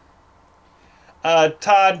day.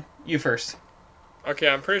 Todd, you first. Okay,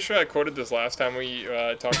 I'm pretty sure I quoted this last time we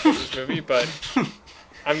talked about this movie, but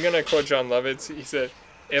I'm gonna quote John Lovitz. He said,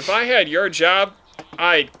 "If I had your job,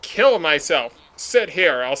 I'd kill myself. Sit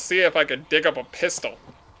here. I'll see if I could dig up a pistol."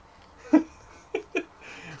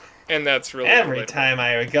 And that's really every relatable. Time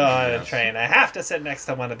I would go on a train, I have to sit next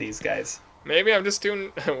to one of these guys. Maybe I'm just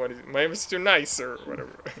too maybe I'm just too nice or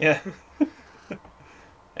whatever. Yeah.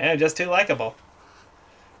 And just too likable.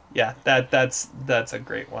 Yeah, that's a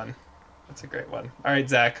great one. That's a great one. All right,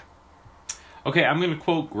 Zach. Okay, I'm going to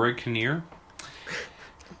quote Greg Kinnear.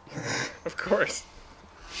 Of course.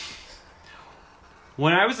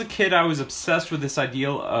 When I was a kid, I was obsessed with this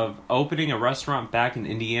ideal of opening a restaurant back in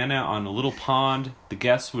Indiana on a little pond. The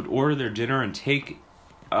guests would order their dinner and take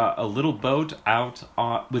a little boat out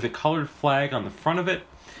with a colored flag on the front of it.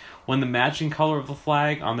 When the matching color of the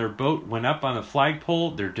flag on their boat went up on the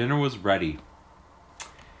flagpole, their dinner was ready.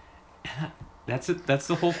 That's it. That's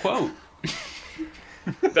the whole quote.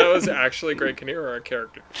 That was actually Greg Kinnear or a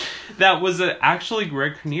character? That was actually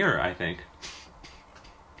Greg Kinnear, I think.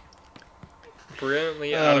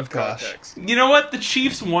 Brilliantly out of context. You know what? The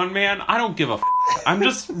Chiefs won, man. I don't give a I'm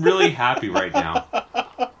just really happy right now.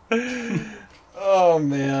 Oh,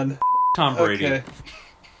 man. Tom Brady. Okay.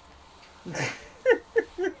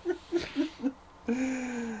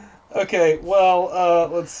 Okay, well,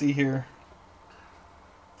 let's see here.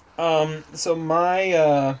 So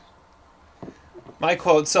my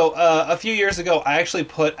quote. So a few years ago, I actually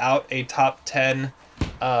put out a top 10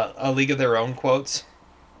 A League of Their Own quotes.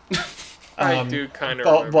 I do kind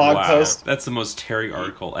of blog post. That's the most Terry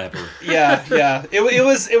article ever. Yeah. It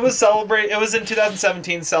was It was in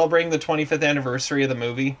 2017, celebrating the 25th anniversary of the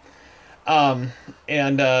movie. So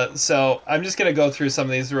I'm just gonna go through some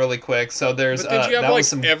of these really quick. So there's. But did you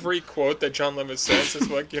have every quote that John Lovitz says is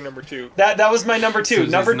like your number 2? That was my number 2. So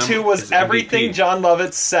number 2 was everything MVP. John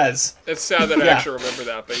Lovitz says. It's sad that I actually remember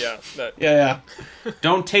that, but yeah. Yeah.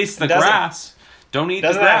 Don't taste the grass. Don't eat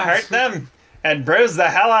the grass. Doesn't that hurt them and bruise the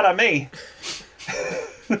hell out of me?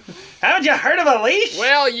 Haven't you heard of a leash?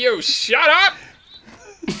 Well, you shut up!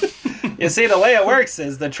 You see, the way it works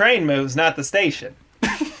is the train moves, not the station.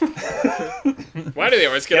 Why do they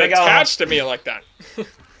always get attached to me like that?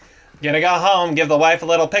 Gonna go home, give the wife a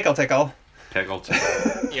little pickle tickle.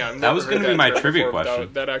 Yeah, that was going to be my trivia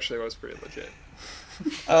question. That actually was pretty legit.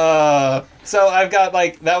 So I've got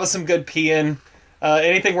that was some good peeing.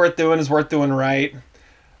 Anything worth doing is worth doing right.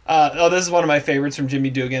 This is one of my favorites from Jimmy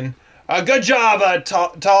Dugan. Good job,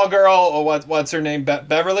 tall girl. Oh, what's her name?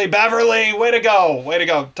 Beverly. Beverly, way to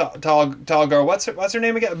go. Tall girl. What's her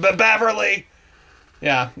name again? Beverly.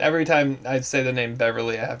 Yeah, every time I say the name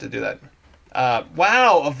Beverly, I have to do that.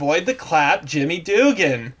 Wow, avoid the clap, Jimmy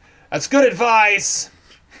Dugan. That's good advice.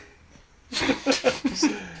 Here's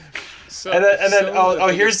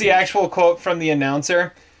the actual quote from the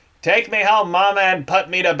announcer. Take me home, Mama, and put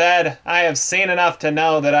me to bed. I have seen enough to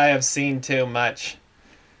know that I have seen too much.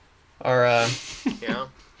 Or, yeah.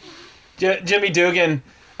 Jimmy Dugan,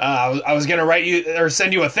 I was going to write you, or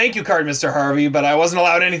send you a thank you card, Mr. Harvey, but I wasn't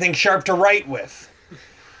allowed anything sharp to write with.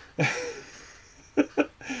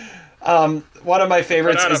 One of my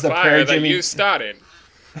favorites is the prayer that Jimmy... you started.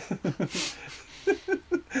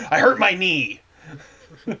 I hurt my knee.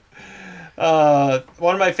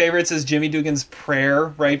 One of my favorites is Jimmy Dugan's prayer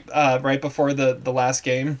right before the last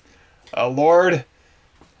game. Lord,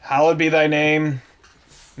 hallowed be thy name.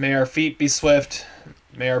 May our feet be swift.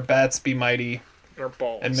 May our bats be mighty.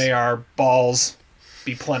 And may our balls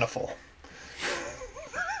be plentiful.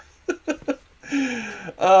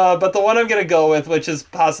 But the one I'm going to go with, which is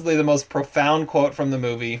possibly the most profound quote from the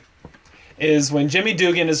movie, is when Jimmy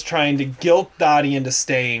Dugan is trying to guilt Dottie into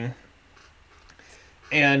staying.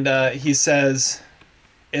 And he says,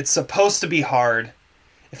 it's supposed to be hard.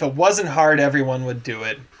 If it wasn't hard, everyone would do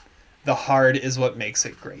it. The hard is what makes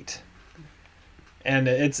it great. And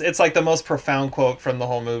it's like the most profound quote from the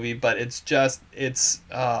whole movie, but it's so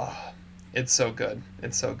good.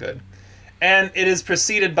 It's so good. And it is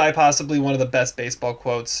preceded by possibly one of the best baseball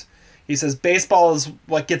quotes. He says, baseball is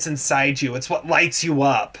what gets inside you. It's what lights you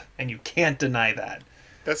up. And you can't deny that.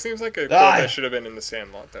 That seems like a quote that should have been in The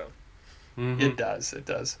Sandlot, though. Mm-hmm. It does.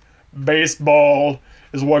 Baseball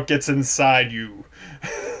is what gets inside you.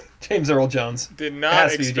 James Earl Jones. Did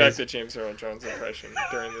not expect a James Earl Jones impression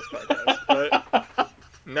during this podcast, but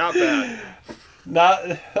not bad.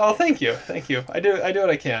 Thank you. I do what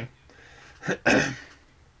I can.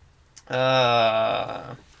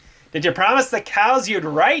 Did you promise the cows you'd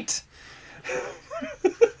write?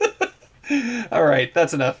 All right,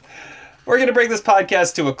 that's enough. We're going to bring this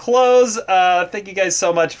podcast to a close. Thank you guys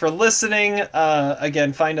so much for listening.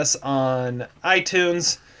 Again, find us on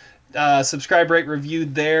iTunes. Subscribe, rate, review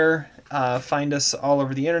there. Find us all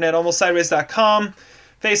over the internet, almostsideways.com,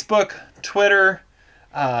 Facebook, Twitter.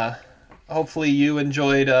 Hopefully you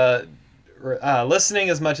enjoyed listening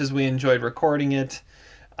as much as we enjoyed recording it.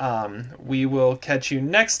 We will catch you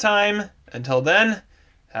next time. Until then,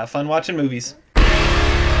 have fun watching movies.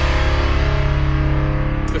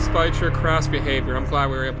 Despite your crass behavior, I'm glad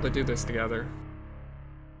we were able to do this together.